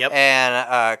Siegel. Yep.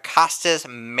 And Costas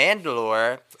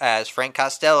Mandylor as Frank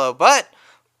Costello. But,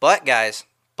 guys,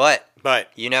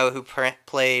 you know who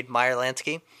played Meyer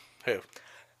Lansky? Who?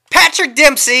 Patrick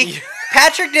Dempsey.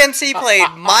 Patrick Dempsey played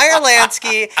Meyer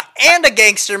Lansky and a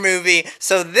gangster movie.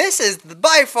 So this is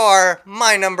by far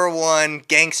my number 1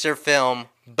 gangster film.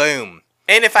 Boom.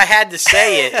 And if I had to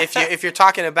say it, if you're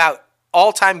talking about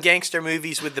all-time gangster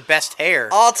movies with the best hair,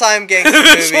 All-time gangster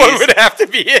this movies. one would have to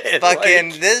be it.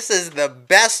 This is the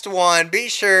best one. Be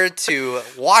sure to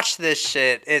watch this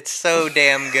shit. It's so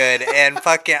damn good. And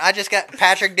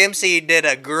Patrick Dempsey did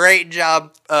a great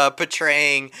job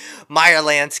portraying Meyer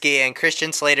Lansky, and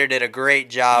Christian Slater did a great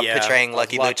job portraying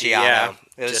Lucky Luciano. Yeah.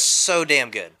 It was so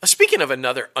damn good. Speaking of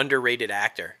another underrated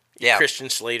actor, Yeah. Christian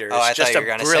Slater is I just thought you a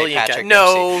were gonna say brilliant Patrick guy.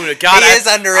 No, Dempsey. God, He is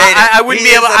underrated. I wouldn't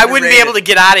He be able. is I wouldn't be able to underrated.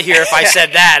 get out of here if I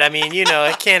said that. I mean,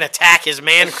 I can't attack his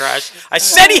man crush. I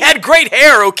said he had great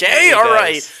hair. Okay, He all does.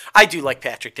 right. I do like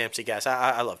Patrick Dempsey, guys.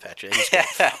 I love Patrick. He's good.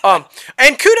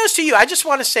 And kudos to you. I just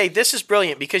want to say this is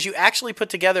brilliant because you actually put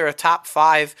together a top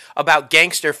 5 about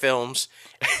gangster films,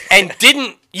 and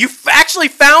you actually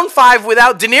found 5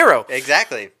 without De Niro.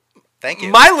 Exactly. Thank you.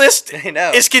 My list I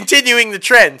know. is continuing the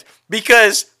trend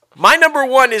because my number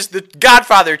 1 is the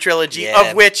Godfather trilogy, Yeah.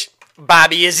 of which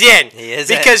Bobby is in. He is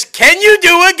because can you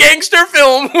do a gangster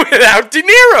film without De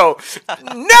Niro?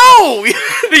 No!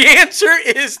 The answer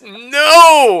is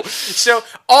no! So,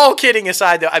 all kidding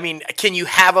aside, though, can you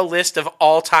have a list of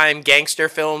all-time gangster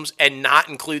films and not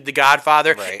include The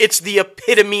Godfather? Right. It's the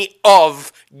epitome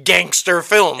of gangster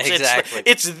films. Exactly.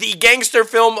 It's the gangster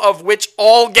film of which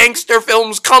all gangster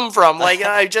films come from.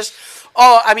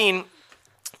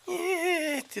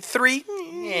 Three,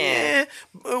 Yeah.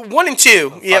 1 and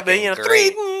 2, yeah, but Fucking 3,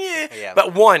 great. Yeah.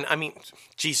 but 1.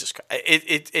 Jesus Christ,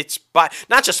 it's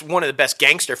not just one of the best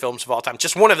gangster films of all time,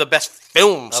 just one of the best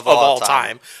films of all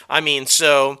time.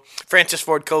 So Francis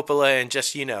Ford Coppola and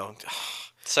just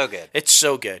So good. It's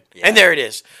so good. Yeah. And there it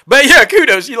is. But yeah,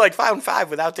 kudos. You like found 5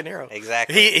 without De Niro.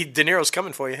 Exactly. De Niro's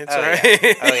coming for you. It's Oh, all right.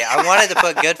 yeah. Oh, yeah. I wanted to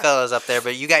put Goodfellas up there,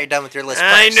 but you got done with your list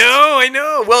first. I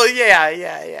know. Well, yeah.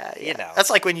 You know. That's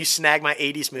like when you snag my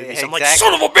 80s movies. Yeah, I'm like,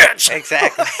 exactly. son of a bitch.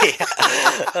 Exactly.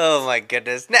 Oh, my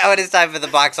goodness. Now it is time for the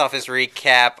box office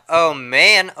recap. Oh,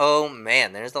 man.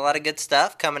 There's a lot of good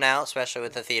stuff coming out, especially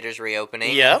with the theaters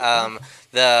reopening. Yep.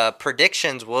 The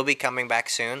predictions will be coming back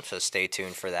soon, so stay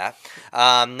tuned for that.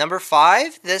 Number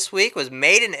 5 this week was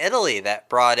Made in Italy, that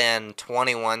brought in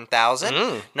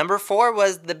 21,000. Number 4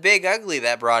 was The Big Ugly,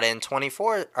 that brought in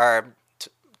 24.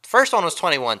 First one was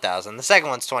 21,000. The second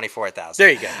one's 24,000.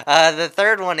 There you go. The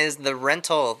third one is The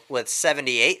Rental with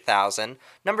 78,000.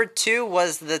 Number 2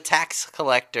 was The Tax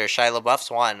Collector, Shia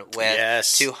LaBeouf's one, with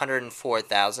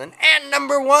 204,000. And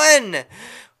number 1,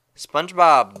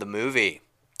 SpongeBob the movie.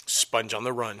 Sponge on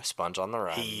the run. Sponge on the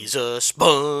run. He's a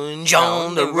sponge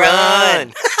on the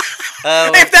run.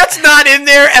 Oh, If that's not in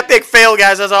there, epic fail,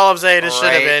 guys. That's all I'm saying. It should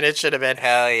have Right. been. It should have been.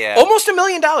 hell yeah. Almost $1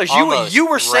 million. Almost. You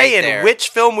were Right saying there. which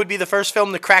film would be the first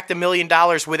film to crack the $1 million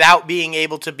without being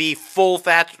able to be full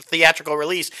theatrical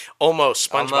release? Almost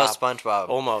SpongeBob. Almost SpongeBob.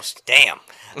 Almost. Damn.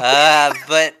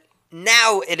 But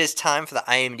now it is time for the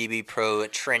IMDb Pro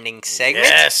trending segment.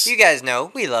 Yes. You guys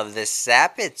know we love this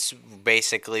app. It's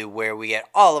basically where we get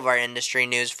all of our industry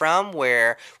news from,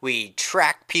 where we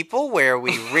track people, where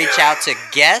we reach out to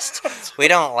guests. We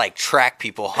don't like track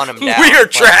people, hunt them down. We are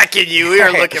tracking you. We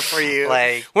are Right. looking for you.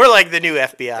 Like- We're like the new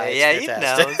FBI. It's Yeah,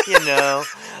 fantastic. you know.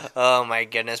 Oh my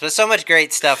goodness. But so much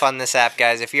great stuff on this app,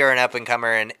 guys. If you're an up and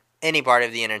comer in any part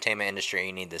of the entertainment industry,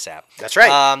 you need this app. That's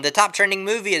right. The top trending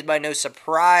movie is by no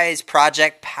surprise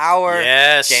Project Power.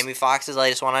 Yes. Jamie Foxx's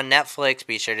latest one on Netflix.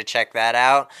 Be sure to check that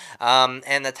out.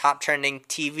 And the top trending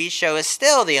TV show is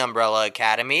still The Umbrella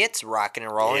Academy. It's rocking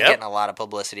and rolling, Yep. getting a lot of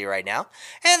publicity right now.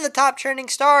 And the top trending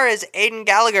star is Aiden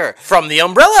Gallagher From the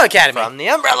Umbrella Academy. from The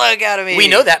Umbrella Academy. We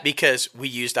know that because we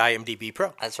used IMDb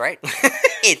Pro. That's right.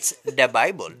 It's the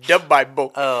Bible. The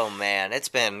Bible. Oh man, it's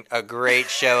been a great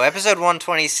show. Episode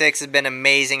 126 has been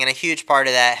amazing, and a huge part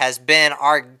of that has been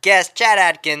our guest, Chad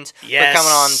Atkins, for Yes.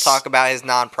 coming on to talk about his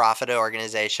nonprofit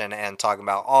organization and talking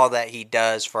about all that he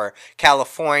does for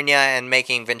California and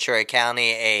making Ventura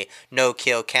County a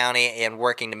no-kill county and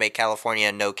working to make California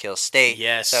a no-kill state.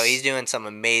 Yes. So he's doing some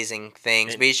amazing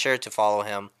things. Be sure to follow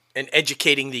him. And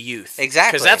educating the youth.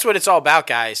 Exactly. Because that's what it's all about,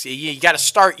 guys. You got to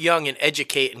start young and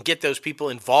educate and get those people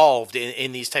involved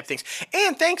in these type of things.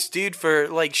 And thanks, dude, for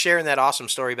like sharing that awesome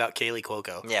story about Kaylee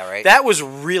Cuoco. Yeah, right? That was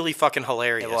really fucking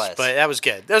hilarious. It was. But that was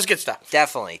good. That was good stuff.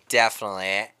 Definitely.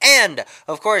 And,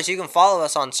 of course, you can follow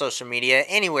us on social media,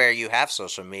 anywhere you have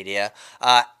social media,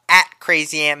 at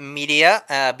Crazy Ant Media.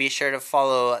 Be sure to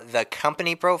follow the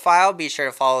company profile. Be sure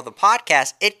to follow the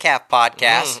podcast, ItCaf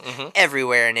Podcast,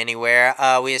 everywhere and anywhere.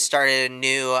 We have started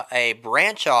a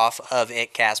branch off of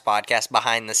ItCast Podcast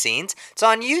behind the scenes. It's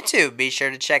on YouTube. Be sure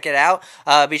to check it out.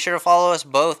 Be sure to follow us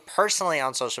both personally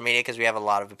on social media because we have a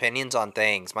lot of opinions on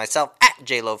things. Myself at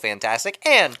JLoFantastic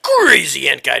and Crazy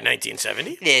Ant Guy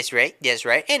 1970. That's right.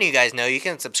 And you guys know you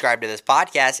can subscribe to this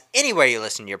podcast anywhere you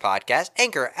listen to your podcast.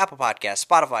 Anchor, Apple Podcasts,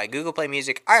 Spotify, Google Play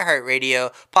Music,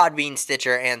 iHeartRadio, Podbean,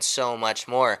 Stitcher, and so much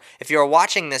more. If you're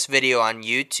watching this video on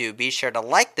YouTube, be sure to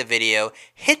like the video,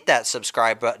 hit that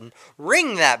subscribe button,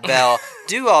 ring that bell,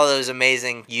 do all those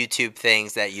amazing YouTube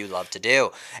things that you love to do.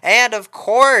 And of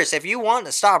course, if you want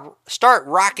to start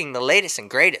rocking the latest and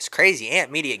greatest Crazy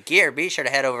Ant Media gear, be sure to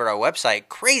head over to our website,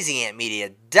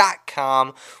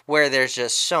 crazyantmedia.com, where there's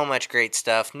just so much great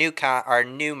stuff. Our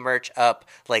new merch up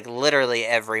like literally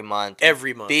every month.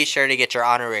 Every month. Be sure to get your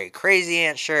honorary Crazy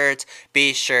Ant shirts.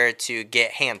 Be sure to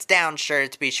get Hands Down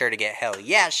shirts. Be sure to get Hell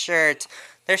Yeah shirts.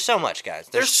 There's so much, guys.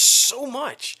 There's so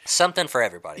much. Something for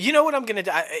everybody. You know what I'm going to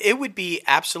do? It would be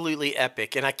absolutely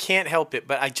epic, and I can't help it,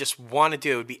 but I just want to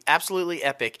do it. It would be absolutely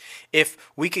epic if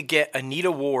we could get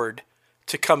Anita Ward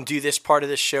to come do this part of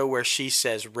the show where she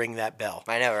says, ring that bell.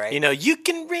 I know, right? You know, you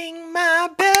can ring my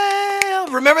bell.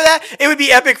 Remember that? It would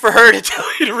be epic for her to tell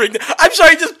you to ring the... I'm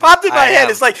sorry, it just popped in my head.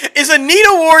 It's like, is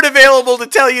Anita Ward available to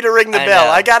tell you to ring the bell?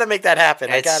 know. I got to make that happen.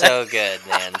 It's so good,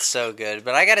 man. So good.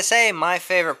 But I got to say, my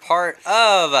favorite part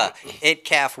of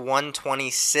ItCaf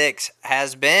 126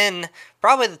 has been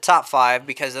probably the top 5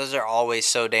 because those are always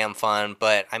so damn fun.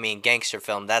 But, I mean, gangster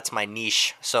film, that's my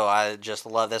niche. So I just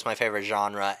love, that's my favorite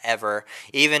genre ever.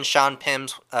 Even Sean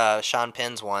Penn's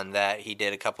one that he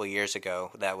did a couple years ago,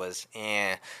 that was,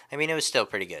 I mean, it was still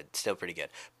pretty good.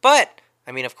 But,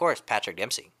 I mean, of course, Patrick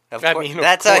Dempsey. Of course.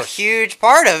 That's a huge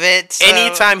part of it. So.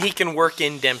 Anytime he can work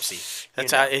in Dempsey.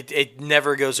 That's how it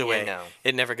never goes away. You know.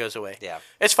 It never goes away. Yeah.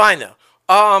 It's fine, though.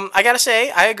 I gotta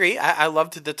say, I agree. I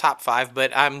loved the top 5,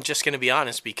 but I'm just gonna be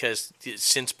honest because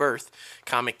since birth,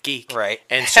 comic geek, Right.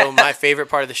 And so my favorite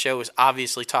part of the show is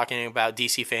obviously talking about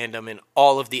DC fandom and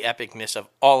all of the epicness of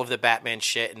all of the Batman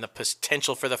shit and the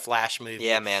potential for the Flash movie.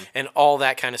 Yeah, man. And all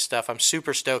that kind of stuff. I'm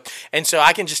super stoked, and so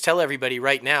I can just tell everybody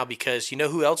right now because you know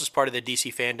who else is part of the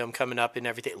DC fandom coming up and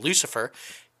everything? Lucifer.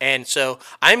 And so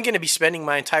I'm going to be spending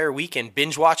my entire weekend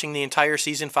binge watching the entire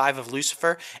season 5 of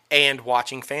Lucifer and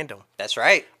watching fandom. That's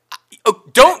right. Oh,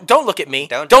 don't look at me.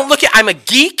 Don't look at. I'm a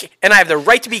geek, and I have the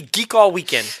right to be geek all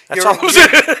weekend. That's all I'm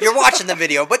saying. You're watching the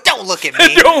video, but don't look at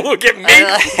me. Don't look at me.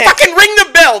 Fucking ring the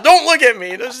bell. Don't look at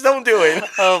me. Just don't do it.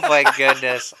 Oh my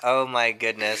goodness. Oh my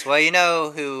goodness. Well, you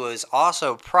know who is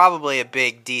also probably a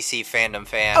big DC fandom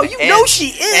fan. Oh, you know she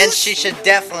is. And she should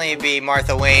definitely be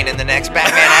Martha Wayne in the next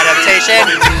Batman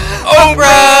adaptation.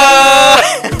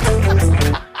 Oprah!